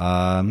that?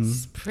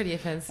 It's pretty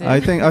offensive. I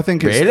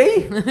think it's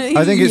Really?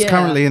 I think it's Yeah.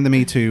 currently in the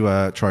Me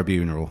Too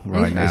tribunal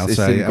right now. It's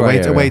So in grey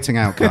area. awaiting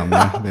outcome.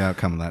 The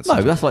outcome of that. No,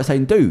 situation. that's like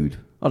saying dude.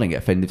 I don't get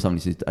offended if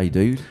somebody says, "Hey,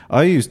 dude."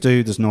 I use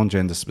dude as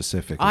non-gender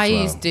specific. I as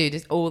well. use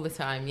dude all the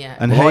time. Yeah.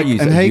 And Well, I hey, use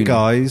and it as hey uni-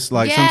 guys,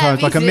 like Yeah, sometimes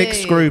me like a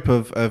mixed too. group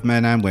of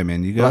men and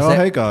women. You go, Well, oh that's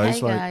it. hey guys,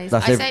 Hey like guys.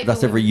 That's I say it that's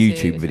for every women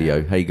YouTube too,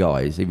 video. Hey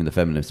guys, even the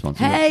feminist ones.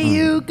 Hey,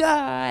 you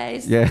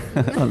guys. Yeah.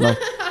 I'm like,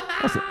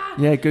 that's it.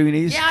 Yeah,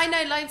 Goonies. Yeah, I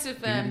know loads of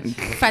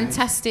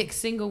fantastic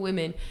single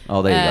women.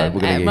 Oh, there you go.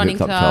 We're gonna at get you running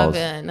hooked up, club Charles.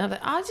 and other.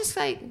 I just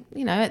like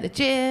at the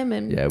gym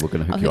and Yeah, we're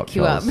going to I'll hook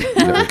you up, hook you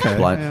Charles. up. Okay,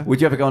 yeah.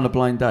 Would you ever go on a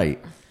blind date?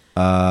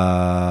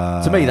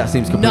 To me, that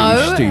seems completely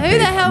No, stupid. who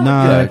the hell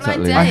No, would do a exactly.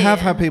 blind date? I have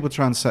had people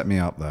try and set me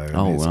up though.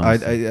 Oh, It's-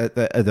 nice.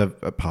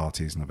 at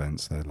parties and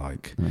events, they're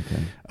like,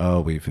 Okay.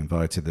 "Oh, we've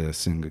invited the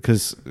single,"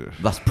 because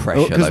That's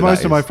pressure. because though, most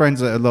that of my is.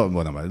 friends, a lot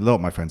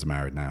of my friends are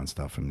married now and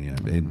stuff, and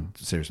in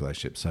serious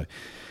relationships, so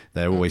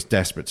they're always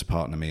desperate to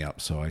partner me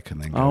up, so I can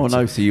then go Oh, to,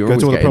 no, so you're go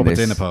always to all the getting proper this.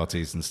 dinner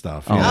parties and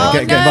stuff. Oh, you know, wow.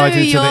 get invited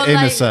to you're the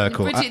inner like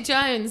circle. Bridget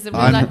Jones, the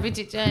real I'm- life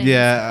Bridget Jones.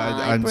 Yeah,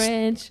 Hi, I'm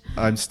Bridge.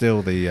 I'm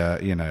still the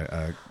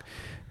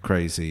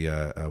crazy,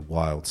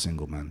 wild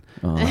single man.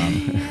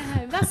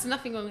 Yeah, that's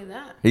nothing wrong with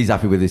that. He's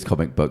happy with his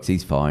comic books.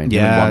 He's fine.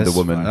 Yeah, Wonder it's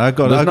Woman. fine.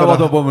 There's no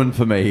other woman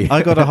for me.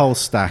 I got a whole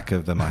stack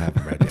of them I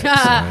haven't read yet. So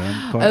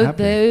I'm quite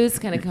happy. Those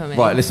kind of comics.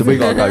 Right, listen, we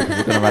got to go because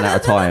we're going to run out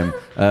of time.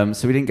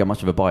 So we didn't get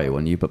much of a bio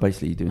on you, but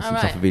basically you're doing some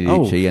stuff for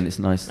Vialucci, and it's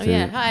nice to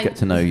get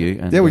to know you.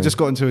 And, we just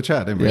got into a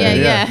chat, didn't we?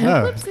 Yeah.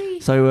 Oh.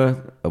 Whoopsie.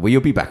 So, well,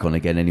 you'll be back on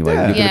again anyway.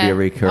 Yeah. You're going to be a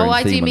recurring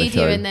I theme do on the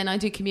media show. and then I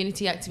do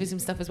community activism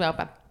stuff as well.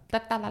 But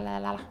that's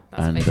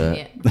And basically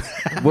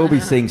it. we'll be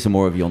seeing some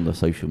more of you on the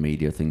social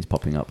media things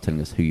popping up,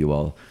 telling us who you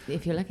are.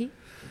 If you're lucky.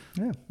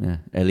 Yeah,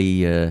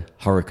 Ellie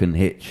Hurricane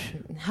Hitch.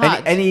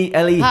 Hutch. Any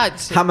Ellie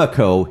Hutch.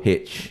 Hammerco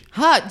Hitch.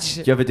 Hutch.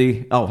 Do you ever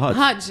do? Oh, Hutch.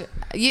 Hutch.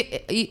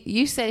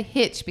 You said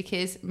Hitch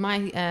because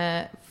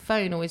my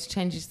phone always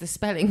changes the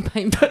spelling.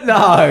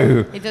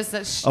 No. It does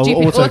that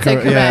stupid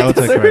autocorrect. autocorrect. Yeah,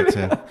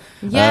 autocorrect.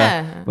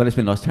 Yeah. Well, it's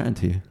been nice chatting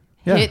to you.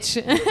 Yeah. Hitch.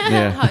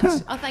 Yeah.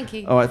 Hutch. Oh, thank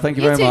you. All right, thank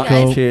you You very too, much.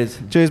 guys. Cheers.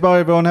 Cheers, bye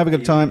everyone. Have a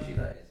good time.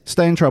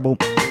 Stay in trouble.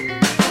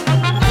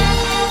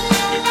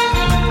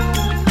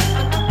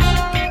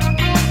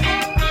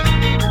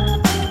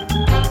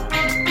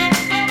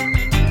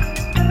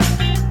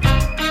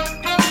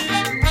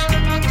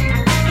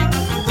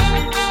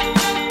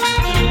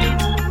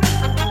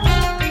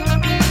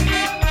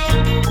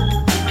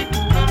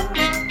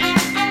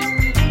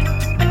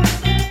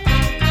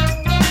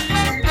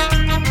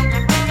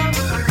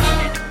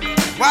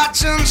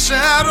 Watching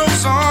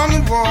shadows on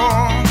the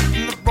wall,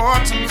 and the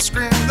bottom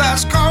screen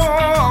that's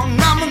cold.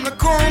 I'm in the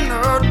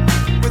corner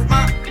with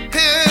my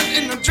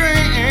head in a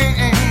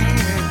dream.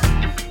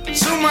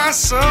 To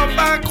myself,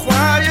 I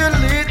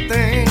quietly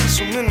think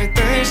so many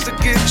things to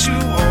get you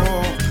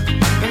off.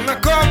 And I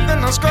cough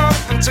and I scoff.